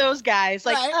all those guys.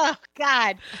 Like, Right. oh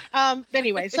God.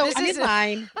 Anyway, so This I'm in isn't-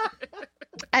 line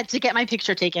to get my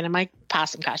picture taken in my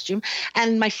possum costume.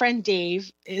 And my friend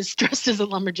Dave is dressed as a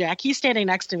lumberjack. He's standing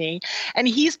next to me and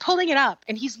he's pulling it up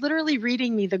and he's literally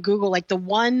reading me the Google, like the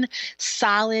one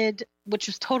solid, which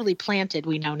was totally planted,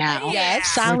 we know now. Yes.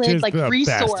 Solid, Which is like the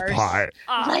resource. best part.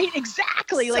 Right,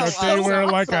 exactly. So Like But they so were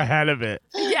like awesome. ahead of it.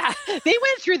 Yeah. They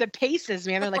went through the paces,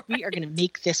 man. They're like, we are going to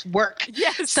make this work.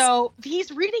 Yes. So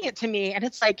he's reading it to me, and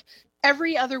it's like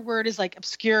every other word is like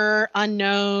obscure,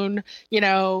 unknown,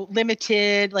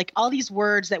 limited, like all these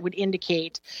words that would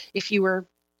indicate if you were,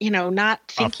 not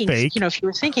thinking, fake. if you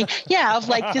were thinking, yeah, of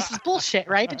like, this is bullshit,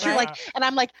 right? But you're like, and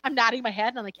I'm nodding my head,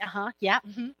 and I'm like, yeah,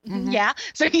 yeah.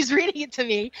 So he's reading it to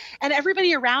me, and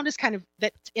everybody around is kind of,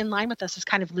 that's in line with us is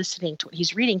kind of listening to what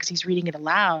he's reading because he's reading it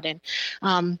aloud.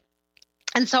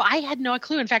 And so I had no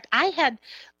clue. In fact, I had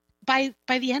by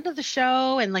the end of the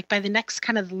show and like by the next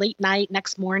kind of late night,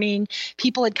 next morning,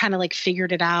 people had kind of like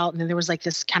figured it out. And then there was like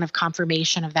this kind of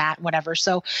confirmation of that, whatever.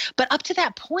 So, but up to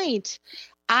that point,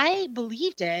 I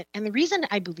believed it. And the reason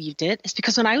I believed it is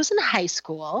because when I was in high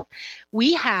school,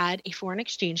 we had a foreign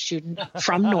exchange student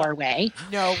from Norway.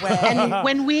 No way. And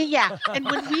when we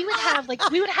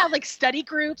would have like study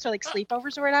groups or like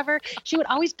sleepovers or whatever, she would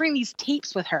always bring these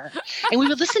tapes with her and we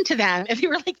would listen to them. And they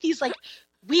were like these like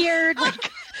weird, like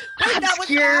That was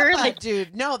obscure, ABBA, like,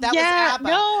 dude. No, that was yeah, ABBA.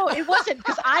 no, it wasn't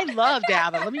because I loved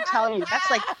ABBA. Let me tell you,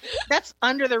 that's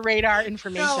under the radar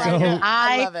information. No, I know.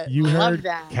 I love it. You love heard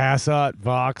that. Kassat,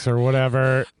 Vox, or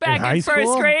whatever Back in high in first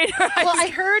school? grade. Well, I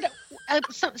heard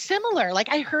similar. Like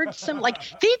I heard some, like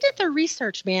they did their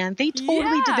research, man. They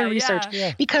totally did their research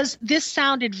Yeah. because this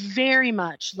sounded very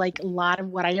much like a lot of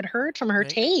what I had heard from her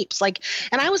tapes. Like,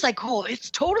 and I was like, oh,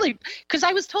 it's totally, because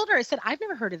I was told her, I said, I've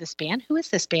never heard of this band. Who is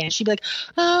this band? She'd be like,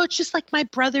 oh, it's just like my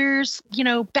brother's,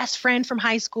 best friend from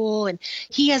high school. And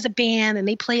he has a band and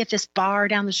they play at this bar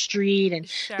down the street. And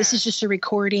this is just a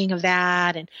recording of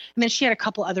that. And then she had a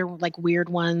couple other like weird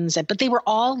ones, but they were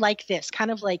all like this, kind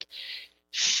of like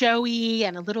showy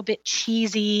and a little bit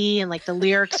cheesy, and like the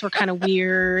lyrics were kind of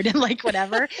weird and like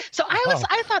whatever. So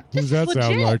I thought this Who's that is legit.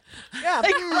 sound like? Yeah.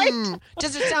 Like, right?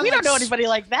 Does it sound We like don't know anybody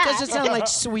like that. Does it sound like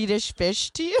Swedish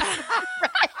Fish to you?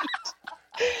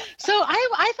 So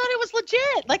I thought it was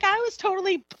legit. Like I was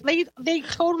totally, they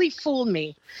totally fooled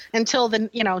me until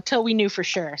we knew for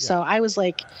sure. So I was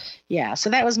like, yeah. So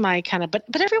that was my kind of, but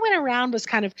everyone around was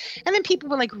kind of, and then people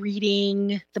were like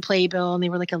reading the playbill and they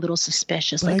were like a little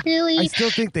suspicious. But Like, really? I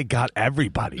still think they got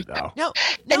everybody though. No.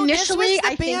 Initially, this was the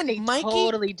I band. think they Mikey,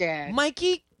 totally did.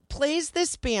 Mikey plays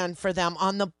this band for them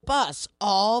on the bus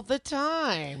all the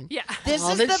time. Yeah. This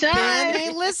All is the the time. band they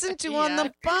listen to on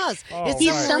the bus. Oh, It's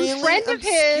He's right. some really friend of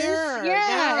his. obscure.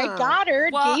 Yeah, at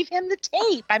Goddard Well- gave him the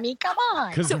tape. I mean, come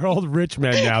on. Because they're old rich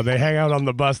men now. They hang out on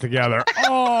the bus together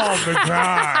all the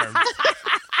time.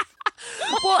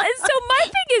 Well, and so my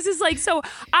thing is like, so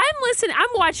I'm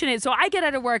watching it. So I get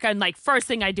out of work and like, first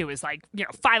thing I do is like,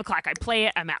 5 o'clock, I play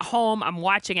it. I'm at home, I'm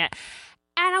watching it.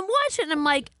 And I'm watching and I'm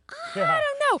like, I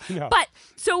don't know. But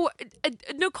so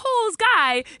Nicole's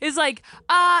guy is like,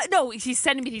 no, he's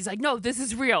sending me. He's like, no, this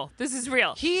is real. This is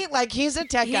real. He's a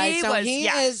tech guy, so he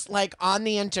is like on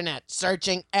the internet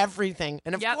searching everything,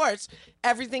 and of course,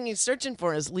 everything he's searching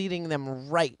for is leading them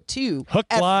right to hook,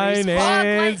 line,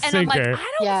 and sinker. And I'm like,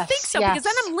 I don't think so because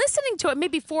then I'm listening to it,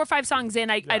 maybe 4 or 5 songs in,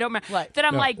 I don't remember. Right. Then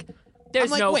I'm like. There's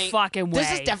no fucking way.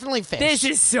 This is definitely fish. This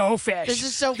is so fish. This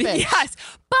is so fish. Yes.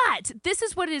 But this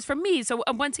is what it is for me. So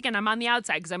once again, I'm on the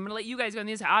outside because I'm going to let you guys go on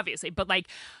the inside, obviously. But like,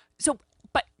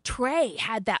 but Trey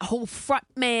had that whole front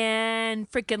man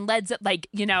freaking Led Zeppelin, like,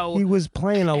 you know. He was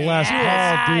playing a Les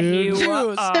Paul, dude.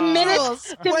 The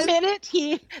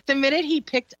minute he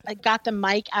got the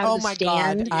mic out of the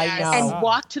stand and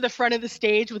walked to the front of the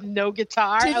stage with no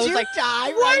guitar, I was like,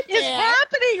 what is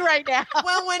happening right now?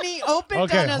 Well, when he opened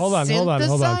on a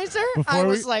synthesizer, I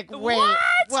was like, wait,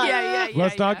 what? Yeah.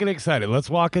 Let's not get excited. Let's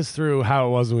walk us through how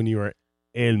it was when you were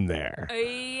in there.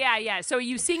 Yeah. So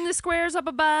you seeing the squares up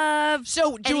above?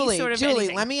 So Julie,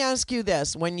 let me ask you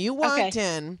this. When you walked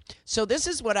in, so this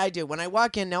is what I do. When I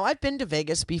walk in, now I've been to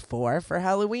Vegas before for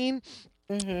Halloween.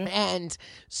 Mm-hmm. And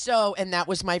that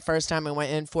was my first time I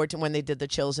went in when they did the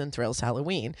Chills and Thrills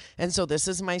Halloween. And so this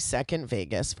is my second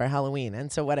Vegas for Halloween.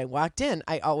 And so when I walked in,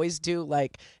 I always do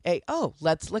like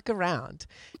let's look around.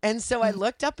 And so I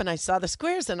looked up and I saw the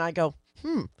squares and I go,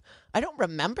 I don't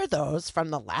remember those from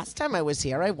the last time I was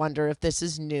here. I wonder if this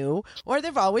is new or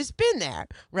they've always been there,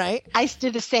 right? I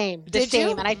did the same. Did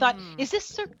you? And I thought, is this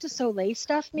Cirque du Soleil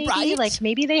stuff maybe? Right? Like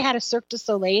maybe they had a Cirque du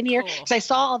Soleil in here. Because I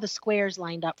saw all the squares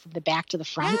lined up from the back to the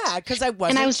front. Yeah, because I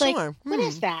wasn't and I was sure. like, what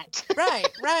is that?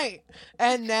 Right.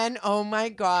 And then, oh my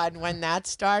God, when that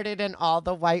started and all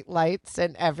the white lights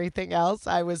and everything else,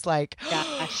 I was like,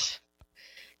 gosh.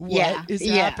 What is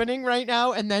happening right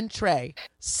now? And then Trey,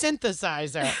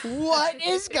 synthesizer. What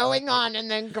is going on? And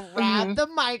then grabbed the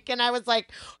mic. And I was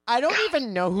like, I don't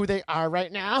even know who they are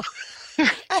right now.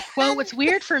 Well, what's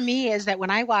weird for me is that when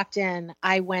I walked in,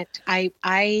 I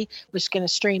was going to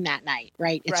stream that night,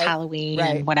 right? It's Halloween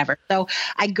and whatever. So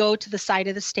I go to the side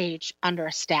of the stage under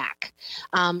a stack.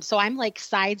 So I'm like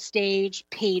side stage,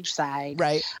 page side,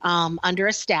 under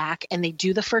a stack, and they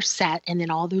do the first set, and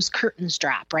then all those curtains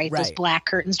drop, right? Those black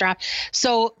curtains drop.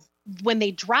 So when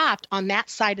they dropped on that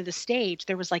side of the stage,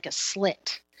 there was like a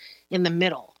slit in the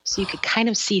middle. So you could kind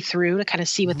of see through to kind of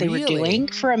see what they were doing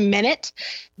for a minute.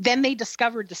 Then they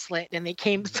discovered the slit and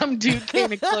some dude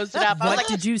came and closed it up. What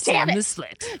did you see on the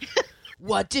slit?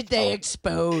 What did they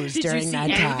expose during that time?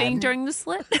 Did you see anything during the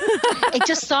slit? I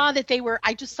just saw that they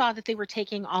were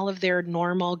taking all of their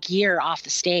normal gear off the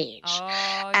stage.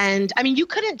 And I mean, you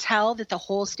couldn't tell that the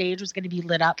whole stage was going to be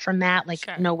lit up from that. Like,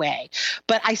 no way.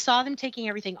 But I saw them taking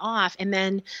everything off, and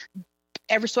then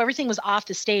everything was off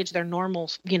the stage, their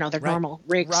normal, normal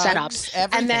rig setups.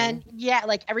 Everything. And then,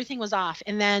 like everything was off.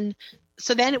 And then,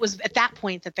 so then it was at that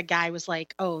point that the guy was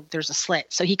like, oh, there's a slit.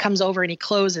 So he comes over and he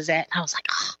closes it. And I was like,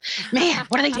 oh man,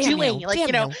 what are they doing?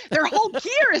 Their whole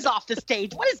gear is off the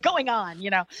stage. What is going on?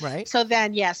 Right. So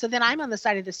then I'm on the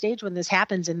side of the stage when this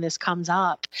happens and this comes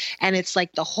up, and it's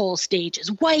like the whole stage is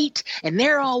white and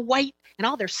they're all white. And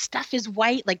all their stuff is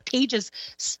white. Like Paige's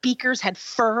speakers had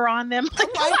fur on them. Like,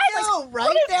 I know,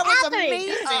 right? That was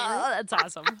amazing. Oh, that's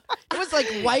awesome. It was like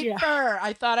white fur.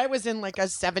 I thought I was in like a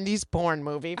 70s porn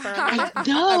movie for a minute. I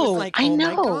know. I was like, oh my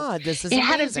know. God, this is It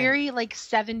amazing. had a very like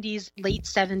 70s, late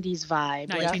 70s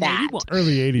vibe. Like that.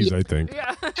 Early 80s, I think.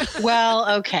 Yeah. Well,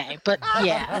 okay. But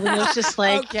yeah, I mean, it was just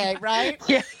like. Okay, right?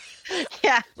 Yeah.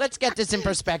 Let's get this in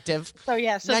perspective. So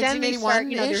then they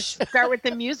start with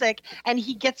the music, and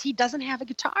he doesn't have a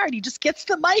guitar, and he just gets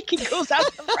the mic and goes out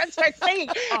to the front and starts singing.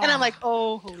 And I'm like,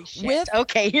 oh, holy shit.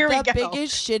 Okay, here we go. The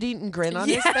biggest shit-eating grin on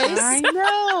his face. I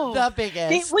know. The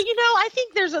biggest. I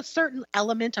think there's a certain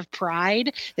element of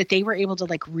pride that they were able to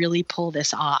like really pull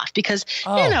this off because,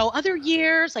 other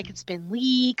years, like it's been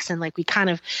leaks and like we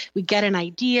get an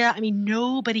idea. I mean,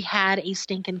 nobody had a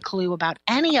stinking clue about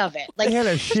any of it. Like they had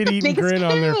a shit-eating grin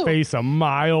on their face a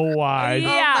mile wide.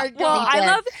 Yeah. Well, I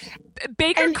love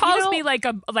Baker calls me like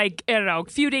I don't know, a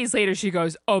few days later she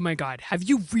goes, "Oh my God, have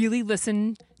you really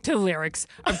listened to the lyrics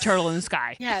of Turtle in the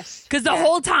Sky?" Yes. Because the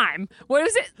whole time, what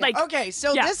is it? Like, okay,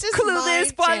 so this is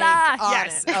Clueless, my voila.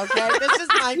 take on it, okay? This is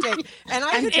my take. And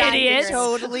I could be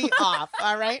totally off,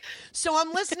 all right? So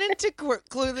I'm listening to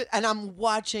Clueless, and I'm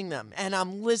watching them, and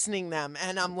I'm listening them,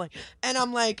 and I'm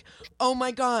like, oh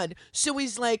my God. So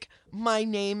he's like, my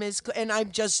name is, and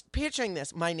I'm just picturing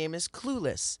this. My name is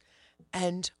Clueless.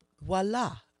 And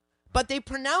voila. but they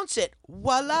pronounce it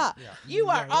voila. You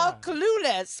are all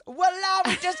clueless. Voila,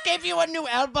 we just gave you a new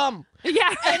album.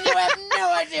 Yeah. And you have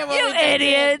no idea what You we just did.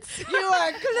 idiots. You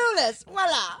are clueless.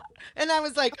 Voila. And I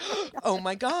was like, oh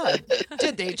my God,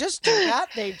 did they just do that?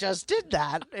 They just did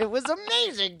that. It was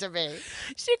amazing to me.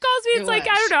 She calls me. It's like,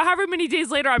 I don't know, however many days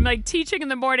later, I'm like teaching in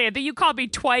the morning. I think you called me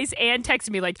twice and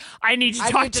texted me like, I need to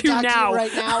talk to you now.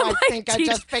 Right now. I think I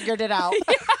just figured it out.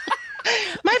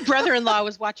 My brother-in-law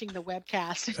was watching the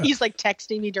webcast, and he's like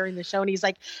texting me during the show, and he's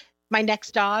like, my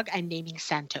next dog, I'm naming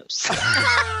Santos.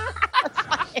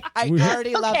 I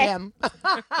already love him.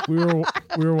 we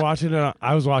were watching it.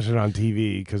 I was watching it on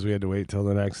TV because we had to wait till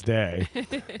the next day.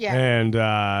 Yeah. And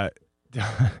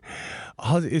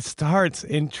it starts,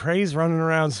 and Trey's running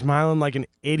around smiling like an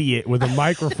idiot with a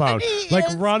microphone, like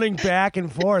running back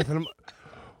and forth. And I'm,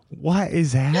 what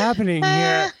is happening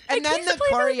here? And then the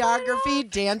choreography,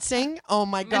 dancing. Oh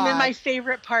my God. And then my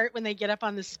favorite part when they get up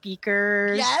on the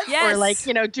speakers. Yes. Or like,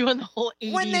 you know, doing the whole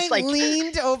 80s. When they like,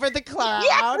 leaned over the cloud.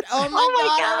 Yes. Oh my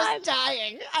God. I was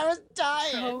dying. I was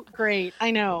dying. So great.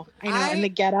 I know. I And the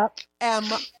get up. am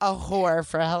a whore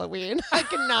for Halloween. I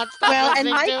cannot stop Well, and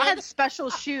listening Mike to it. had special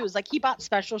shoes. Like he bought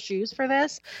special shoes for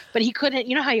this, but he couldn't.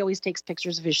 You know how he always takes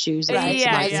pictures of his shoes and puts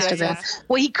them on Instagram. Yeah.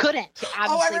 Well, he couldn't. He obviously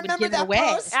I would remember give it that away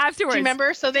post. Afterwards. Do you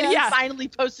remember? So then Yeah. he finally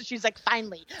posted. She's like,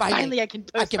 finally, I can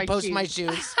post, my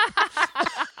shoes.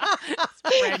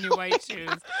 Brand new white shoes.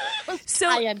 So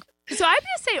I I'm gonna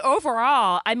say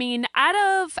overall, I mean, out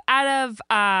of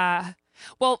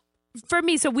well, for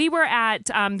me, so we were at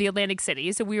the Atlantic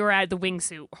City, so we were at the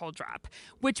wingsuit hold drop,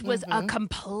 which was a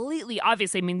completely,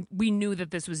 obviously, I mean, we knew that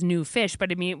this was new fish,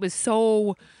 but I mean, it was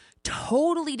so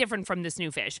totally different from this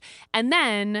new fish. And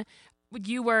then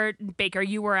you were, Baker,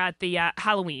 you were at the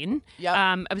Halloween. Yep.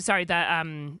 I'm sorry,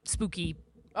 the spooky.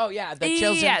 Oh, yeah. The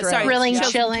chills and sorry, Thrilling, Chills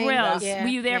and chilling. Thrills. Yeah. Were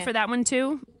you there for that one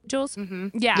too, Jules? Mm-hmm.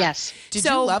 Yeah. Yes. Did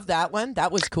So- you love that one?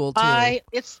 That was cool, too.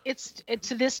 It's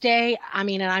to this day. I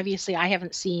mean, and obviously, I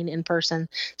haven't seen in person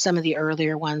some of the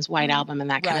earlier ones, White Album and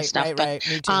that kind of stuff. Right.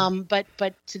 Me too. But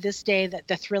to this day, that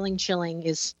the Thrilling Chilling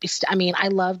is. I mean, I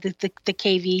love the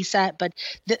KV set, but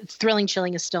the Thrilling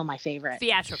Chilling is still my favorite.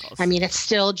 Theatricals. I mean, it's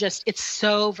still just, it's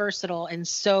so versatile and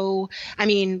so, I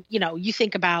mean, you know, you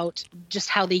think about just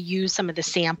how they use some of the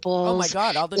samples. Oh my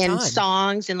God, all the in time.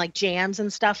 songs and like jams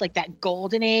and stuff, like that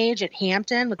golden age at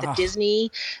Hampton with the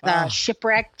Disney, the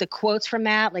Shipwreck, the quotes from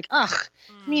that, like, I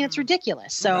mean, it's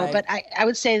ridiculous. So, Right. but I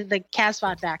would say the Cas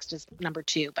Von Vax is number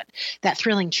 2, but that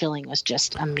Thrilling Chilling was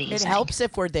just amazing. It helps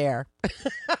if we're there.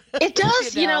 It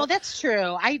does, You you know? know, that's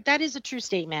true. That is a true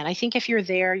statement. I think if you're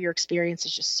there, your experience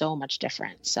is just so much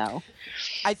different. So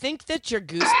I think that your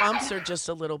goosebumps are just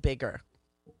a little bigger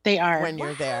they are. when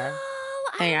you're there.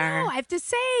 They I don't know. are. I have to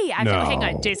say. Hang on,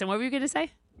 No. Jason. What were you going to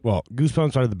say? Well,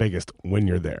 goosebumps are the biggest when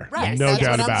you're there. Right, No that's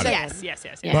doubt what I'm about it. saying.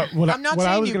 Yes. Yeah. But what I'm not what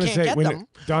I saying was you going to can't say, get them.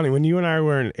 Donnie, when you and I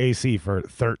were in AC for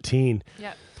 13,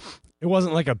 Yep. it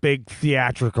wasn't like a big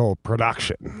theatrical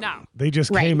production. No. They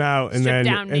just Right. came out and Stripped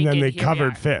then down and then naked, they here we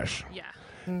covered are. fish. Yeah.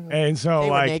 And so They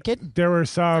were like naked? there were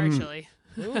some Virtually.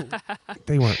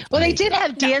 they weren't. Well, they naked. did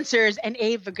have dancers and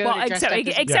Abe Vigoda Well, dressed except, up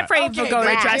as except for Abe Okay, Vigoda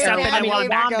right. dressed up in I a mean, Wong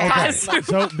Wong Okay. costume.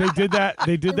 So they did that.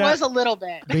 They did It that. was a little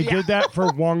bit. They did that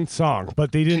for one song,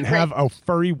 but they didn't have a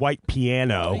furry white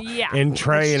piano Yeah. and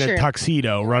Trey in That's a true.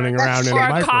 tuxedo running That's around in true. Or a a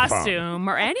microphone. costume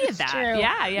or any of that. true.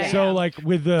 Yeah. So like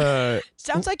with the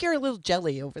Sounds like you're a little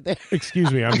jelly over there.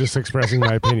 excuse me, I'm just expressing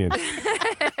my opinion.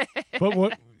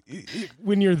 But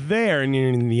when you're there and you're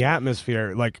in the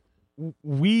atmosphere, like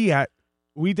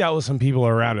we dealt with some people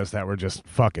around us that were just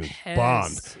fucking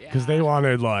bummed because they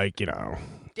wanted like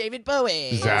David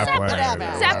Bowie. Zeppelin.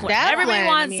 Whatever. Zeppelin. Everybody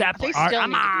wants They Zeppelin. still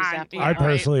Come need to do on. Zeppelin. I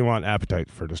personally want Appetite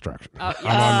for Destruction. Oh, I'm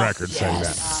on record saying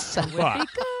that.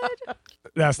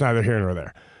 But that's neither here nor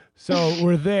there. So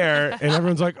we're there, and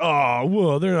everyone's like, "Oh,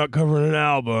 well, they're not covering an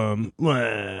album."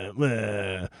 Blah,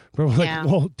 blah. But we're like, Yeah.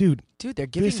 "Well, dude, Dude, they're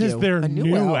giving this is you their a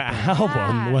new album.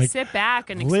 album. Yeah, Like, sit back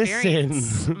and listen."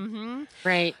 experience. Mhm.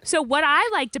 Right. So what I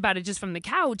liked about it just from the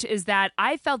couch is that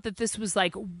I felt that this was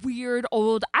like weird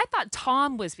old. I thought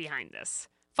Tom was behind this.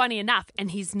 Funny enough,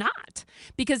 and he's not,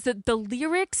 because the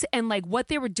lyrics and like what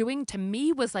they were doing to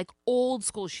me was like old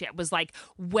school shit. Was like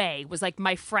was like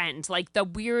My Friend, like the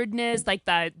weirdness, like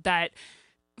that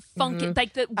funky,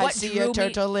 like the what I see drew a me.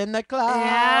 turtle in the cloud.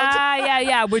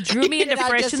 Yeah. What drew me into Did I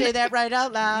fish? just in say the- that right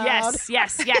out loud?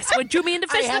 Yes. What drew me into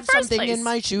I fish in have the first something place? in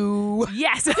my shoe.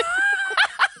 Yes.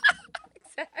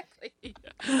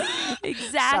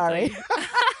 Exactly. Sorry.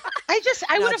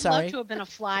 I would have loved to have been a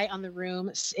fly on the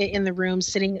room, in the room,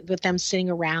 sitting with them, sitting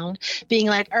around, being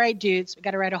like, all right, dudes, we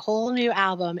got to write a whole new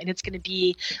album. And it's going to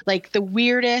be like the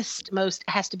weirdest,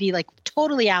 has to be like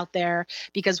totally out there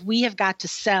because we have got to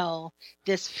sell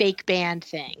this fake band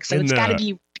thing. So it's got to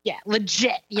be,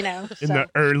 legit, In the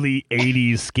early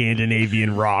 80s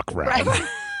Scandinavian rock round. Right.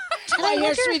 I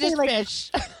hear Swedish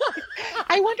Fish.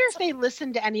 I wonder if they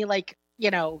listen to any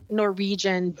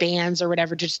Norwegian bands or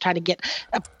whatever, just try to get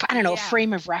a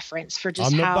frame of reference for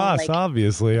just on the how bus,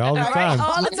 obviously, all the time.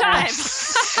 All the time.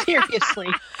 Seriously.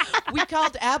 We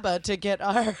called ABBA to get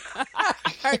our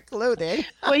clothing.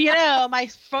 Well, my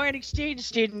foreign exchange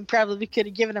student probably could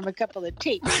have given him a couple of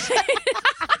tapes.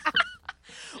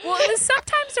 Well, it was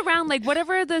sometimes around like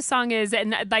whatever the song is,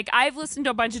 and like I've listened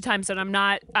to a bunch of times, and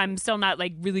I'm still not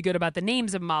like really good about the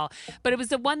names of them all. But it was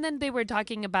the one that they were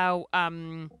talking about.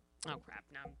 Oh crap!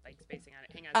 Now I'm like spacing on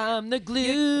it. Hang on. I'm the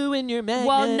glue in your magnet.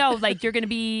 Well, no, like you're gonna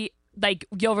be like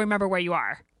you'll remember where you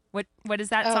are. What is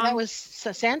that song? That was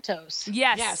Santos.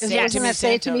 Yes. Wasn't that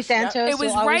Say It To Me, Santos? It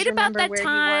was right about that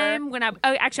time when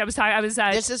actually I was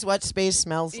This is what space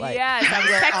smells like. Yes, I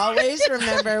will always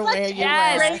remember where you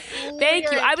were. Thank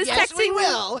you. I was we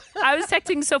will. I was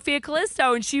texting Sophia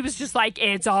Callisto, and she was just like,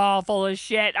 "It's all full of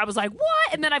shit." I was like,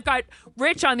 "What?" And then I've got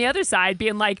Rich on the other side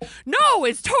being like, "No,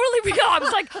 it's totally real." I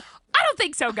was like, "I don't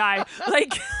think so, guy."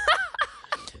 Like.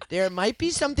 There might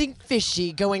be something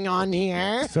fishy going on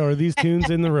here. So are these tunes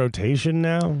in the rotation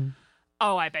now?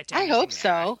 Oh, I bet you. I hope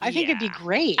so. I think it'd be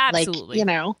great. Absolutely.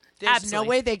 There's no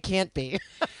way they can't be.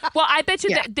 Well, I bet you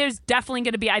that there's definitely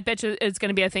going to be, I bet you it's going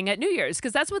to be a thing at New Year's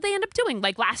because that's what they end up doing.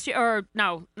 Like last year, or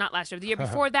no, not last year. The year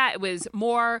before that, it was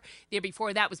More. The year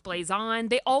before that was Blaze On.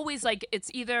 They always it's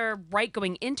either right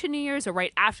going into New Year's or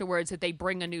right afterwards that they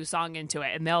bring a new song into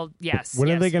it. And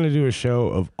When are they going to do a show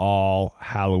of all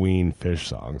Halloween Fish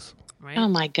songs? Right? Oh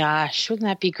my gosh, wouldn't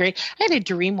that be great? I had a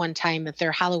dream one time that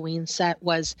their Halloween set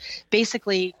was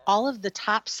basically all of the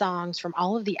top songs from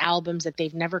all of the albums that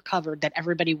they've never covered that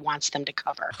everybody wants them to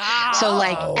cover. Oh, so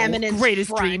like Eminence,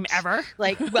 greatest Front, dream ever.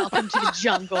 Like Welcome to the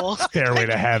Jungle, Stairway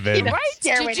to Heaven. Right?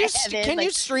 Stairway to Heaven. Can you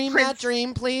stream that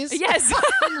dream, please? Yes.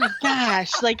 Oh my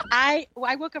gosh! Like I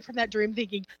woke up from that dream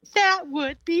thinking that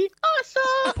would be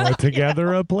awesome. Put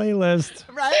together a playlist.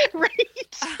 Right? Right.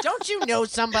 Don't you know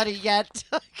somebody yet?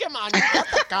 Come on, you got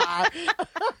the car.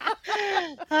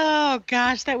 Oh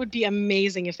gosh, that would be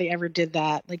amazing if they ever did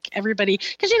that. Like everybody,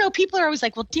 because people are always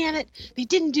like, well, damn it, they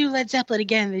didn't do Led Zeppelin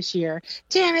again this year.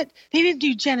 Damn it, they didn't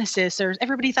do Genesis, or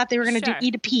everybody thought they were going to do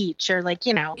Eat a Peach, or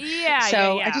Yeah.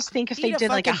 So I just think if they did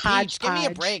like a hodgepodge. Give me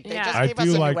a break. They just I gave us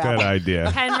do a like new that album.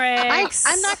 idea. Henrix.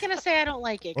 I'm not going to say I don't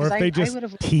like it. Or if they just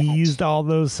teased all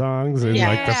those songs in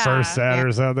like the first set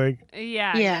or something.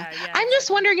 Yeah. I'm just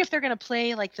wondering if they're going to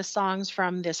play like the songs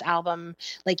from this album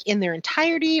like in their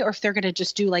entirety, or if they're going to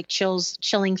just do like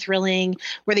chilling, thrilling,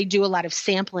 where they do a lot of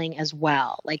sampling as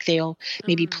well. Like they'll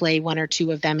maybe play one or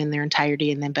two of them in their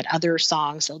entirety, and then but other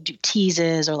songs they'll do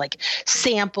teases or like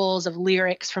samples of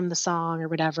lyrics from the song or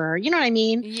whatever. You know what I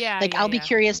mean? Yeah. Like I'll be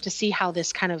curious to see how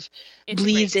this kind of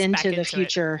bleeds into the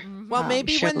future. Well,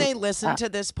 maybe when they listen to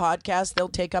this podcast, they'll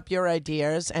take up your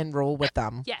ideas and roll with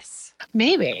them. Yes.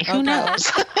 Maybe. Who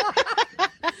knows?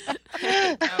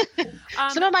 Oh.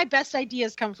 Some of my best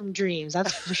ideas come from dreams.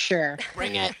 That's for sure.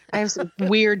 Bring it. I have some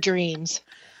weird dreams.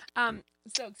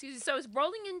 So it's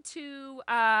rolling into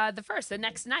the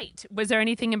next night. Was there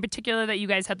anything in particular that you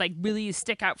guys had like really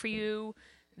stick out for you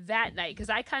that night? Because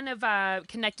I kind of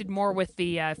connected more with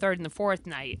the third and the fourth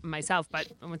night myself,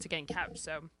 but once again, couch.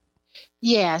 So.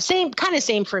 Yeah, same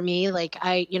for me. Like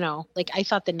I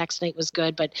thought the next night was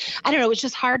good, but I don't know. It's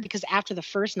just hard because after the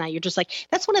first night, you're just like,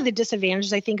 that's one of the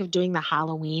disadvantages I think of doing the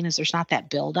Halloween is there's not that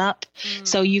build up.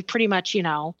 So you pretty much, you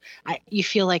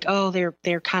feel like, oh,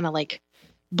 they're kind of like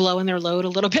blowing their load a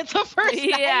little bit the first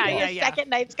night. The second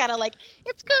night's kind of like,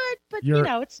 it's good, but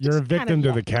it's just you're a victim kind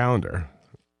of, to the calendar.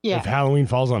 Yeah. If Halloween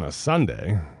falls on a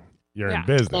Sunday, you're in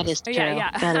business. That is true.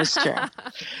 Yeah. That is true.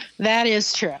 That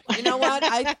is true. You know what?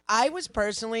 I was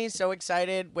personally so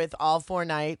excited with all 4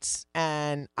 nights,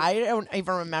 and I don't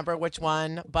even remember which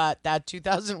one, but that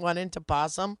 2001 into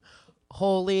Possum,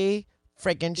 holy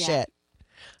freaking shit.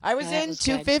 I was in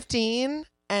 215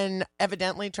 and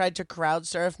evidently tried to crowd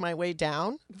surf my way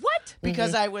down. What?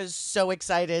 Because I was so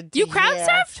excited to You crowd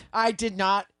surfed? I did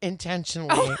not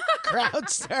intentionally crowd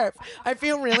surf. I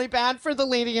feel really bad for the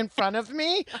lady in front of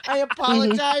me. I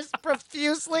apologize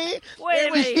profusely. Wait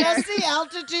it was a minute. just the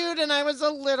altitude, and I was a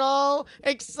little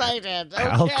excited. Okay?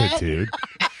 Altitude.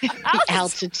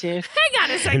 Altitude. Hang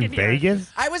on a second In here.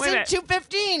 Vegas? I was Wait a in minute.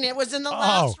 215. It was in the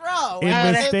last row. In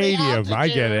I was the stadium. I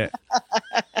get altitude.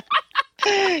 it.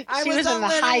 I was a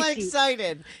little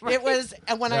excited. Right. It was,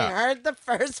 and when I heard the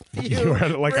first few, you were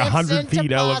at like 100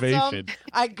 feet elevation.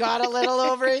 I got a little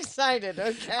overexcited.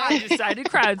 Okay, I decided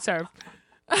crowd surf.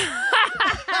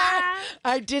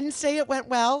 I didn't say it went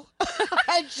well.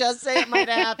 I just say it might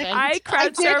happen. I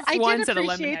crowd surfed once at a Lemonhead.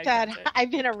 I did appreciate that.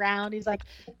 I've been around. He's like,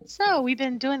 so we've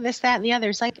been doing this, that, and the other.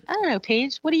 It's like, I don't know,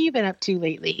 Paige, what have you been up to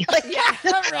lately? Like,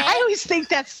 right. I always think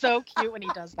that's so cute when he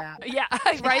does that. Yeah,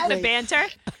 right. The banter.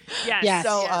 Yes.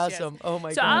 So awesome. Yes. Oh my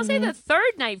god. So I'll say the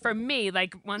third night for me,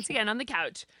 like once again on the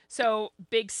couch. So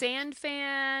big Sand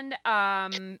fan,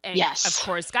 and of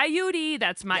course Coyote.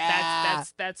 That's my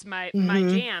that's my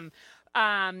jam.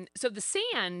 So the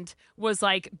Sand was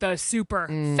like the super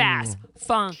fast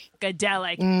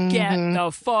funkadelic, get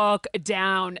the fuck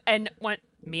down, and went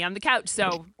me on the couch.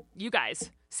 So you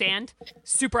guys, Sand,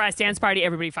 super ass dance party,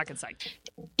 everybody fucking psyched.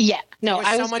 Yeah, no,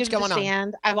 I was so much going on.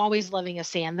 Sand. I'm always loving a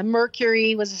Sand. The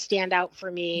Mercury was a standout for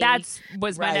me. That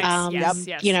was my next.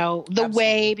 Yes. You know, the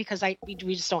Way, because we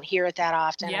just don't hear it that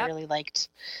often. Yep. I really liked,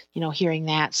 hearing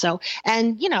that. So,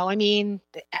 and I mean,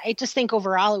 I just think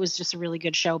overall it was just a really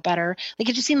good show. Better, like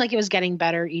it just seemed like it was getting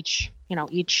better each.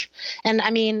 And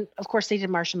I mean, of course they did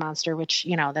Martian Monster, which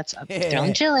that's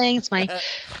thrilling, chilling. It's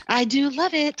I do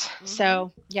love it. Mm-hmm.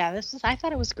 So yeah, I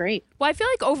thought it was great. Well, I feel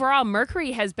like overall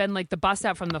Mercury has been like the bust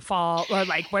out from the fall, or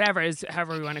like whatever is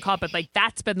however we want to call it, but like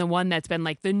that's been the one that's been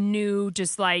like the new,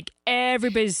 just like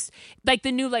everybody's like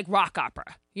the new like rock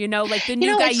opera. Like the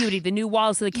new Coyote, the new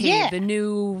Walls of the Cave, the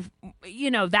new,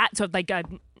 that sort of like a, I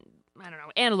don't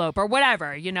know, Antelope or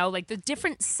whatever, like the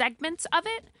different segments of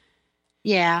it.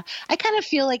 Yeah, I kind of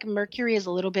feel like Mercury is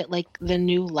a little bit like the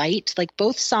new Light. Like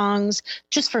both songs,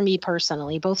 just for me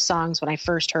personally, both songs when I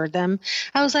first heard them,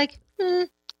 I was like,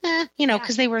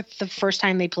 because they were the first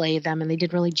time they played them and they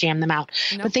didn't really jam them out.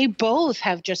 Nope. But they both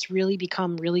have just really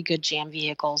become really good jam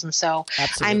vehicles. And so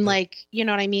I'm like, you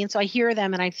know what I mean? So I hear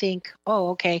them and I think, oh,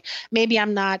 okay, maybe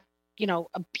I'm not, a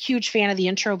huge fan of the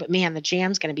intro, but man, the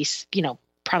jam's going to be,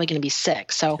 probably going to be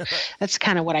sick. So that's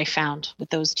kind of what I found with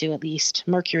those two, at least.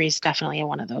 Mercury is definitely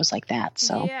one of those like that.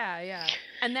 So yeah.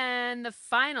 And then the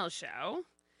final show.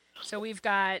 So we've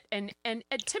got and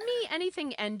to me,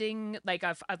 anything ending like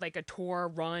a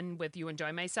tour run with You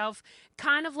Enjoy Myself,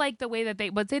 kind of like the way that they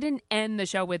didn't end the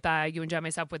show with You Enjoy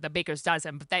Myself with the Baker's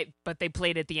Dozen, but they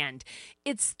played at the end.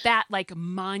 It's that like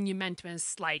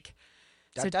monumentous like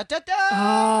da, da, da, da.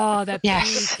 Oh, that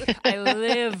yes. peak.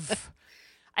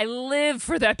 I live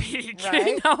for that peak.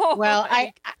 Right? Well,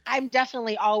 I'm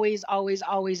definitely always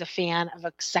a fan of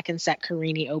a second set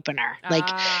Carini opener. Like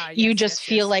you just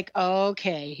feel like,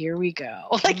 okay, here we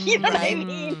go. Like, you know what I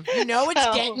mean?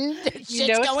 It's getting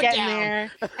down.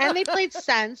 There. And they played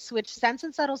Sense, which Sense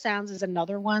and Subtle Sounds is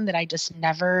another one that I just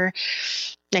never,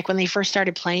 like when they first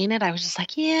started playing it, I was just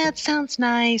like, yeah, it sounds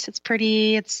nice. It's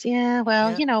pretty. It's,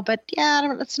 but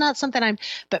it's not something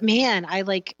but man,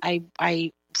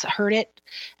 I heard it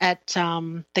at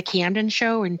the Camden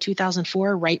show in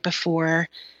 2004, right before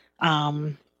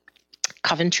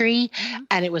Coventry,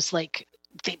 and it was like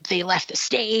they left the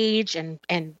stage and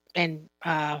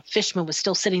Fishman was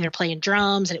still sitting there playing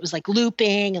drums, and it was like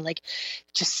looping and like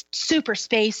just super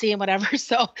spacey and whatever.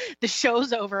 So the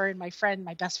show's over, and my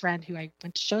best friend who I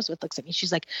went to shows with looks at me.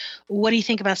 She's like, "What do you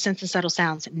think about Sense and Subtle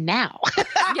Sounds now?" Yeah,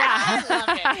 I love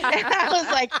it. And I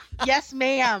was like, "Yes,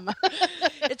 ma'am."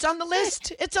 It's on the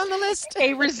list.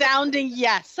 A resounding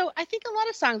yes. So I think a lot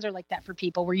of songs are like that for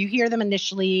people, where you hear them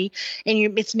initially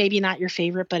and it's maybe not your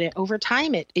favorite, but over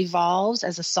time it evolves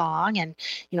as a song, and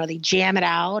they jam it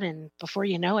out, and before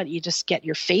you know it, you just get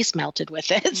your face melted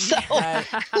with it. So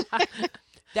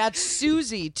that's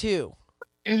Susie too.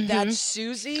 Mm-hmm. That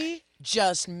Susie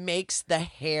just makes the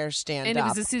hair stand up. And it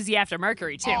was a Susie after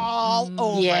Mercury too. All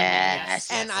over. Yes.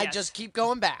 And I just keep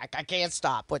going back. I can't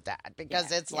stop with that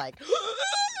because it's like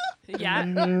Yeah.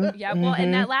 Well,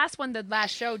 and that last one, the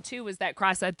last show too, was that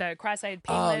Cross-Eyed Painless.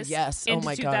 Oh yes. Into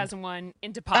my 2001,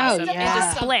 into Possum,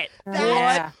 into Split.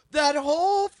 That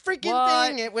whole freaking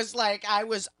thing. It was like I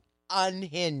was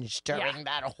unhinged during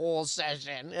that whole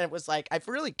session. It was like I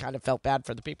really kind of felt bad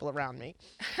for the people around me.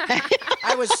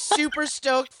 I was super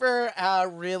stoked for a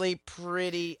really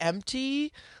pretty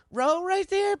empty row right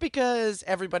there because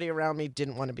everybody around me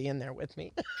didn't want to be in there with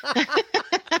me.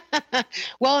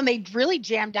 Well, and they really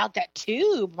jammed out that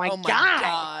Tube. My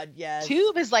God, yes.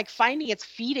 Tube is like finding its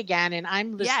feet again, and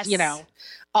I'm just,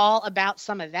 all about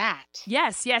some of that.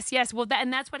 Yes. Well,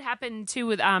 and that's what happened too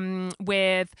with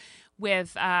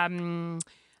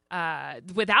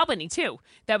with Albany too.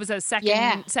 That was a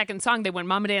second song. They went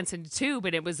Mama Dancing too,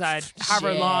 but it was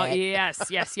however long. Yes.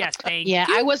 Thank you.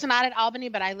 I was not at Albany,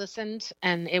 but I listened,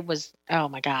 and it was, oh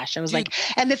my gosh, I was like,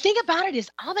 and the thing about it is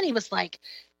Albany was like,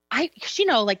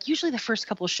 like usually the first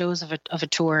couple of shows of a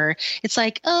tour, it's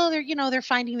like, oh, they're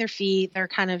finding their feet. They're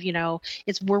kind of,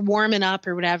 we're warming up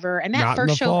or whatever. And that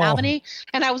first show in Albany,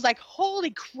 and I was like,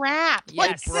 holy crap.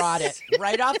 Yes. They brought it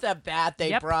right off the bat.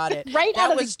 They brought it right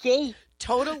out of the gate.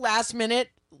 Total last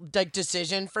minute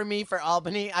decision for me for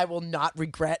Albany. I will not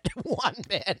regret one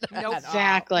bit. Nope.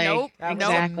 Exactly. Nope.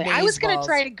 Exactly. I was going to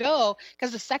try to go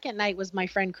because the second night was my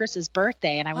friend Chris's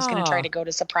birthday, and I was going to try to go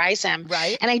to surprise him.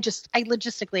 Right. And I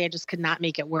logistically could not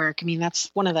make it work. I mean,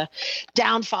 that's one of the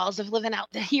downfalls of living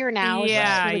out here now.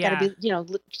 Yeah. You got to be,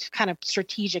 kind of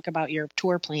strategic about your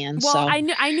tour plans. Well, so.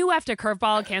 I knew after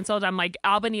Curveball canceled, I'm like,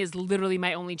 Albany is literally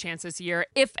my only chance this year.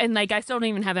 I still don't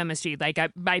even have MSG. Like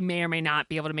I may or may not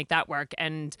be able to make that work.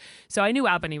 And so I knew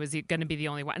Albany was going to be the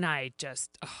only one. And I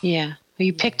just... yeah.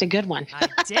 You picked a good one. I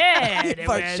did. It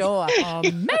for sure.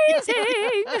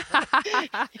 Amazing.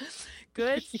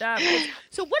 Good stuff.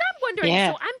 So what I'm wondering,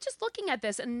 so I'm just looking at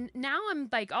this, and now I'm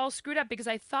like all screwed up because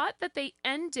I thought that they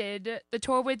ended the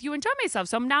tour with You Enjoy Myself.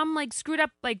 So now I'm like screwed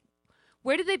up. Like,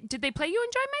 where did they play You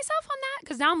Enjoy Myself on that?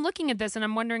 Because now I'm looking at this and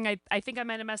I'm wondering, I think I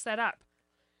might have messed that up.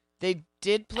 They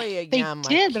did play a but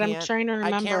I'm trying to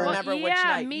remember. I can't remember which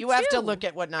night. Me you too. have to look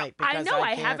at what night. I know.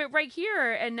 I have it right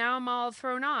here, and now I'm all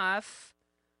thrown off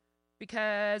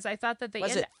because I thought that they...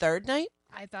 Was it third night?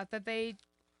 I thought that they...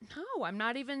 No, I'm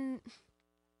not even...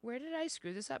 Where did I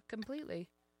screw this up completely?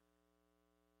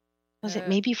 Was it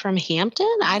maybe from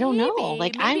Hampton? I don't know.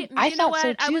 Like, I thought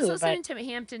so too. I was listening to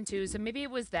Hampton too, so maybe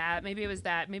it was that. Maybe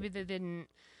they didn't...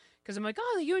 Because I'm like,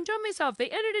 oh, You Enjoy Myself. They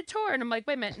ended a tour. And I'm like,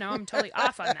 wait a minute. No, I'm totally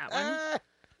off on that one.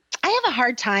 I have a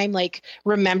hard time like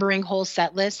remembering whole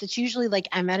set lists. It's usually like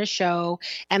I'm at a show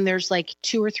and there's like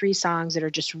 2 or 3 songs that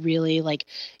are just really like,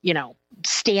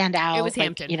 stand out. It was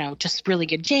like, Hampton. Just really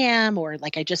good jam, or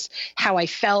like how I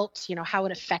felt, how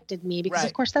it affected me, because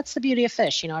of course that's the beauty of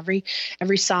Phish.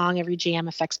 Every song, every jam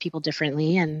affects people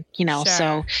differently. And,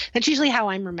 so that's usually how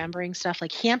I'm remembering stuff.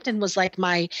 Like Hampton was like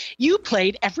you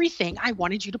played everything I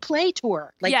wanted you to play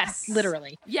tour. Like, yes,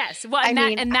 literally. Yes. Well,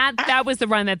 that was the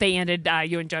run that they ended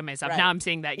You Enjoy Myself. Right. Now I'm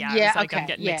seeing that. Yeah. It's like I'm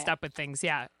getting mixed up with things.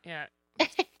 Yeah. Yeah.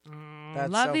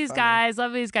 Love these guys.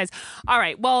 Love these guys. All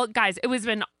right. Well, guys, it was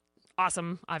been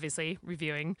awesome, obviously,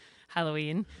 reviewing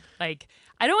Halloween. Like,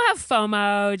 I don't have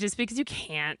FOMO just because you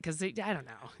can't, because I don't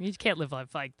know. You can't live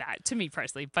life like that, to me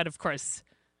personally. But of course,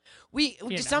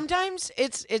 sometimes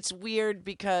it's weird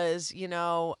because, we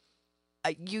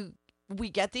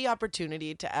get the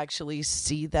opportunity to actually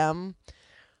see them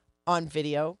on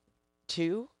video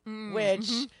too, which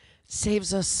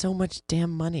saves us so much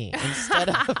damn money instead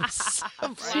of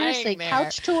seriously,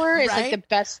 couch tour is like the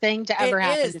best thing to ever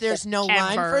happen. It is. There's no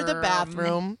line for the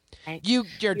bathroom. Right. Your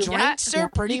drinks are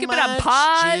pretty much. You can put on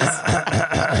pause.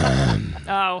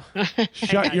 Oh.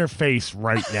 Shut your face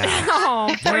right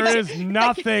now. There is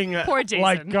nothing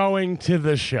like going to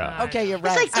the show. Okay, you're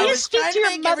right. It's like, you speak to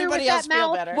your mother with that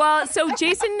mouth. Well, so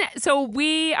Jason,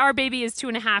 our baby is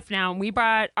 2.5 now, and we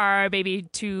brought our baby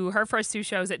to her first 2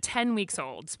 shows at 10 weeks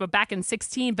old, but back in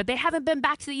 16, but they haven't been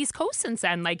back to the East Coast since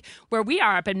then, like where we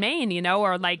are up in Maine,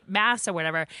 or like Mass or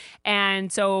whatever.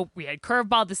 And so we had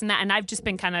Curveball, this and that, and I've just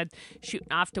been kind of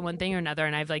shooting off to one thing or another,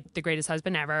 and I've like the greatest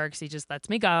husband ever because he just lets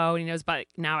me go, and he knows. But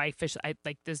now I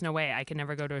like there's no way I can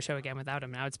never go to a show again without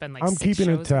him. Now it's been like I'm 6 keeping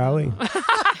shows a tally.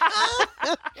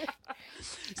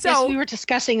 So yes, we were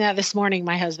discussing that this morning,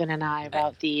 my husband and I,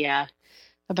 about the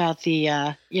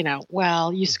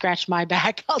well, you scratch my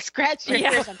back, I'll scratch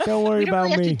yours. Don't worry about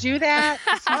me. We don't me. have to do that.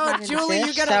 Oh, Julie,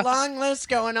 you got a long list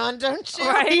going on, don't you?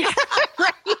 Right.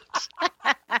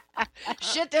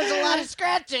 Shit, there's a lot of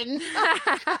scratching.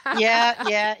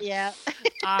 Yeah.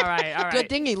 All right. Good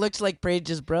thing he looks like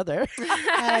Brage's brother.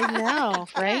 I know,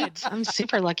 right? I'm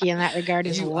super lucky in that regard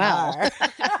as well.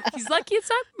 He's lucky it's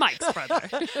not Mike's brother.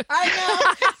 I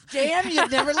know. Damn,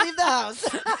 you'd never leave the house.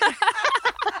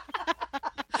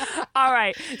 All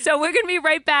right. So we're going to be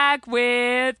right back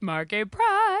with Market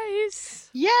Price.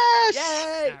 Yes.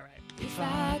 Yay. All right. If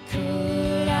I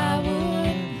could, I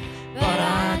would, but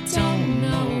I don't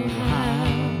know how.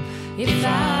 If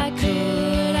I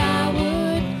could, I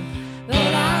would, but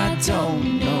I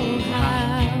don't know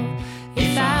how.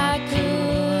 If I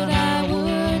could, I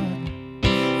would,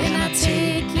 and I'd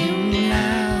take you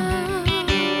now.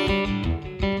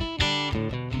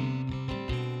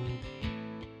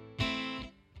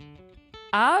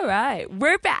 All right.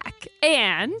 We're back.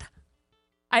 And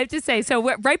I have to say,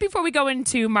 so right before we go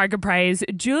into Market Price,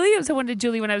 Julie,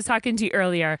 when I was talking to you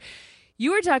earlier,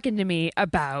 you were talking to me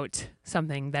about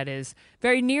something that is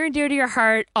very near and dear to your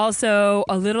heart, also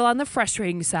a little on the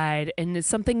frustrating side, and it's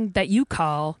something that you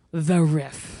call the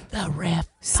riff. The riff.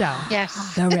 So,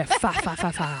 Yes. the riff. Fa, fa,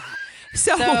 fa, fa.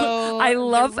 So I the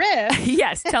love riff.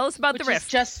 Yes, tell us about the Which riff. is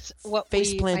just what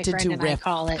Face my planted friend to and riff. I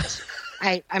call it.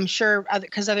 I'm sure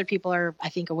because other people are, I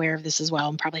think, aware of this as well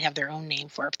and probably have their own name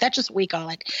for it. But that's just what we call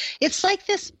it. It's like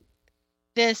this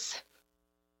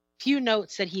few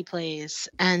notes that he plays,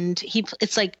 and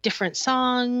it's like different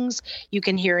songs. You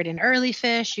can hear it in Early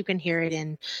Fish. You can hear it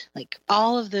in like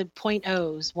all of the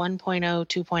 .0s, 1.0,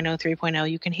 2.0, 3.0.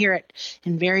 You can hear it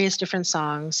in various different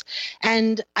songs.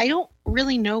 And I don't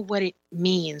really know what it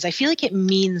means. I feel like it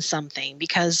means something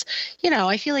because,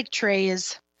 I feel like Trey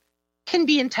can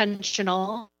be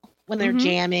intentional when they're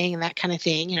jamming and that kind of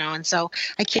thing, and so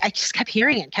I just kept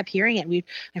hearing it.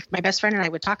 My best friend and I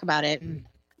would talk about it, and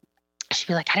she'd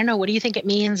be like, I don't know, what do you think it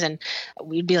means? And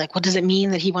we'd be like, well, does it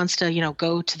mean that he wants to,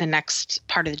 go to the next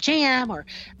part of the jam or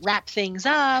wrap things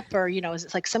up? Or, is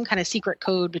it like some kind of secret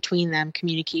code between them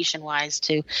communication wise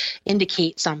to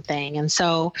indicate something? And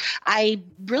so I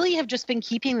really have just been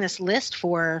keeping this list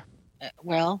for,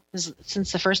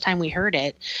 since the first time we heard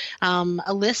it,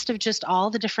 a list of just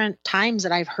all the different times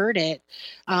that I've heard it.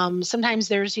 Sometimes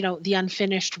there's, the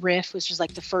unfinished riff, which is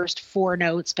like the first 4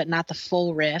 notes, but not the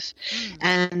full riff.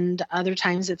 And other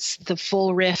times it's the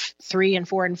full riff 3 and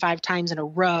 4 and 5 times in a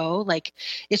row. Like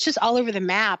it's just all over the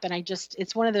map. And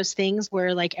it's one of those things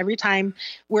where like every time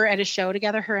we're at a show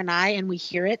together, her and I, and we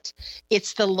hear it,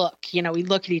 it's the look, we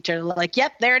look at each other like,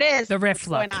 yep, there it is. The riff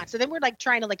look. Going on. So then we're like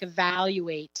trying to like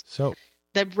evaluate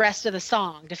the rest of the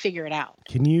song to figure it out.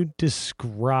 Can you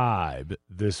describe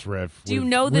this riff? Do you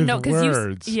know the note?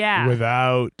 Words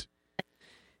without.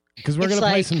 Because we're going to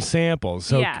play some samples.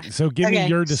 So give me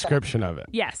your description of it.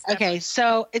 Yes. Okay.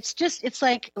 So it's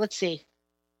like, let's see.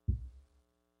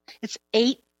 It's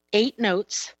eight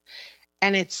notes,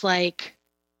 and it's like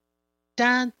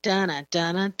dun dun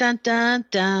dun dun dun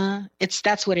dun.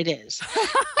 That's what it is.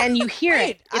 And you hear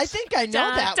it. I think I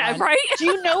know that one. Right? Do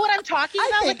you know what I'm talking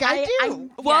about? I think I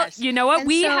do. Well, yes. you know what? And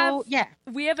we so,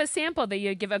 have a sample that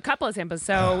you give a couple of samples.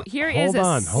 So here Hold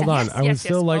on. I would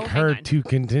still like her to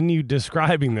continue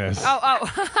describing this.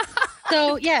 Oh.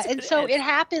 So and so it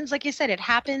happens, like I said, it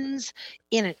happens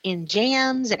in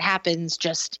jams. It happens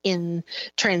just in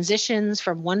transitions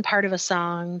from one part of a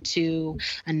song to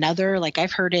another. Like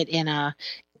I've heard it in a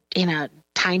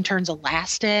Time Turns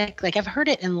Elastic. Like I've heard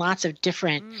it in lots of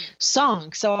different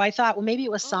songs. So I thought, well, maybe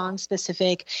it was song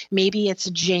specific. Maybe it's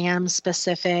jam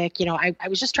specific. I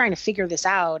was just trying to figure this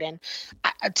out. And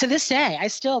to this day, I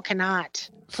still cannot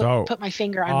put my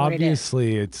finger on what it is.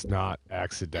 Obviously, it's not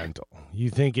accidental. You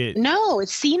think it? No, it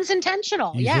seems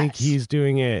intentional. You think he's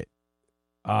doing it?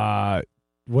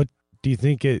 What do you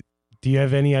think it? Do you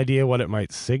have any idea what it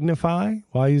might signify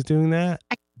while he's doing that?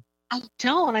 I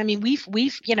don't. I mean, we've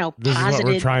This is posited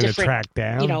what we're trying to different, track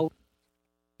down.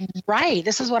 Right.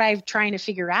 This is what I'm trying to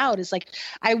figure out is like,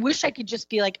 I wish I could just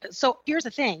be like, so here's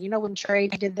the thing, when Trey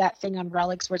did that thing on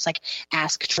Relics where it's like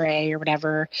Ask Trey or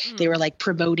whatever, they were like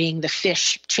promoting the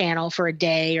Fish channel for a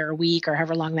day or a week or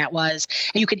however long that was.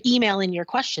 And you could email in your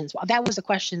questions. Well, that was the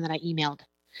question that I emailed.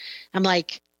 I'm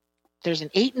like, there's an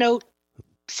 8-note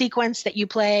sequence that you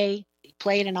play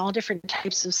it in all different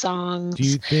types of songs. Do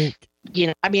you think?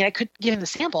 I could give him the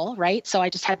sample, right? So I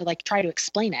just had to like try to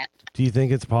explain it. Do you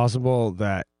think it's possible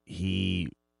that he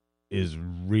is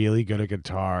really good at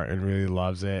guitar and really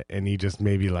loves it, and he just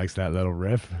maybe likes that little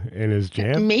riff in his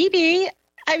jam? Maybe.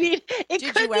 I mean, Did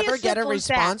you ever get a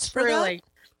response for that?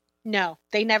 No,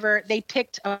 they never. They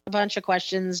picked a bunch of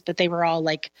questions, but they were all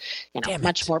like,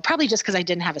 much more. Probably just because I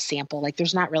didn't have a sample. Like,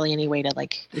 there's not really any way to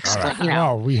like explain.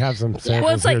 Well, we have some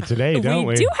samples here today, don't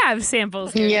we? We do have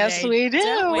samples here yes, today, we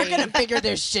do. We're gonna figure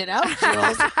this shit out, Jules.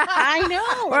 I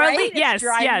know, Or right? yes, it's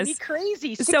driving me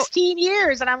crazy. 16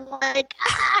 years, and I'm like,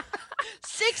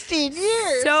 16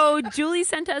 years. So Julie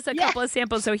sent us a couple of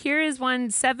samples. So here is one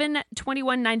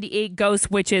 7/21/98 Ghost,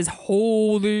 which is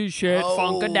holy shit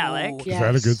funkadelic. Is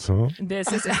that a good song?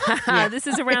 This is this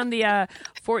is around the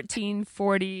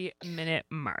 1440 minute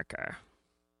marker.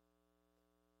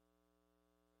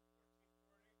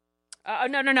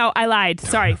 No, I lied.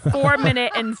 Sorry, 4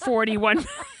 minute and 41.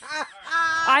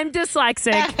 I'm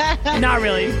dyslexic. Not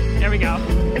really. There we go.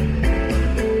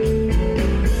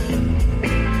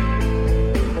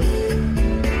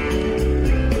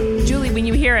 Julie, when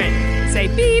you hear it, say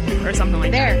beep or something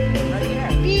like that. right there,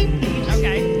 beep.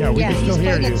 Okay. Yeah, we can still he's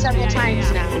hear played you. it several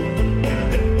times now.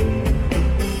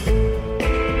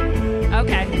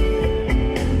 Okay.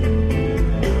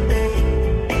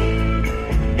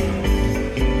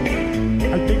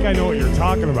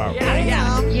 talking about.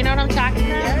 Yeah. You know what I'm talking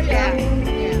about? Yeah.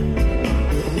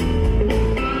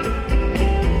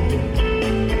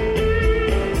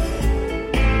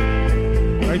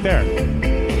 Right there.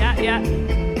 Yeah.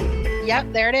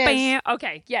 Yep, there it is. Bam.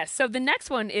 Okay, yes. So the next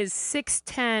one is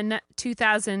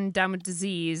 6/10/2000 down with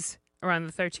disease around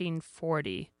the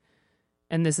 1340.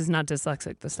 And this is not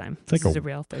dyslexic this time. This is a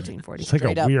real 1340. It's like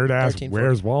Straight a up, weird ass 1340.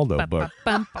 Where's Waldo book.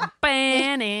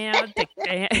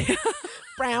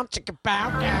 Brown chicka bow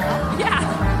down.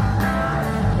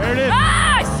 Yeah. There it is.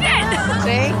 Ah, shit! See?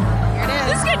 Here it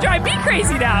This is. is going to drive me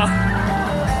crazy now.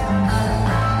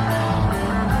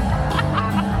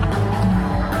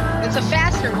 It's a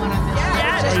faster one on this.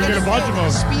 Yeah, Oh, you get a bunch of them.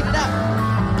 Speed it up.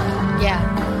 Yeah.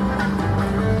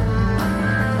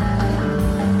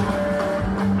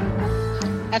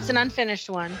 That's an unfinished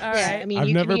one. All Yeah, right. I mean, I've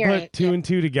you never can hear put it. two and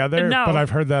two together, No. but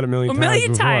I've heard that a million A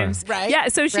million before. times. Right. Yeah,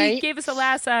 so she Right. gave us a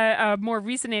last, a more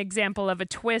recent example of a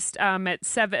twist at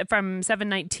from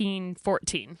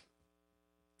 7/19/14.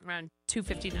 Around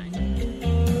 2:59.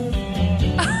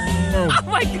 Boom. Oh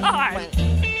my God.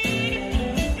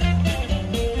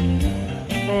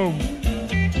 Boom.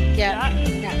 Yeah.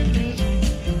 Yeah.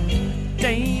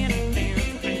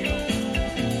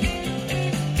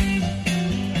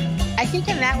 I think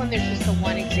in that one there's just the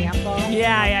one example.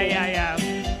 Yeah.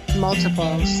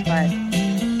 Multiples, but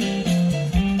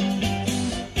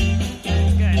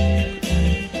That's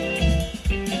good.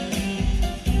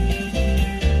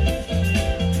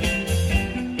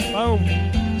 Boom.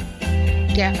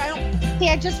 yeah.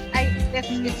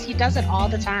 He does it all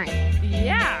the time.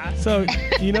 Yeah. So,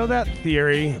 you know that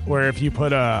theory where if you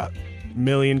put a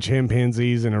million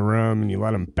chimpanzees in a room and you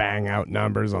let them bang out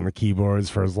numbers on the keyboards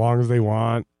for as long as they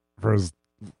want, for as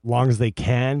long as they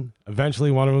can,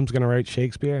 eventually one of them's going to write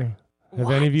Shakespeare? Have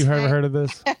any of you ever heard of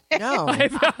this? No. I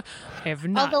have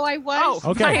not. Although I was.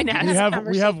 Oh, Okay, Fine,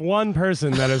 we have one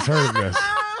person that has heard of this.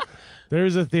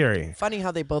 There's a theory. Funny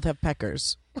how they both have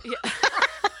peckers.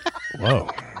 Whoa.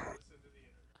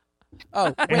 Oh,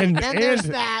 wait, And- then there's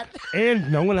and- that. And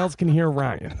no one else can hear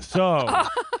Ryan. So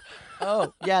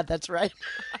Oh, yeah, that's right.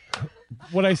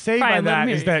 what I say by Ryan, let that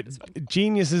me is hear that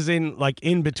genius is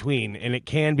in between, and it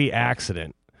can be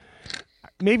accident.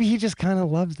 Maybe he just kind of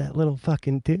loves that little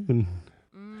fucking tune.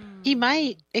 He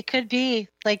might. It could be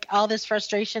like all this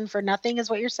frustration for nothing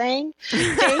is what you're saying.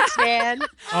 Thanks, man.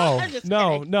 Oh I'm just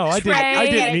no, kidding. no, I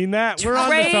Trey- didn't mean that. We're on to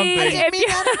Trey- something. If mean you-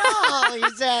 that at all,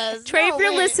 he says. Trey, No, if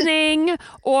you're wait. listening,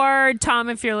 or Tom,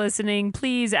 if you're listening,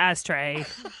 please ask Trey,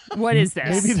 what is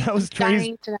this? Maybe that was Trey's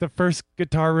Dying to know. the first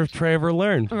guitar riff Trey ever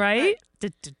learned. Right?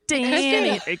 It's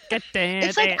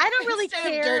like I don't really Instead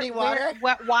of care dirty water.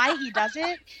 why he does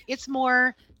it. It's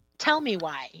more, tell me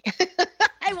why.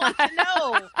 I want to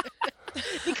know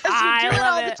because I you do it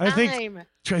love all it. the I think- time.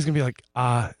 Trey's gonna be like,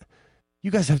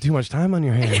 you guys have too much time on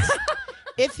your hands.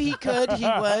 If he could, he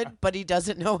would, but he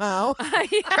doesn't know how.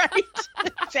 Right?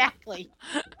 Exactly.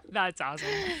 That's awesome.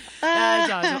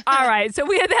 That's awesome. All right, so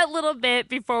we had that little bit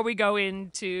before we go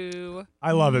into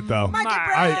I love it though. Market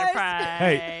Market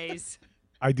price. price.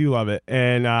 I do love it,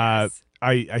 and Yes.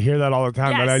 I hear that all the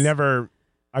time, but Yes.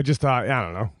 I just thought, I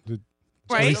don't know.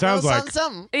 Right? He sounds like.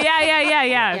 something.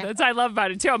 Yeah. That's what I love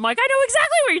about it too. I'm like, I know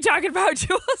exactly what you're talking about,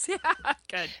 Jules. Yeah,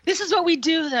 good. This is what we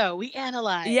do, though. We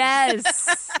analyze.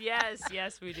 Yes,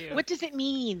 we do. What does it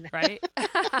mean? Right?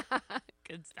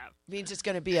 Good stuff. Means it's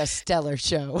going to be a stellar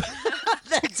show.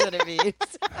 That's what it means.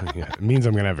 Yeah, it means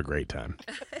I'm gonna have a great time.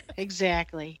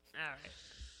 Exactly. All right.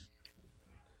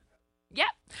 Yep.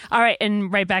 All right,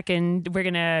 and right back in. We're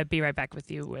gonna be right back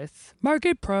with you with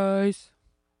market price.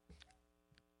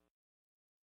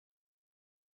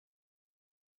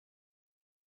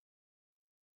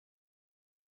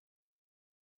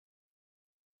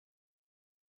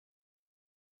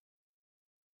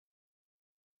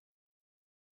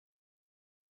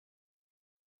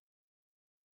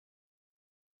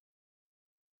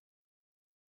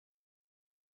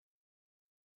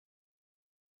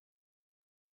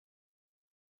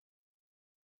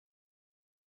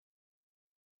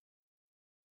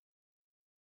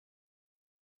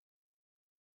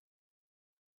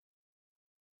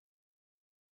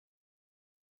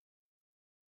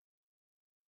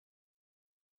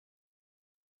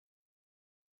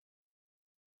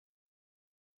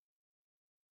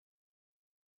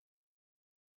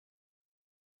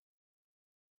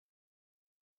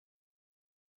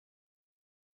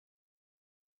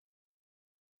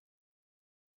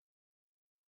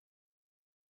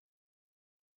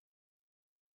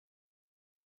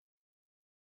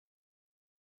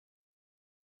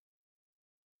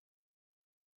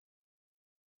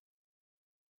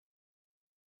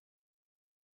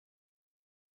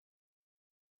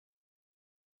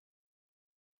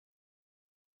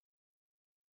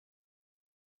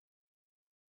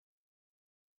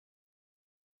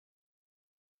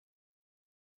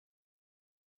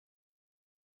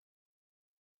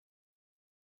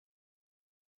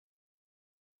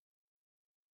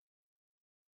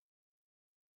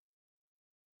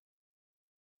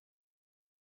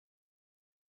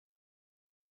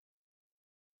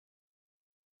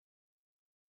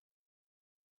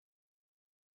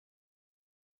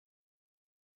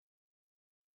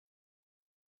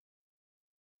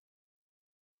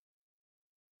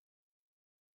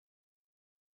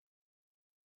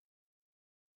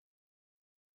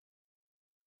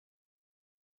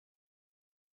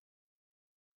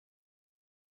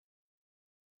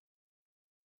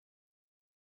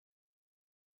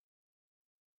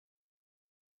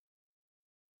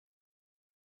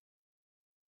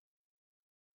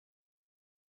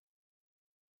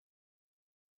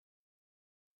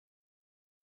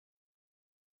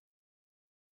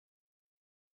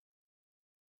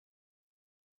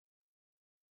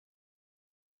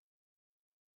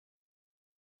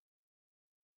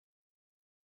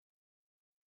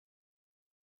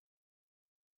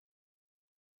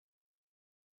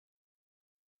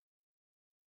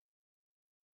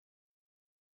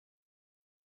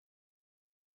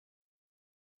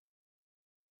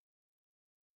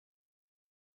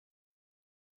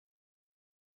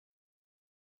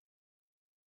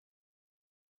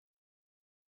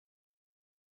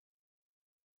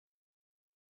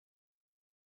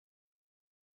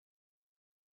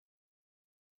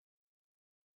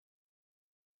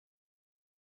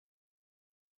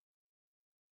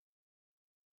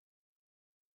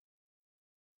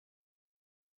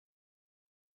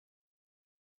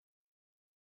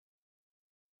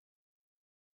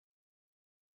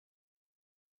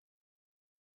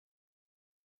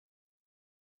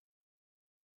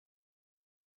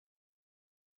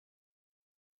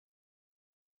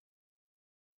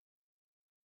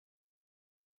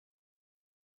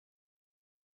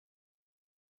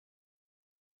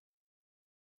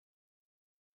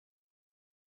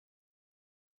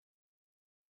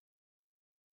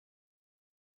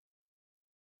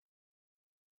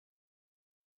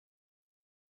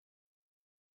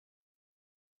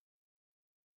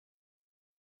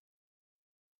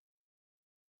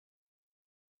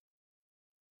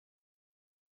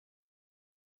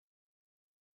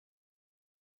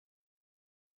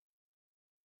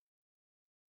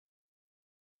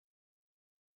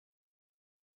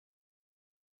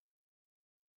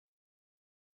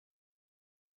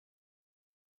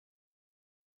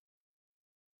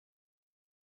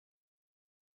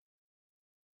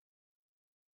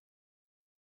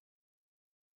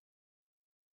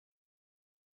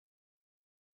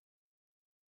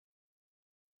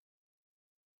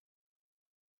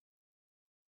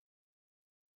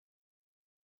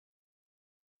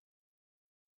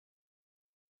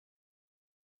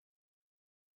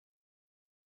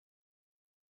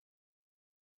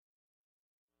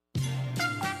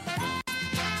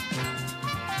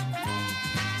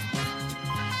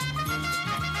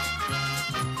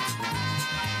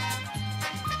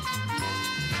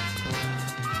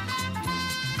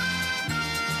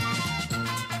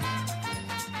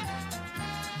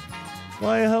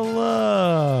 Why,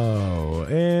 hello,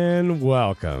 and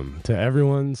welcome to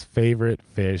everyone's favorite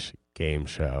fish game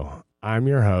show. I'm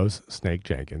your host, Snake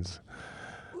Jenkins.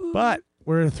 But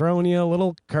we're throwing you a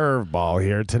little curveball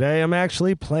here today. I'm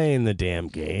actually playing the damn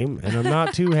game, and I'm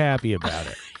not too happy about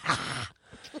it.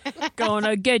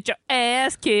 Gonna get your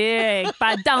ass kicked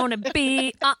by Dawn and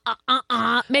B.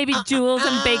 Maybe Jules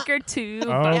and Baker too.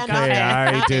 Okay,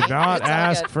 I did not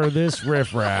ask for this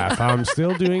riffraff. I'm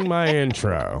still doing my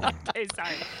intro. Okay,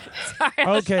 sorry.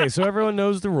 Okay, so everyone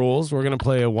knows the rules. We're going to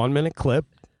play a 1-minute clip,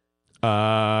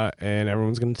 and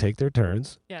everyone's going to take their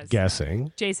turns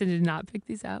guessing. Jason did not pick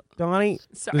these out. Donnie,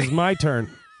 Sorry. this is my turn.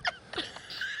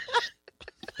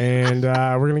 And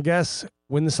we're going to guess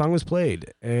when the song was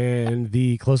played. And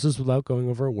the closest without going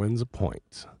over wins a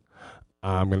point.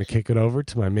 I'm going to kick it over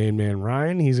to my main man,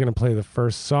 Ryan. He's going to play the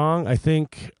first song. I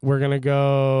think we're going to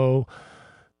go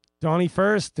Donnie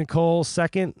first, Nicole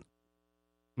second,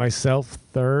 myself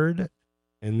third,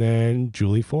 and then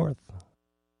Julie fourth.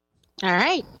 All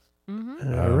right.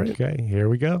 Mm-hmm. All right. Okay, here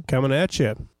we go. Coming at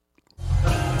you.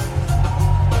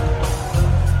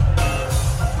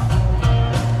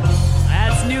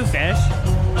 That's new fish.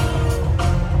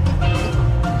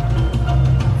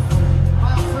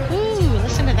 Ooh,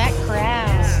 listen to that crowd.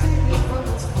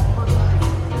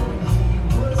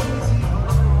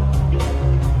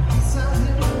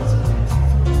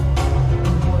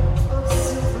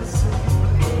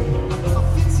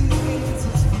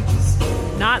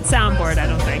 Not soundboard, I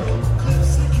don't think.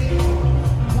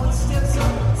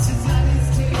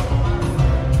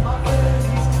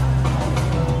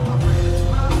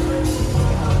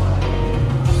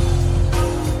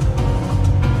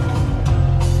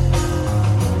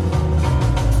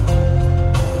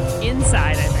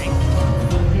 Inside, I think.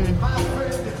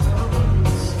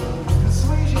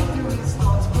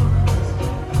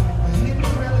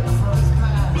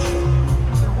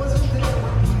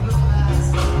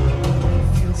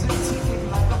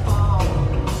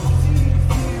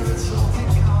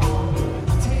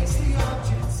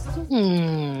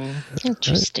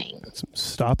 Interesting. Some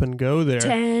stop and go there.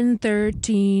 10,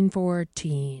 13,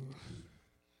 14.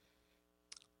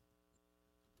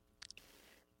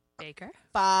 Baker?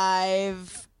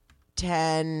 5,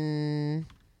 10,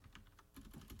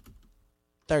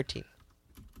 13.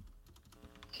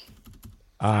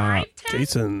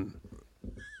 Jason.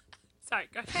 Sorry,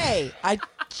 go ahead. Hey,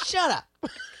 shut up.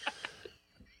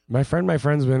 My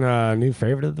friend's been a new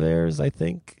favorite of theirs, I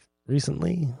think,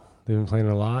 recently. They've been playing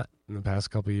a lot in the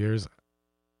past couple of years.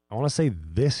 I want to say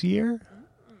this year,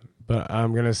 but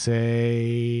I'm going to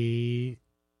say,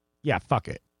 yeah, fuck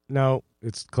it. No,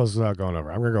 it's close without going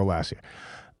over. I'm going to go last year.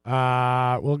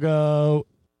 We'll go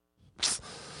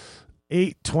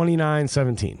 8, 29,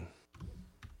 17.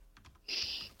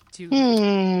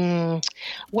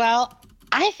 Well,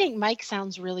 I think Mike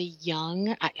sounds really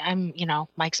young. I'm,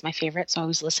 Mike's my favorite, so I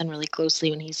always listen really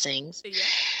closely when he sings. Yeah.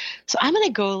 So I'm going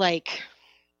to go like,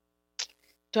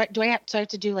 do I have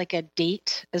to do like a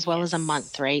date as well as a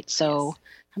month, right? So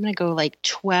I'm going to go like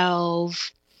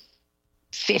 12,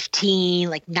 15,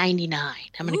 like 99.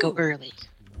 I'm going to go early.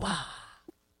 Wow.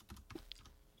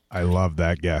 I love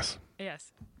that guess.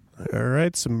 Yes. All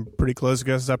right, some pretty close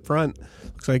guesses up front.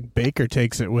 Looks like Baker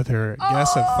takes it with her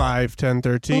guess of 5, 10,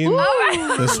 13.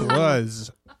 This was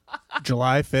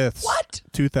July 5th,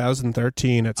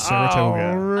 2013 at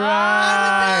Saratoga. All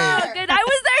right. Oh, good. I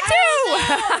was there too.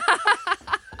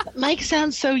 Mike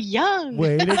sounds so young.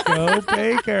 Way to go,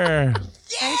 Baker.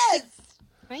 Yes!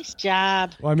 Nice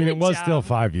job. Well, I mean, Good it was job. still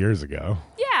 5 years ago.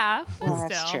 Yeah. Well,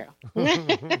 that's still. true.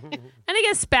 And I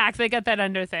guess SPAC, they got that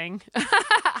under thing.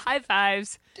 High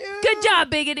fives. Good job,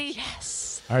 Biggity.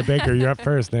 Yes. All right, Baker, you're up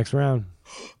first. Next round.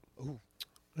 All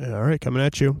right, coming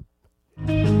at you.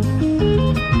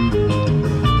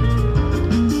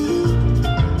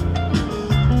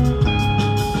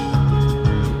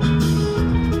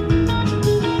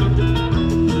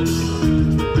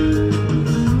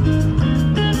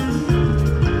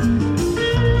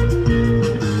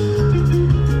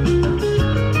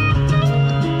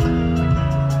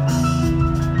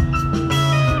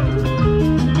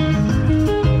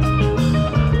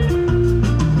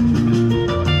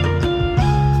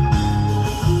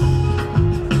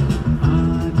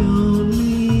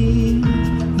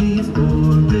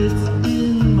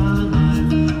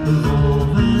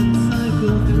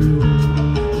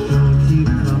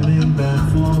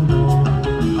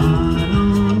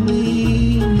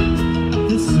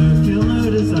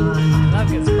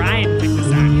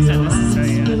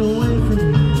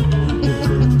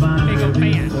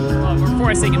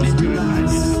 forcing him into it.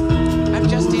 I'm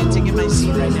just dancing in my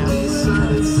seat right now.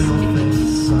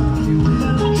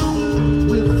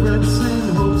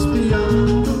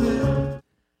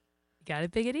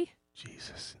 got it, Biggity?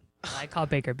 Jesus. Well, I call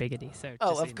Baker Biggity. So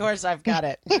of course I've got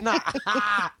it.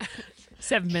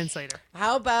 7 minutes later.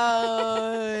 How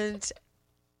about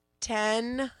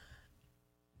 10,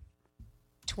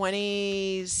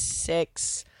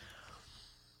 26,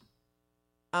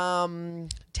 10.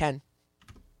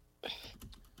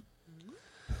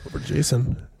 Over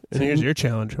Jason. And here's your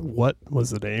challenge. What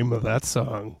was the name of that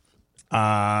song?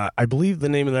 I believe the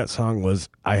name of that song was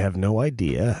 "I Have No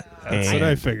Idea." That's what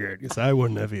I figured, because I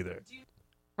wouldn't have either.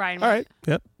 Ryan. All right.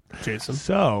 Yep. Jason.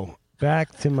 So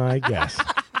back to my guess.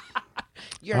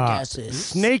 Your guesses.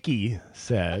 Snakey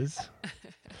says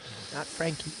Not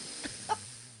Frankie.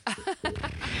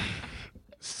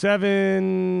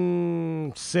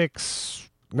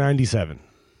 7,697.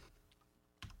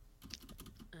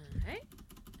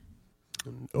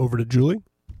 Over to Julie.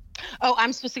 Oh,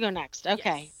 I'm supposed to go next.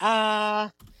 Okay.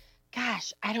 Yes.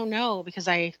 Gosh, I don't know because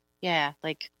this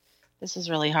is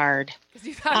really hard. Because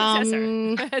you got a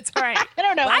scissor. That's all right. I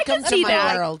don't know. I can see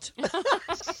that. World.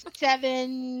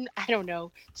 7, I don't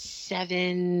know.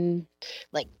 7,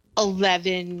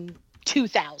 11,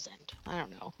 2000. I don't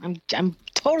know. I'm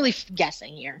totally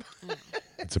guessing here.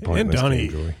 It's a pointless And Donnie.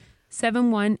 game, Julie.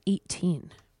 7-1-18.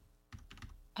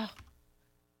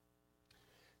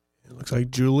 It looks like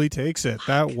Julie takes it.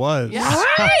 That was All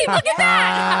right, look at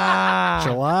that.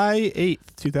 July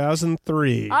 8th,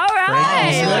 2003. All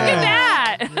right, look at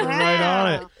that. You're right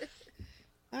on it.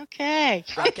 Okay.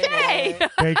 Okay.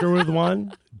 Baker with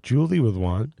 1, Julie with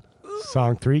 1.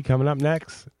 Song 3 coming up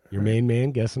next. Your main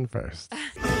man guessing first.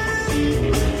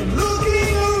 Looking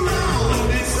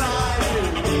around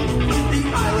inside the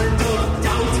island of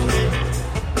doubt,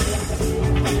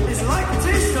 it's like a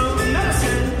taste of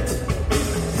medicine,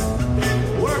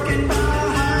 working by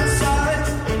hindsight.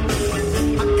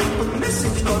 I got the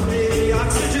message of the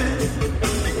oxygen,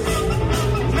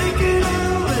 making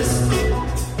a list,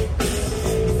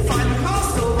 find the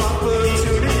cost of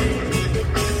opportunity,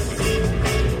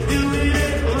 doing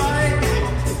it right.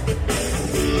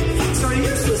 Facts are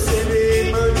useless in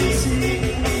emergency.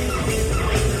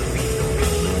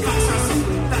 Facts are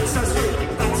simple, facts are straight,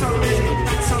 facts are rigid,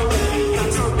 facts are right,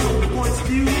 facts are from points of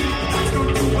view. Facts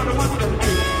don't do what I want them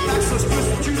to. Facts are supposed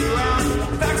to truth around.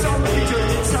 Facts are really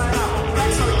turned inside out.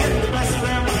 Facts are getting the best of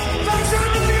them. Facts are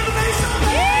the information.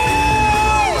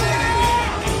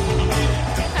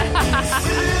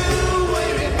 Still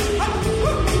waiting.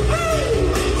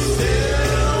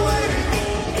 Still waiting.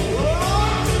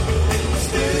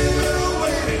 Still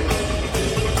waiting.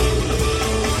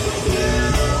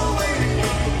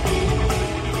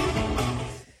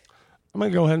 I'm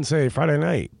going to go ahead and say Friday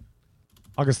night,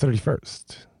 August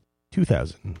 31st,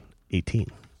 2018.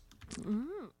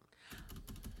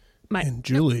 And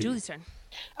Julie. Julie's turn.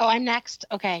 Oh, I'm next.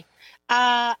 Okay.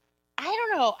 I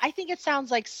don't know. I think it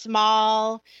sounds like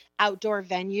small outdoor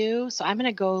venue. So I'm going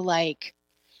to go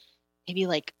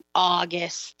maybe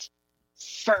August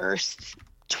 1st,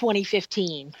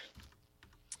 2015.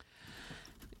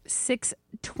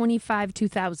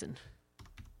 6/25/2000.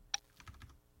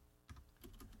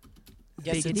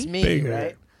 Guess it's Biggity? me, Bigger.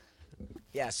 right?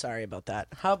 Yeah, sorry about that.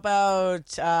 How about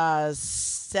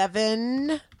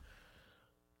 7/12/12?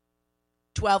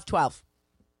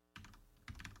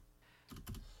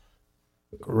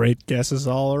 Great guesses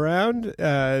all around.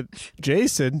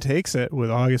 Jason takes it with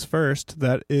August 1st.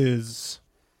 That is...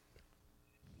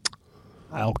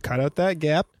 I'll cut out that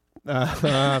gap.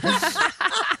 November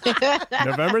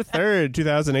 3rd,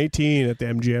 2018 at the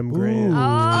MGM Grand.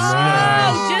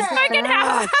 Oh, just fucking how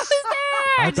I was there.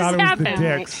 I It thought just it was happened. the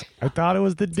dicks. I thought it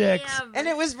was the dicks. Damn. And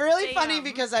it was really funny Damn.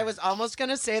 because I was almost going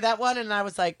to say that one, and I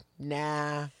was like,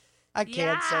 nah, I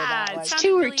can't say that Yeah, one. it's It's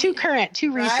not too current,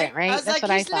 too recent, right? I was That's like,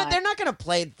 what I he's not- thought. they're not going to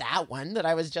play that one that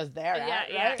I was just there Yeah,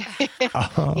 at, yeah. right?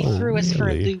 Oh, He threw us for a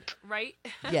really? loop. Right?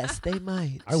 Yes, they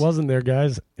might. I wasn't there,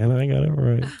 guys, and I got it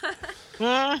right.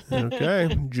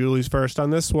 Okay, Julie's first on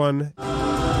this one.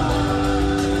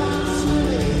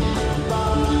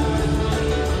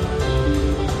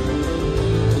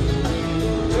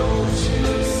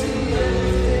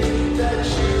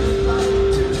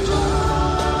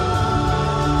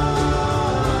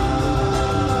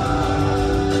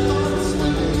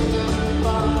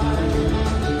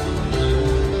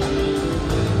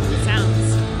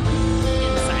 Sounds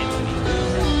inside to me.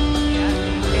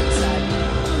 Yeah. Inside.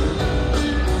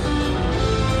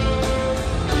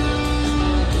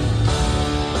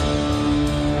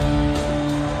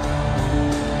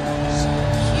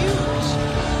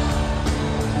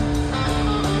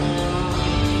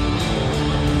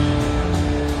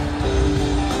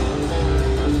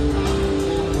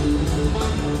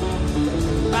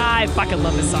 I fucking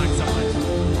love this song so much.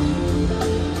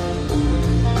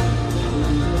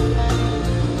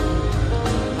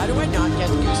 I'm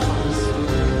getting goosebumps.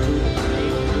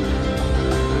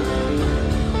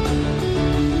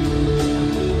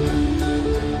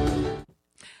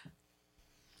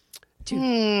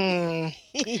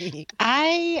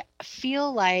 I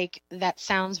feel like that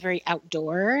sounds very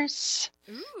outdoors.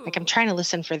 Like I'm trying to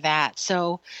listen for that.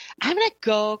 So I'm going to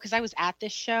go, because I was at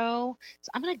this show. So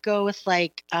I'm going to go with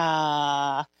like,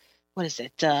 what is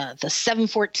it? The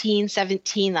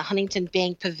 7/14/17, the Huntington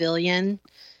Bank Pavilion,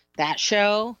 that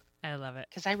show. I love it.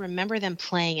 Because I remember them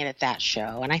playing it at that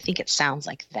show. And I think it sounds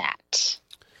like that.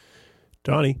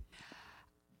 Donnie.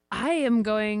 I am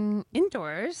going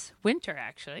indoors, winter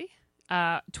actually.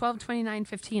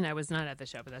 12/29/15. I was not at the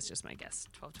show, but that's just my guess.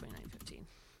 12/29/15.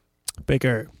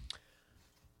 Baker.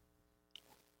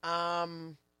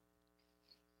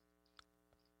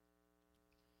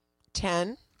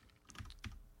 10,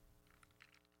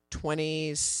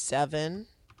 27,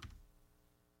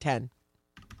 10.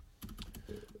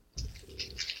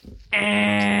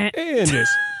 And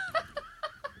just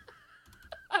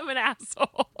I'm an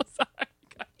asshole. Sorry.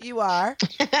 You are.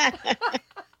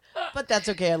 But that's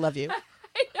okay. I love you.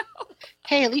 I know.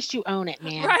 Hey, at least you own it,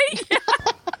 man. Right?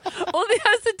 Well, that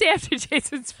was the day after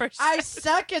Jason's first show. I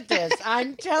suck at this.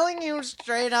 I'm telling you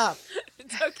straight up.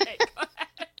 It's okay. Go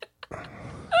ahead.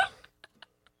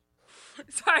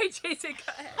 Sorry, Jason.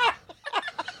 Go ahead.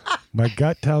 My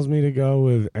gut tells me to go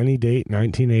with any date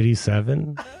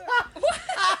 1987.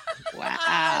 Wow.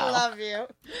 I love you.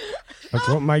 That's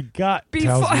what my gut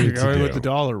tells me you're to going do. with the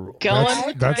dollar rule.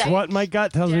 That's what my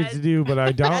gut tells me to do, but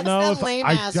I don't know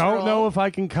if I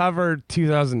can cover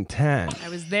 2010. I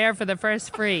was there for the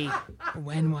first free.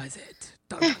 When was it?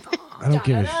 Dun, dun, dun. I don't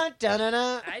give a shit.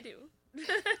 Da-da-da. I do.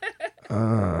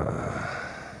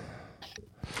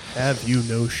 Have you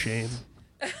no shame?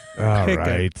 All Pick a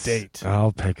right. date.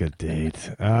 I'll pick a date.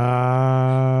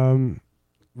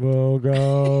 We'll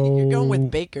go. You're going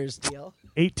with Baker's deal.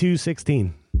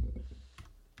 8/2/16.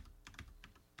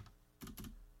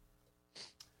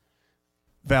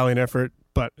 Valiant effort,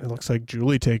 but it looks like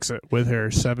Julie takes it with her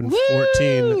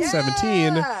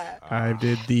 7/14/17. I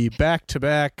did the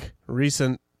back-to-back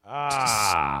recent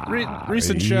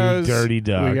recent you shows. dirty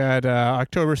dog. We got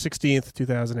October 16th,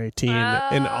 2018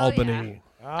 in Albany.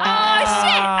 Oh, shit.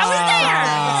 I was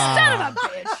there. Son of a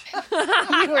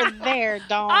bitch. You were there,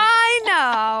 Dawn.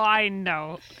 I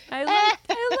know. I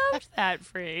loved that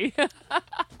free.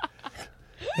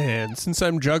 And since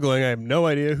I'm juggling, I have no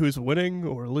idea who's winning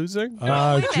or losing.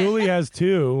 Julie has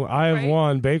 2. I have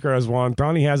 1. Baker has 1.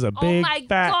 Donnie has a big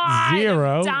fat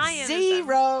 0.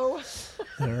 Zero.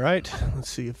 All right. Let's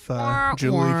see if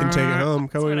Julie can take it home.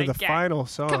 Coming to the final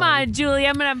song. Come on, Julie.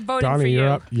 I'm going to vote for Donnie, you. you're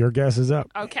up. Your guess is up.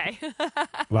 Okay.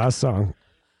 Last song.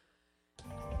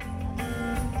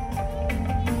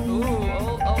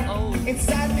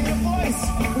 Inside me a voice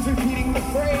was repeating the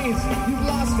phrase, you've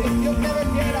lost it, you'll never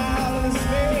get out of this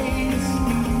maze.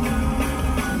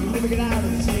 You'll never get out of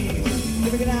this maze.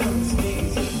 Never get out of this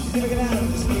maze. Never get out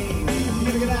of this maze.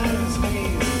 Never get out of this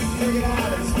maze. Never get out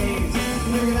of this maze.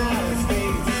 Never get out of this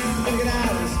maze. Never get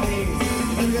out of this maze.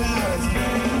 Never get out of this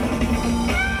maze.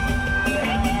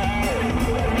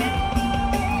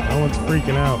 No one's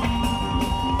freaking out.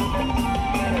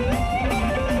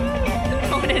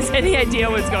 No one has any idea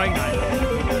what's going on.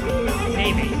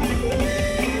 Maybe.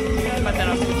 But that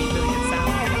also would be really good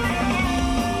sound.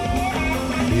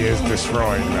 He is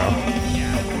destroying now.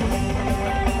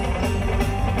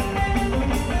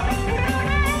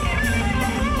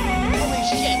 Holy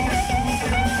shit.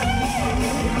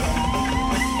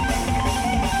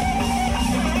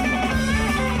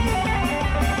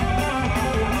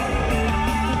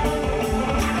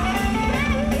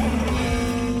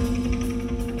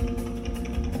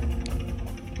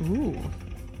 Ooh.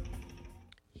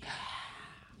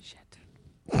 Shit.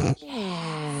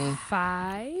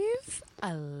 5,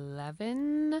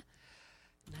 11,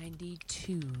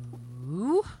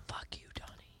 92. Fuck you,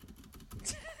 Donnie.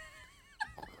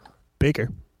 Baker.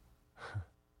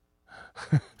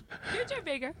 Your turn,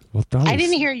 Baker. Well, Donnie, I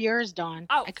didn't hear yours, Dawn.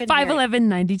 Oh, I couldn't hear 5'11",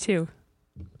 92.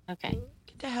 it. Okay.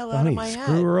 Get the hell out of my screw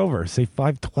head. her over. Say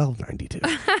 5/12/92.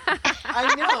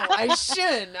 I know. I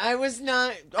shouldn't. I was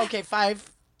not. Okay,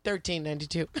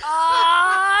 5/13/92.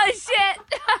 Oh, shit.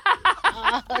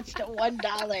 Oh, it's the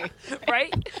 $1.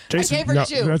 Right? Jason. I gave her No,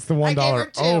 2. that's the I gave her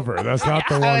 $1 2. over. That's not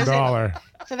the I was $1.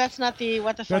 So that's not the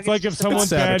what the fuck. That's like if someone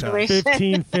bet sabotage.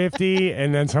 $15.50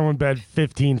 and then someone bet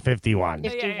 $15.51.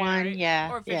 51,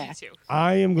 yeah, Or yeah. 52.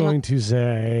 I am going to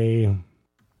say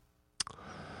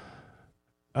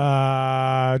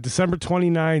December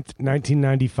 29th,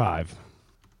 1995.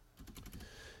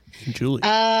 Julie.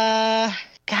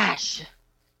 Gosh.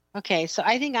 Okay, so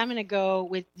I think I'm going to go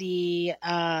with the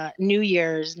New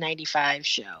Year's 95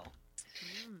 show.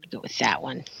 Go with that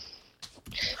one.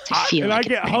 I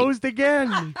get hosed again.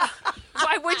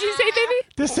 Why would you say, baby?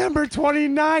 December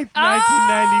 29th,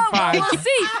 1995. We'll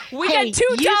see. We got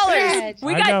 $2.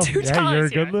 We got $2. Yeah, you're a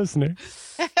good listener.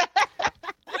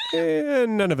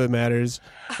 And none of it matters.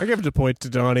 I give it a point to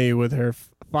Donnie with her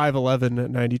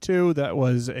 5/11/92. That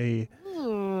was a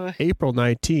April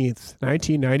 19th,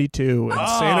 1992 in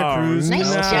Santa Cruz,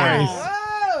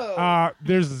 Nice.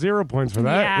 There's 0 points for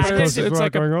that. Yeah. It's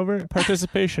like a going over.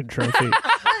 participation trophy.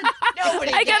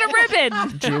 I got a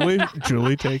ribbon.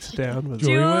 Julie takes it down. With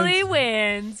Julie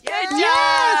wins. Good job.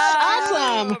 Yes,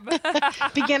 awesome.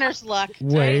 Beginner's luck.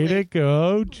 Way to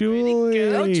go, Julie.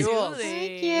 Go, Jules.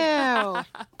 Thank you.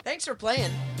 Thanks for playing.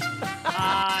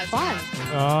 Fun.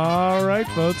 All right,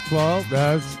 folks. Well,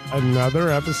 that's another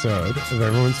episode of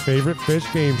everyone's favorite fish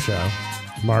game show,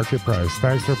 Market Price.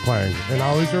 Thanks for playing. And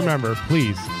always remember,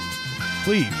 please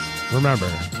remember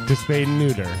to spay and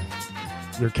neuter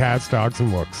your cats, dogs,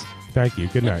 and looks. Thank you.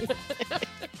 Good night.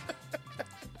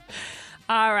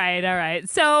 All right.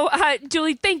 So,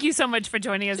 Julie, thank you so much for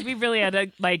joining us. We really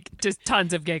had just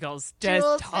tons of giggles.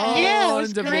 Just tons Yeah, it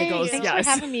was of great. giggles. Thanks for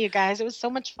having me, you guys. It was so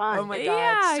much fun. Oh my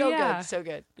God. Yeah, So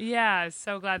good. Yeah,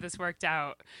 so glad this worked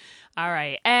out. All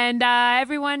right. And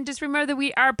everyone, just remember that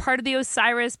we are part of the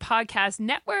Osiris Podcast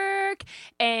Network.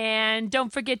 And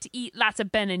don't forget to eat lots of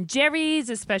Ben & Jerry's,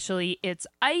 especially It's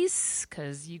Ice,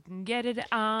 because you can get it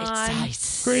on... It's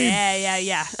ice. Cream.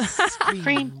 Yeah.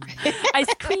 Cream.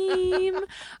 Ice cream.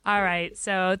 All right.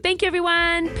 So thank you,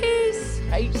 everyone. Peace.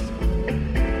 Ice.